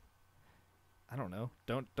like, I don't know.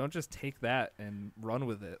 Don't just take that and run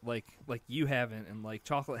with it. Like you haven't, and like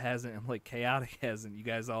Chocolate hasn't, and like Chaotic hasn't. You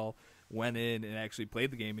guys all went in and actually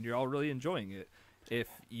played the game, and you're all really enjoying it. If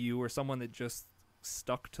you were someone that just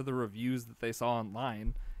stuck to the reviews that they saw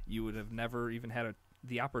online, you would have never even had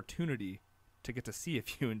the opportunity to get to see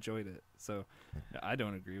if you enjoyed it. So I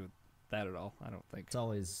don't agree with that at all. I don't think. It's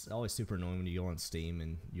always super annoying when you go on Steam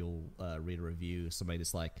and you'll read a review of somebody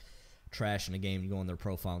that's like trashing a game. You go on their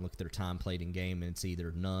profile and look at their time played in game, and it's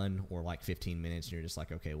either none or like 15 minutes, and you're just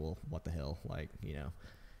like, okay, well, what the hell? Like, you know,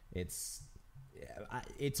 it's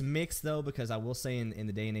mixed though, because I will say in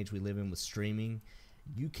the day and age we live in with streaming,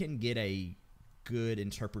 you can get a good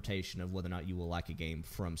interpretation of whether or not you will like a game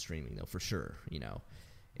from streaming though, for sure, you know,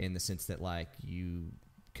 in the sense that like you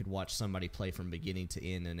could watch somebody play from beginning to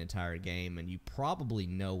end an entire game, and you probably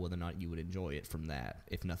know whether or not you would enjoy it from that,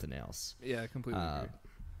 if nothing else. Yeah, I completely agree.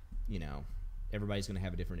 You know, everybody's going to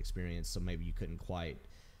have a different experience, so maybe you couldn't quite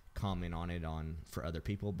comment on it for other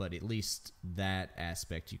people, but at least that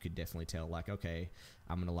aspect you could definitely tell, like, okay,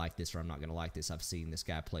 I'm going to like this or I'm not going to like this. I've seen this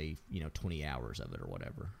guy play, 20 hours of it or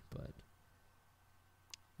whatever. But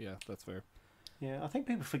yeah, that's fair. Yeah, I think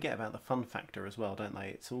people forget about the fun factor as well, don't they?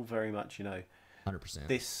 It's all very much, 100%.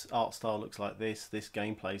 This art style looks like this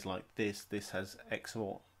gameplay's like this has X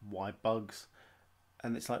or Y bugs,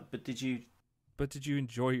 and it's like, but did you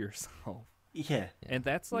enjoy yourself? Yeah. And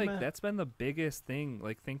that's like, that's been the biggest thing,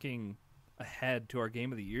 like thinking ahead to our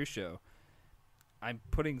Game of the Year show. I'm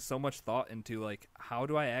putting so much thought into like, how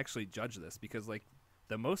do I actually judge this? Because like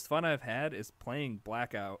the most fun I've had is playing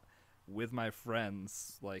Blackout with my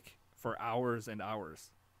friends, like for hours and hours,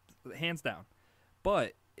 hands down.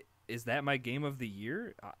 But is that my Game of the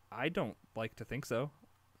Year? I don't like to think so.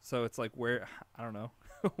 So it's like, where, I don't know.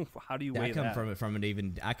 How do you weigh that?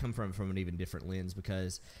 I come from an even different lens,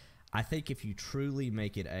 because I think if you truly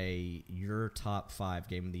make it your top 5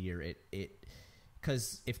 game of the year,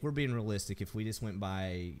 because if we're being realistic, if we just went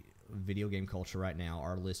by video game culture right now,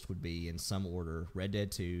 our list would be in some order: Red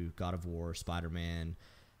Dead 2, God of War, Spider-Man,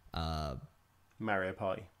 Mario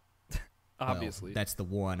Party. Obviously, well, that's the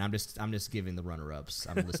one. I'm just giving the runner-ups.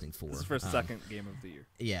 I'm listening for. This is for second game of the year.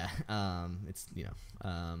 Yeah, it's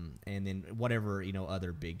and then whatever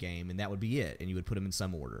other big game, and that would be it. And you would put them in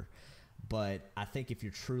some order. But I think if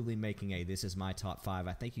you're truly making this is my top 5,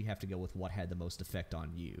 I think you have to go with what had the most effect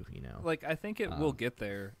on you. Like, I think it will get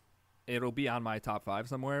there. It'll be on my top 5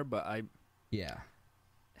 somewhere. But I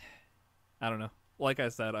don't know. Like I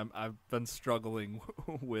said, I've been struggling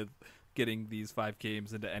with getting these 5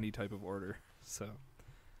 games into any type of order. So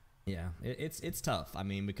yeah, it's tough. I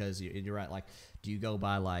mean, because you're right. Like, do you go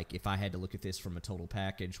by like, if I had to look at this from a total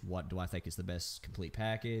package, what do I think is the best complete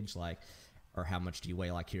package? Like, or how much do you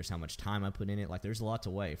weigh? Like, here's how much time I put in it. Like, there's a lot to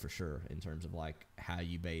weigh for sure in terms of like how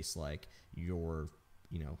you base like your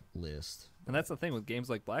list. And that's the thing with games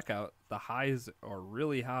like Blackout, the highs are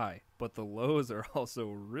really high, but the lows are also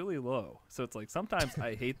really low. So it's like, sometimes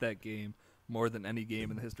I hate that game more than any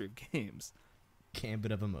game in the history of games.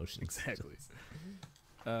 Gambit of emotions. Exactly.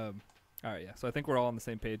 All right, yeah. So I think we're all on the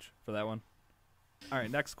same page for that one. All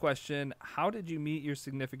right, next question. How did you meet your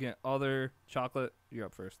significant other? Chocolate, you're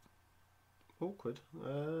up first. Awkward.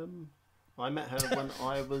 I met her when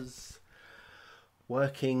I was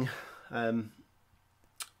working at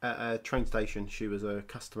a train station. She was a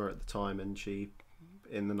customer at the time, and she,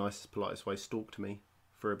 in the nicest, politest way, stalked me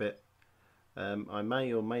for a bit. I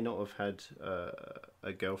may or may not have had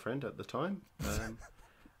a girlfriend at the time.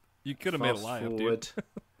 You could have made a lie up, dude.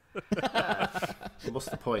 What's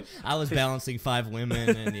the point? I was balancing 5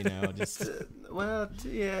 women, and just well,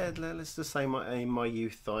 yeah. Let's just say, in my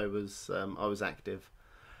youth, I was active.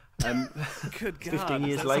 Good God! 15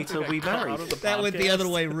 years later, we married. That went the other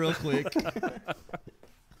way real quick.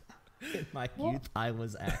 In my youth, I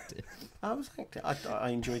was active. I was active. I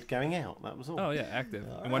enjoyed going out. That was all. Oh yeah, active.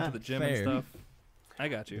 I went to the gym fair. and stuff. I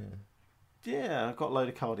got you. Yeah, I got a load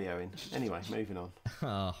of cardio in. Anyway, moving on.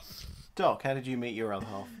 Oh. Doc, how did you meet your other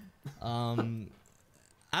half? I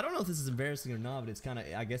don't know if this is embarrassing or not, but it's kind of,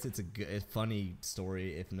 I guess it's a funny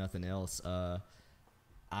story, if nothing else.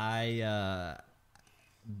 I'd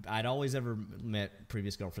always ever met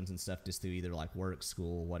previous girlfriends and stuff just through either like work,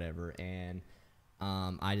 school, whatever, and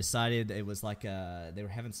I decided it was like they were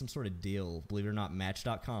having some sort of deal. Believe it or not,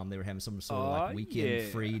 Match.com, they were having some sort of like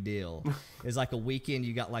weekend free deal. It was like a weekend.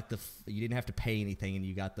 You got like you didn't have to pay anything, and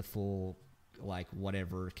you got the full like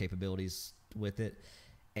whatever capabilities with it.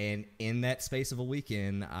 And in that space of a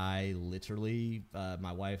weekend, I literally,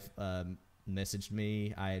 my wife messaged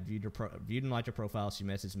me. I had viewed and liked her profile. She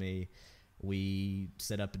messaged me. We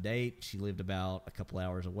set up a date. She lived about a couple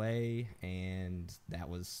hours away, and that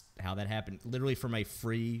was how that happened. Literally from a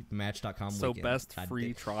free Match.com So weekend. best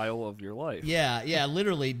free trial of your life. Yeah,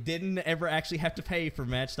 literally didn't ever actually have to pay for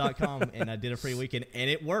Match.com, and I did a free weekend, and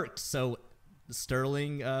it worked. So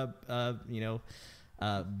Sterling,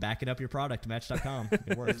 backing up your product, Match.com.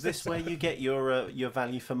 It works. Is this where you get your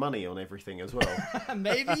value for money on everything as well?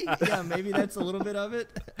 Maybe. Yeah, maybe that's a little bit of it.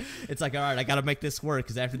 It's like, all right, I got to make this work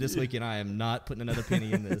because after this weekend, I am not putting another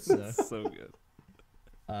penny in this. So good.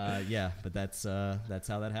 But that's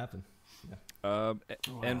how that happened. Yeah.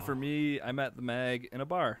 And for me, I met the Mag in a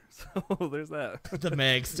bar. So there's that. The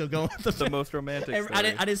Meg still going. The most romantic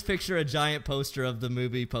story. I just picture a giant poster of the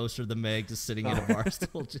movie poster, the Meg, just sitting in a bar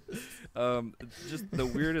still. Just the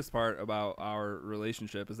weirdest part about our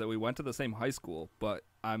relationship is that we went to the same high school, but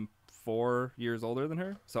I'm 4 years older than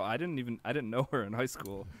her, so I didn't know her in high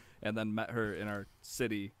school, and then met her in our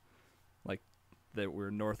city, like that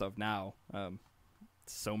we're north of now.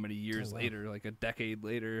 So many years later, like a decade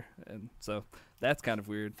later, and so that's kind of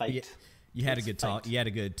weird. Fate. You had a good talk. You had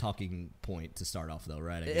a good talking point to start off, though,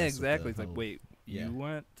 right? Yeah, exactly. It's like, wait, you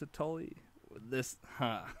went to Tully? This,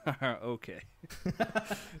 okay.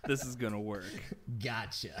 This is gonna work.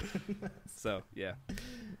 Gotcha. So yeah.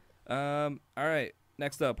 All right.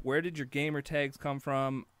 Next up, where did your gamer tags come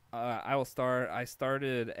from? I will start. I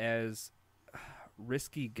started as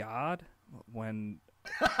Risky God when.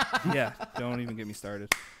 Yeah, don't even get me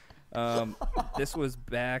started. This was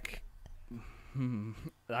back.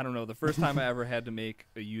 I don't know. The first time I ever had to make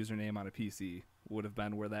a username on a PC would have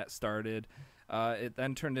been where that started. It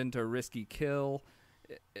then turned into Risky Kill.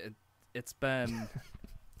 It's been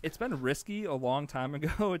risky a long time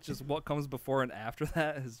ago. It's just what comes before and after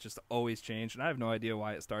that has just always changed, and I have no idea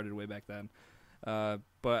why it started way back then.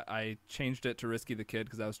 But I changed it to Risky the Kid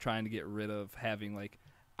because I was trying to get rid of having like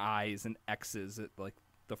I's and X's at like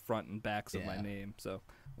the front and backs of my name. So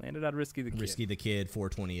landed on Risky the Kid. Risky the Kid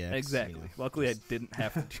 420X. Exactly. Luckily, I didn't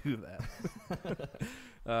have to do that.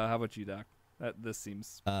 How about you, Doc? This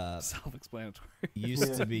seems self-explanatory.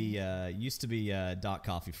 used to be Doc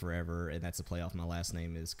Coffee forever, and that's a play off my last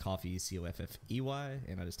name is Coffee, Coffey,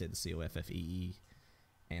 and I just did the Coffee,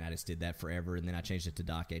 and I just did that forever, and then I changed it to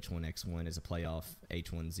Doc H1X1 as a play off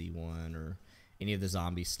H1Z1 or any of the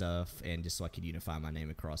zombie stuff, and just so I could unify my name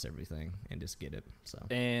across everything and just get it. So.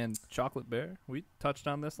 And Chocolate Bear, we touched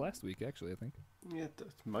on this last week, actually, I think. Yeah,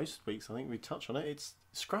 most weeks I think we touch on it. It's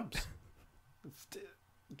Scrubs.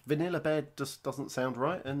 Vanilla Bear just doesn't sound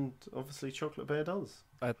right, and obviously Chocolate Bear does.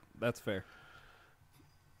 That's fair.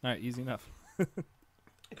 All right, easy enough.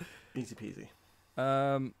 Easy peasy.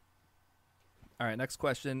 All right, next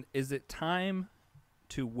question. Is it time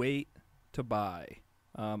to wait to buy?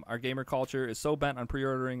 Our gamer culture is so bent on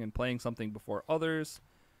pre-ordering and playing something before others.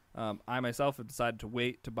 I myself have decided to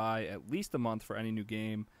wait to buy at least a month for any new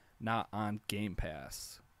game, not on Game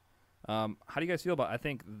Pass. How do you guys feel about it? I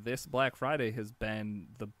think this Black Friday has been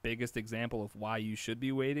the biggest example of why you should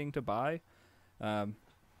be waiting to buy,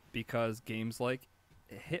 because games like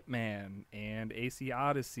Hitman and AC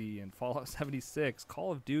Odyssey and Fallout 76,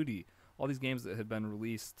 Call of Duty, all these games that had been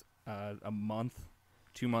released a month,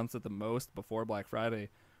 2 months at the most before Black Friday,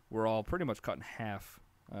 were all pretty much cut in half.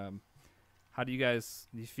 How do you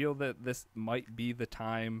feel that this might be the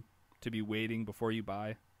time to be waiting before you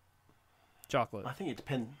buy? Chocolate. I think it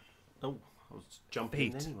depends. Oh, I was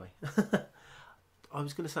jumping in anyway. I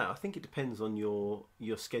was going to say, I think it depends on your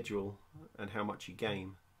schedule and how much you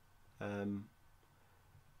game.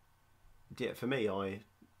 Yeah, for me, I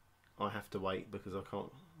have to wait because I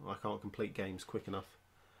can't complete games quick enough,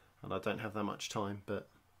 and I don't have that much time. But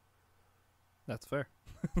that's fair.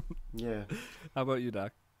 Yeah. How about you,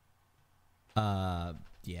 Doc?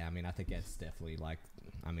 Yeah, I mean, I think that's definitely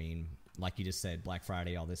like you just said, Black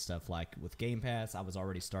Friday, all this stuff, like with Game Pass, I was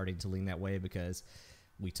already starting to lean that way because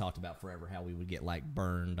we talked about forever how we would get like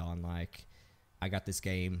burned on like, I got this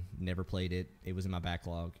game, never played it, it was in my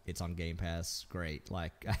backlog, it's on Game Pass, great.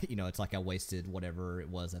 Like, it's like I wasted whatever it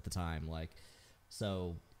was at the time. Like,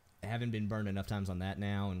 so I haven't been burned enough times on that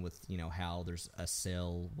now, and with, how there's a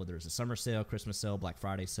sale, whether it's a summer sale, Christmas sale, Black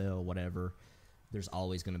Friday sale, whatever, there's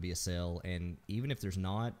always going to be a sale, and even if there's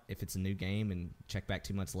not, if it's a new game and check back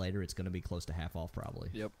 2 months later, it's going to be close to half off probably.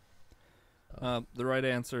 Yep. The right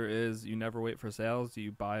answer is you never wait for sales.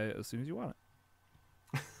 You buy it as soon as you want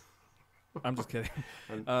it. I'm just kidding.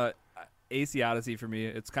 AC Odyssey for me,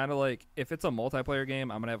 it's kind of like if it's a multiplayer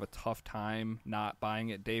game, I'm going to have a tough time not buying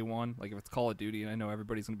it day one. Like if it's Call of Duty and I know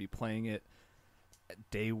everybody's going to be playing it at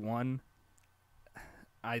day one,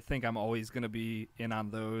 I think I'm always going to be in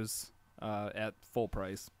on those. at full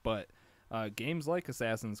price. But games like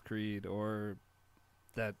Assassin's Creed or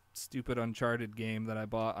that stupid Uncharted game that I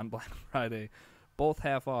bought on Black Friday, both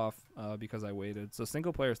half off because I waited. So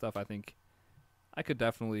single player stuff, I think I could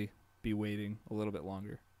definitely be waiting a little bit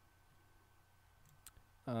longer.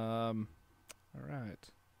 All right.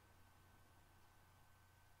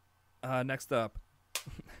 Next up,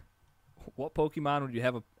 what Pokemon would you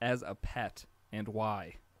have as a pet and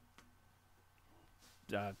why?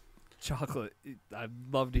 Chocolate, I'd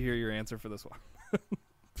love to hear your answer for this one.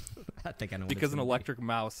 I think I know. Because an electric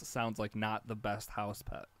mouse sounds like not the best house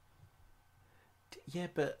pet. Yeah,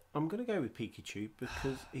 but I'm going to go with Pikachu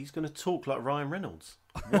because he's going to talk like Ryan Reynolds.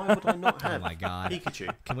 Why would I not have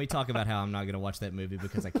Pikachu? Can we talk about how I'm not going to watch that movie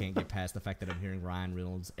because I can't get past the fact that I'm hearing Ryan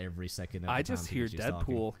Reynolds every second of the time. I just hear Pikachu's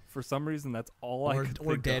Deadpool. talking. For some reason, that's all I could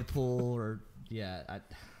or think Deadpool, or yeah, I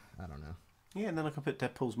don't know. Yeah, and then I could put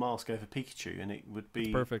Deadpool's mask over Pikachu, and it would be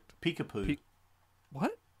That's perfect. Peekapoo.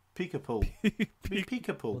 What? Peekapoo.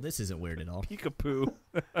 Peekapoo. Well, this isn't weird at all. Peekapoo.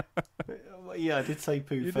 Well, yeah, I did say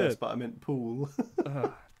poo You first, did. but I meant pool.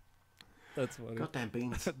 That's funny. Goddamn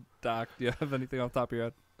beans. Doc, do you have anything off the top of your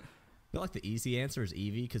head? I feel like the easy answer is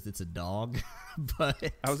Eevee because it's a dog, but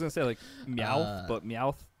I was gonna say like Meowth, but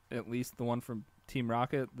Meowth, at least the one from Team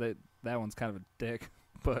Rocket, that one's kind of a dick.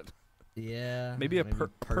 But yeah, maybe a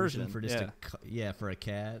Persian for just yeah. for a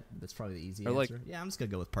cat. That's probably the easy Or like answer. Yeah, I'm just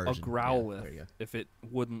gonna go with Persian. A Growlithe, Yeah, there you go. if it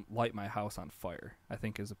wouldn't light my house on fire, I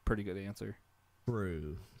think is a pretty good answer.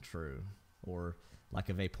 True. Or like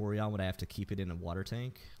a Vaporeon, would I have to keep it in a water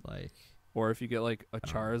tank? Like, or if you get like a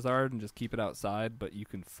Charizard and just keep it outside, but you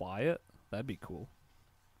can fly it, that'd be cool.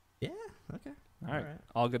 yeah, okay, All right.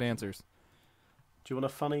 All good answers. Do you want a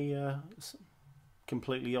funny,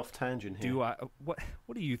 completely off tangent here? Do I? What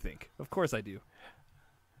do you think? Of course I do.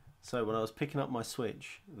 So when I was picking up my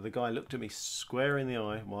Switch, the guy looked at me square in the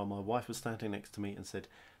eye while my wife was standing next to me and said,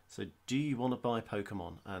 "So do you want to buy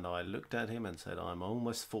Pokemon?" And I looked at him and said, "I'm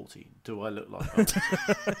almost 40. Do I look like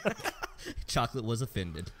I Chocolate was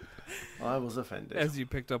offended. I was offended. As you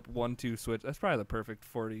picked up 1-2 switch, that's probably the perfect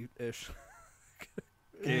 40-ish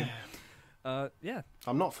game. Yeah,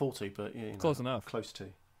 I'm not 40, but yeah, close enough. Close to.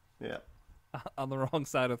 Yeah. On the wrong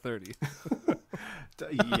side of 30.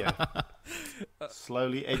 Yeah.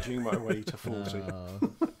 Slowly edging my way to 40. All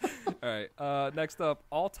right. Next up,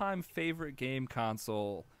 all-time favorite game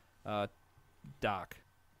console. Doc.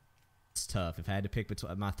 It's tough. If I had to pick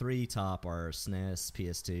between my three top are SNES,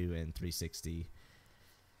 PS2, and 360.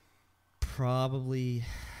 Probably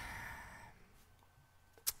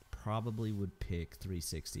would pick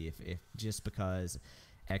 360 if just because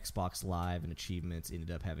Xbox Live and achievements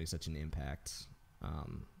ended up having such an impact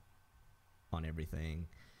on everything.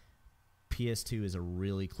 PS2 is a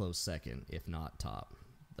really close second, if not top,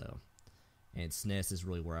 though. And SNES is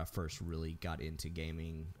really where I first really got into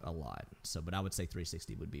gaming a lot. So, but I would say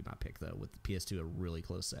 360 would be my pick, though, with the PS2 a really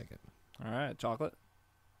close second. All right, Chocolate.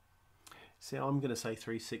 See, I'm going to say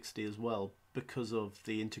 360 as well because of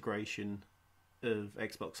the integration of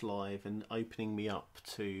Xbox Live and opening me up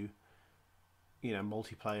to,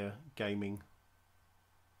 multiplayer gaming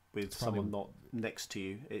with someone not next to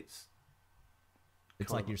you. It's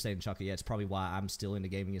like you're saying, Chucky. Yeah, it's probably why I'm still into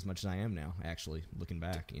gaming as much as I am now. Actually, looking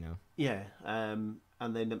back, Yeah, and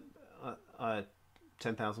then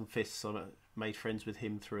 10,000 Fists. I made friends with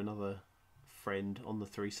him through another friend on the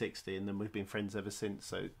 360, and then we've been friends ever since.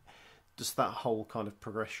 So, just that whole kind of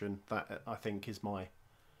progression, that I think is my.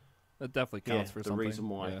 That definitely counts for the something. reason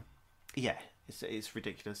why. Yeah. Yeah, it's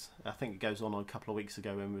ridiculous. I think it goes on a couple of weeks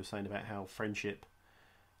ago when we were saying about how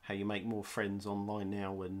you make more friends online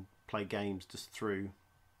now and play games just through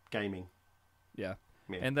gaming. Yeah.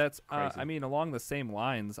 And that's, along the same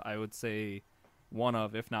lines, I would say one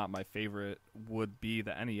of, if not my favorite, would be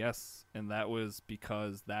the NES. And that was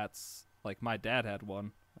because that's, like, my dad had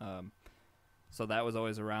one. So that was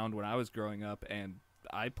always around when I was growing up. And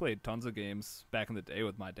I played tons of games back in the day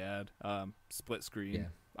with my dad, split screen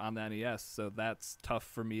on the NES. So that's tough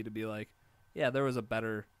for me to be like, yeah, there was a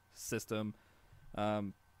better system.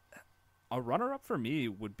 A runner-up for me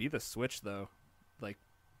would be the Switch, though. Like,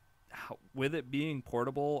 with it being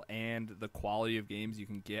portable and the quality of games you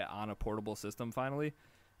can get on a portable system finally,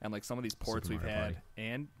 and like some of these ports we've had,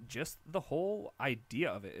 and just the whole idea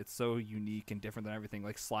of it, it's so unique and different than everything.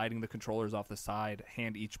 Like sliding the controllers off the side,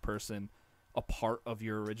 hand each person a part of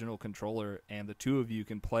your original controller, and the two of you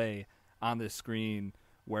can play on this screen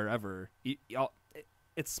wherever.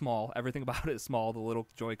 It's small. Everything about it is small. The little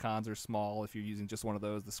Joy-Cons are small. If you're using just one of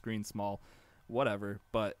those, the screen's small, whatever.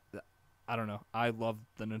 But I don't know. I love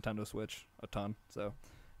the Nintendo Switch a ton. So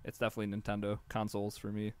it's definitely Nintendo consoles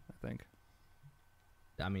for me, I think.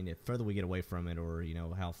 I mean, the further we get away from it, or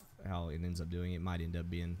how it ends up doing, it might end up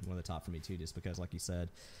being one of the top for me too, just because, like you said,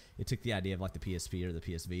 it took the idea of like the PSP or the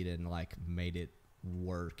PS Vita and like made it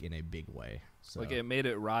work in a big way. So Like it made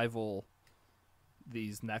it rival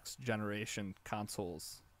these next generation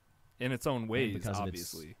consoles in its own ways,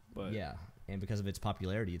 obviously. But yeah, and because of its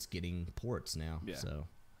popularity, it's getting ports now. Yeah. So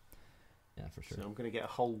yeah, for sure. So I'm going to get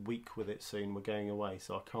a whole week with it soon. We're going away,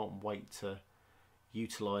 so I can't wait to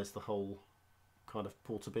utilise the whole kind of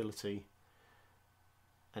portability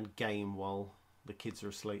and game while the kids are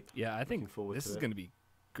asleep. yeah, I think forward this to is it. going to be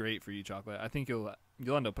great for you, Chocolate. I think you'll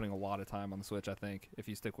end up putting a lot of time on the Switch, I think, if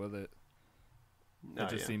you stick with it. Oh, It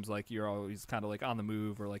just seems like you're always kind of like on the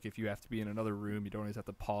move, or like if you have to be in another room, you don't always have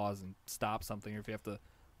to pause and stop something, or if you have to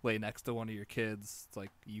lay next to one of your kids, it's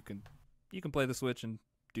like you can play the Switch and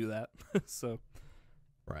do that. So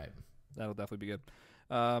Right. that'll definitely be good.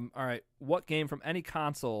 All right, what game from any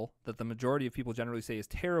console that the majority of people generally say is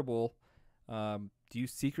terrible do you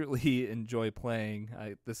secretly enjoy playing?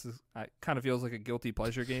 This kind of feels like a guilty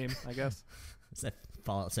pleasure game, I guess. Is that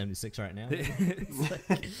Fallout 76 right now?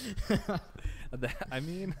 I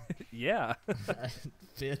mean, yeah.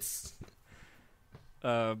 Fits.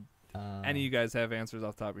 Any of you guys have answers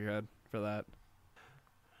off the top of your head for that?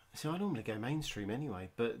 So I normally go mainstream anyway,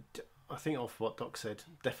 but I think off what Doc said,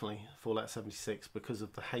 definitely Fallout 76 because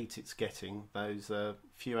of the hate it's getting. Those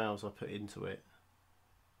few hours I put into it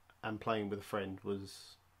and playing with a friend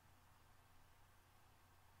was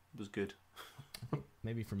good.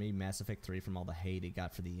 Maybe for me, Mass Effect 3, from all the hate it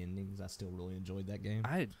got for the endings, I still really enjoyed that game.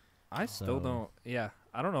 I still don't. Yeah,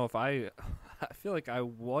 I don't know if I feel like I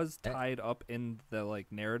was tied up in the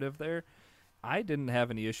like narrative there. I didn't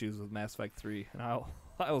have any issues with Mass Effect 3, and I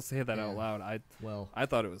will say that out loud. I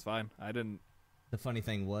thought it was fine. I didn't. The funny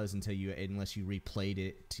thing was, unless you replayed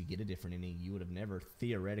it to get a different ending, you would have never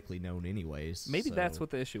theoretically known anyways. Maybe that's what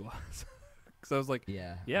the issue was. Because I was like,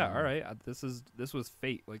 all right, this was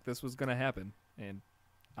fate. Like this was gonna happen, and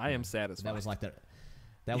I am satisfied. That was like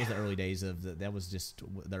that was the early days of that was just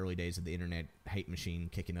the early days of the internet hate machine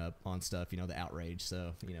kicking up on stuff. The outrage.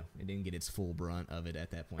 So it didn't get its full brunt of it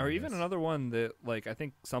at that point. Or even another one that like I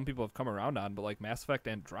think some people have come around on, but like Mass Effect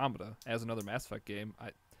Andromeda as another Mass Effect game,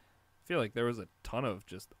 I feel like there was a ton of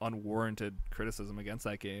just unwarranted criticism against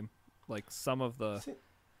that game. Like some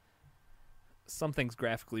things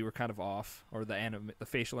graphically were kind of off, or the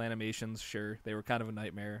facial animations, sure, they were kind of a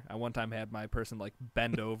nightmare. I one time had my person like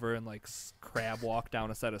bend over and like crab walk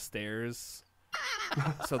down a set of stairs,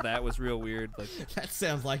 so that was real weird. Like that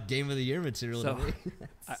sounds like Game of the Year material to me.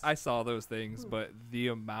 I saw those things, but the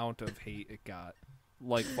amount of hate it got,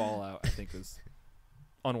 like Fallout, I think is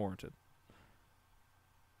unwarranted.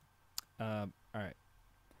 All right,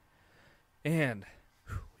 and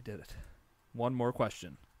we did it. One more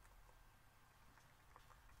question.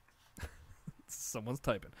 Someone's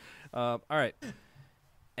typing. All right.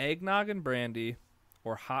 Eggnog and brandy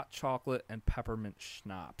or hot chocolate and peppermint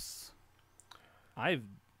schnapps? I've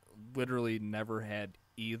literally never had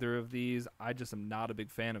either of these. I just am not a big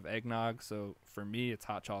fan of eggnog, so for me it's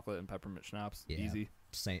hot chocolate and peppermint schnapps. Yeah, easy.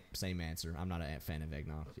 Same answer. I'm not a fan of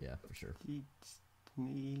eggnog. Yeah, for sure.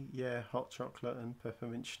 Yeah, hot chocolate and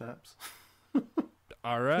peppermint schnapps.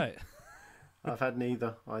 All right. I've had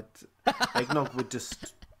neither. Eggnog would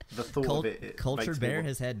just... The thought of it Culture Bear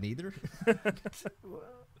has had neither.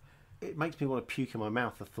 It makes me want to puke in my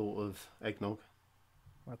mouth. The thought of eggnog.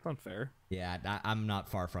 That's unfair. Yeah, I'm not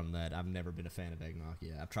far from that. I've never been a fan of eggnog.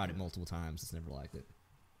 Yeah, I've tried it multiple times. Just never liked it.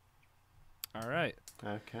 All right.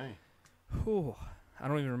 Okay. Whew. I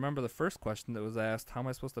don't even remember the first question that was asked. How am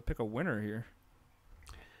I supposed to pick a winner here?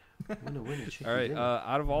 Winner, chicken All right. dinner.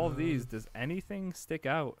 Out of all of these, does anything stick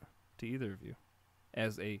out to either of you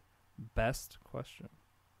as a best question?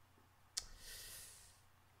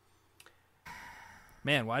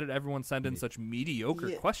 Man, why did everyone send in such mediocre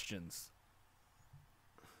questions?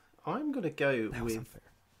 I'm going to go That was with unfair.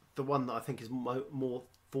 the one that I think is more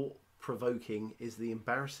thought-provoking is the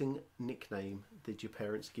embarrassing nickname did your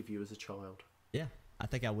parents give you as a child? Yeah, I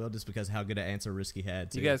think I will, just because how good an answer Risky had.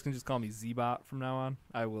 Too. You guys can just call me Z-Bot from now on.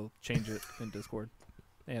 I will change it in Discord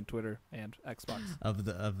and Twitter and Xbox. of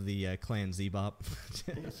the clan Z-Bop.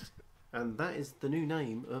 And that is the new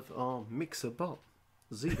name of our mixer bot,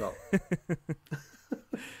 Z-Bot.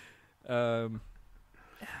 I'm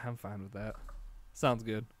fine with that. Sounds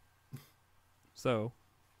good. So,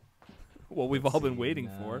 what we've all been waiting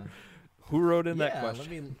for. Who wrote in that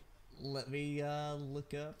question? Let me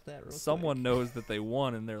look up that real Someone quick. knows that they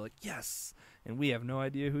won, and they're like, yes! And we have no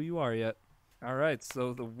idea who you are yet. All right,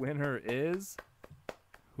 so the winner is...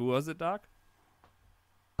 Who was it, Doc?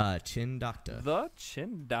 Chin Doctor. The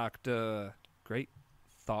Chin Doctor. Great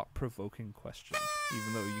thought-provoking question,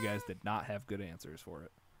 even though you guys did not have good answers for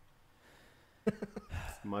it.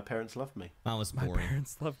 My parents loved me. Mine was My boring.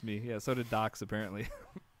 parents loved me. Yeah, so did Doc's, apparently.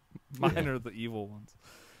 Mine are the evil ones.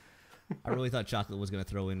 I really thought Chocolate was going to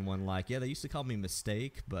throw in one like, yeah, they used to call me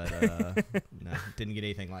Mistake, but no, didn't get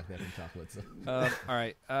anything like that from Chocolate. So. All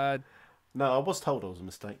right. No, I was told I was a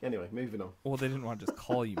mistake. Anyway, moving on. Well, they didn't want to just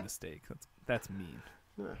call you Mistake. That's mean.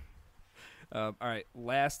 Yeah. All right.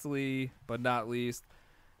 Lastly, but not least,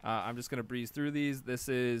 I'm just going to breeze through these. This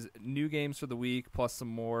is new games for the week, plus some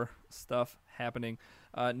more stuff happening.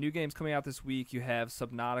 New games coming out this week. You have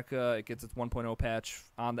Subnautica. It gets its 1.0 patch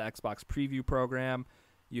on the Xbox preview program.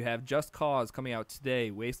 You have Just Cause coming out today.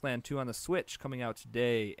 Wasteland 2 on the Switch coming out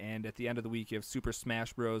today. And at the end of the week, you have Super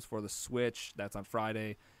Smash Bros. For the Switch. That's on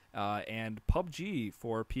Friday. And PUBG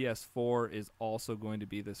for PS4 is also going to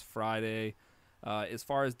be this Friday. As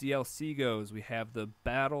far as DLC goes, we have the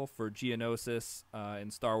Battle for Geonosis in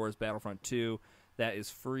Star Wars Battlefront 2. That is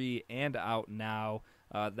free and out now.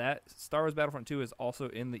 That Star Wars Battlefront 2 is also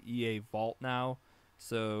in the EA Vault now.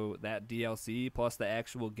 So that DLC plus the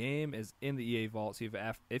actual game is in the EA Vault. So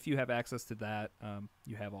if you have access to that,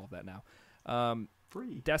 you have all of that now.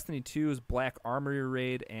 Free. Destiny 2's Black Armory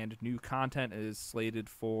Raid and new content is slated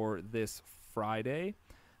for this Friday.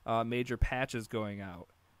 Major patches going out.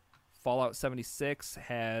 Fallout 76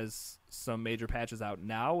 has some major patches out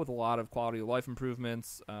now with a lot of quality of life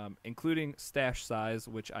improvements, including stash size,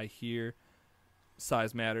 which I hear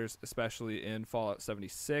size matters, especially in Fallout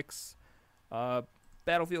 76.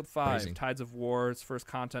 Battlefield 5, Amazing. Tides of War, its first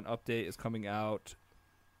content update is coming out,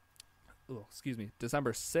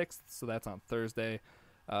 December 6th, so that's on Thursday.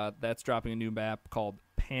 That's dropping a new map called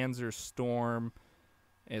Panzer Storm.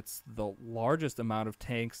 It's the largest amount of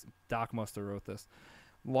tanks, Doc must have wrote this,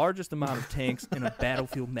 largest amount of tanks in a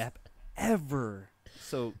Battlefield map ever.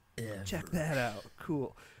 So check that out.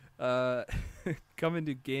 Cool. Coming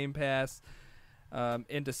to Game Pass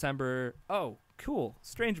in December. Oh, cool.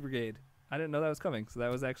 Strange Brigade. I didn't know that was coming, so that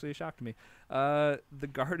was actually a shock to me. The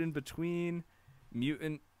Garden Between,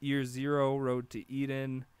 Mutant Year Zero, Road to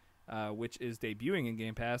Eden, which is debuting in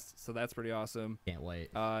Game Pass, so that's pretty awesome. Can't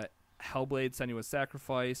wait. Hellblade: Senua's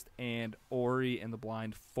Sacrifice and Ori and the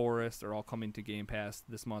Blind Forest are all coming to Game Pass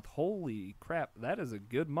this month. Holy crap, that is a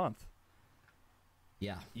good month.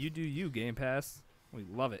 Yeah. You do you, Game Pass. We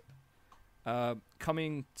love it.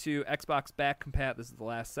 Coming to Xbox Back Compat, this is the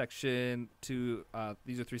last section. These are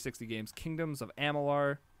 360 games: Kingdoms of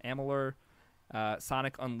Amalur,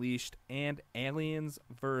 Sonic Unleashed, and Aliens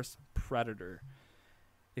vs. Predator.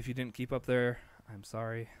 If you didn't keep up there, I'm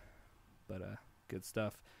sorry, but good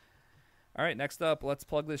stuff. All right, next up, let's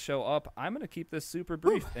plug this show up. I'm going to keep this super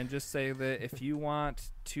brief and just say that if you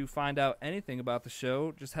want to find out anything about the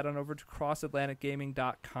show, just head on over to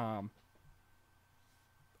crossatlanticgaming.com.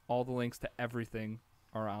 All the links to everything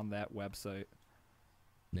are on that website.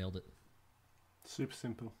 Nailed it. Super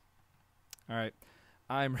simple. All right,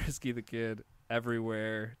 I'm Risky the Kid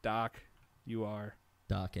everywhere. Doc, you are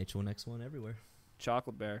Doc, H1X1 everywhere.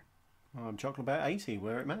 Chocolate Bear. I'm Chocolate Bear 80,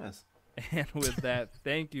 where it matters. And with that,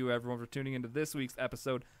 thank you everyone for tuning into this week's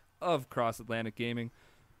episode of Cross Atlantic Gaming.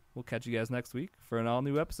 We'll catch you guys next week for an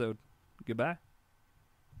all-new episode. Goodbye.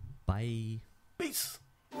 Bye. Peace.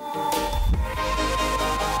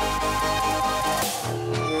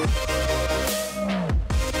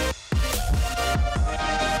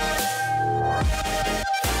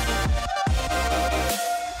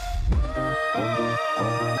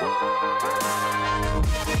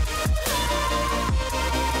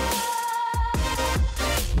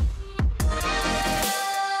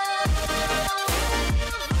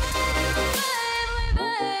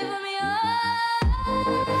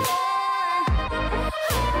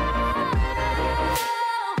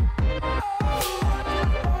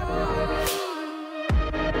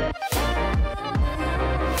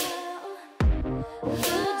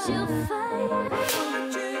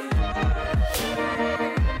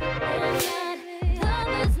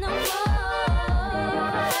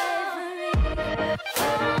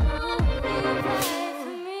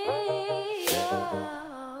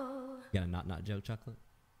 Got a not joke, Chocolate?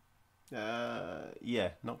 Yeah,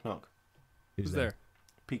 knock knock. Who's there?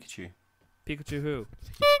 Pikachu. Pikachu who?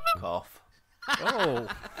 Cough. Oh.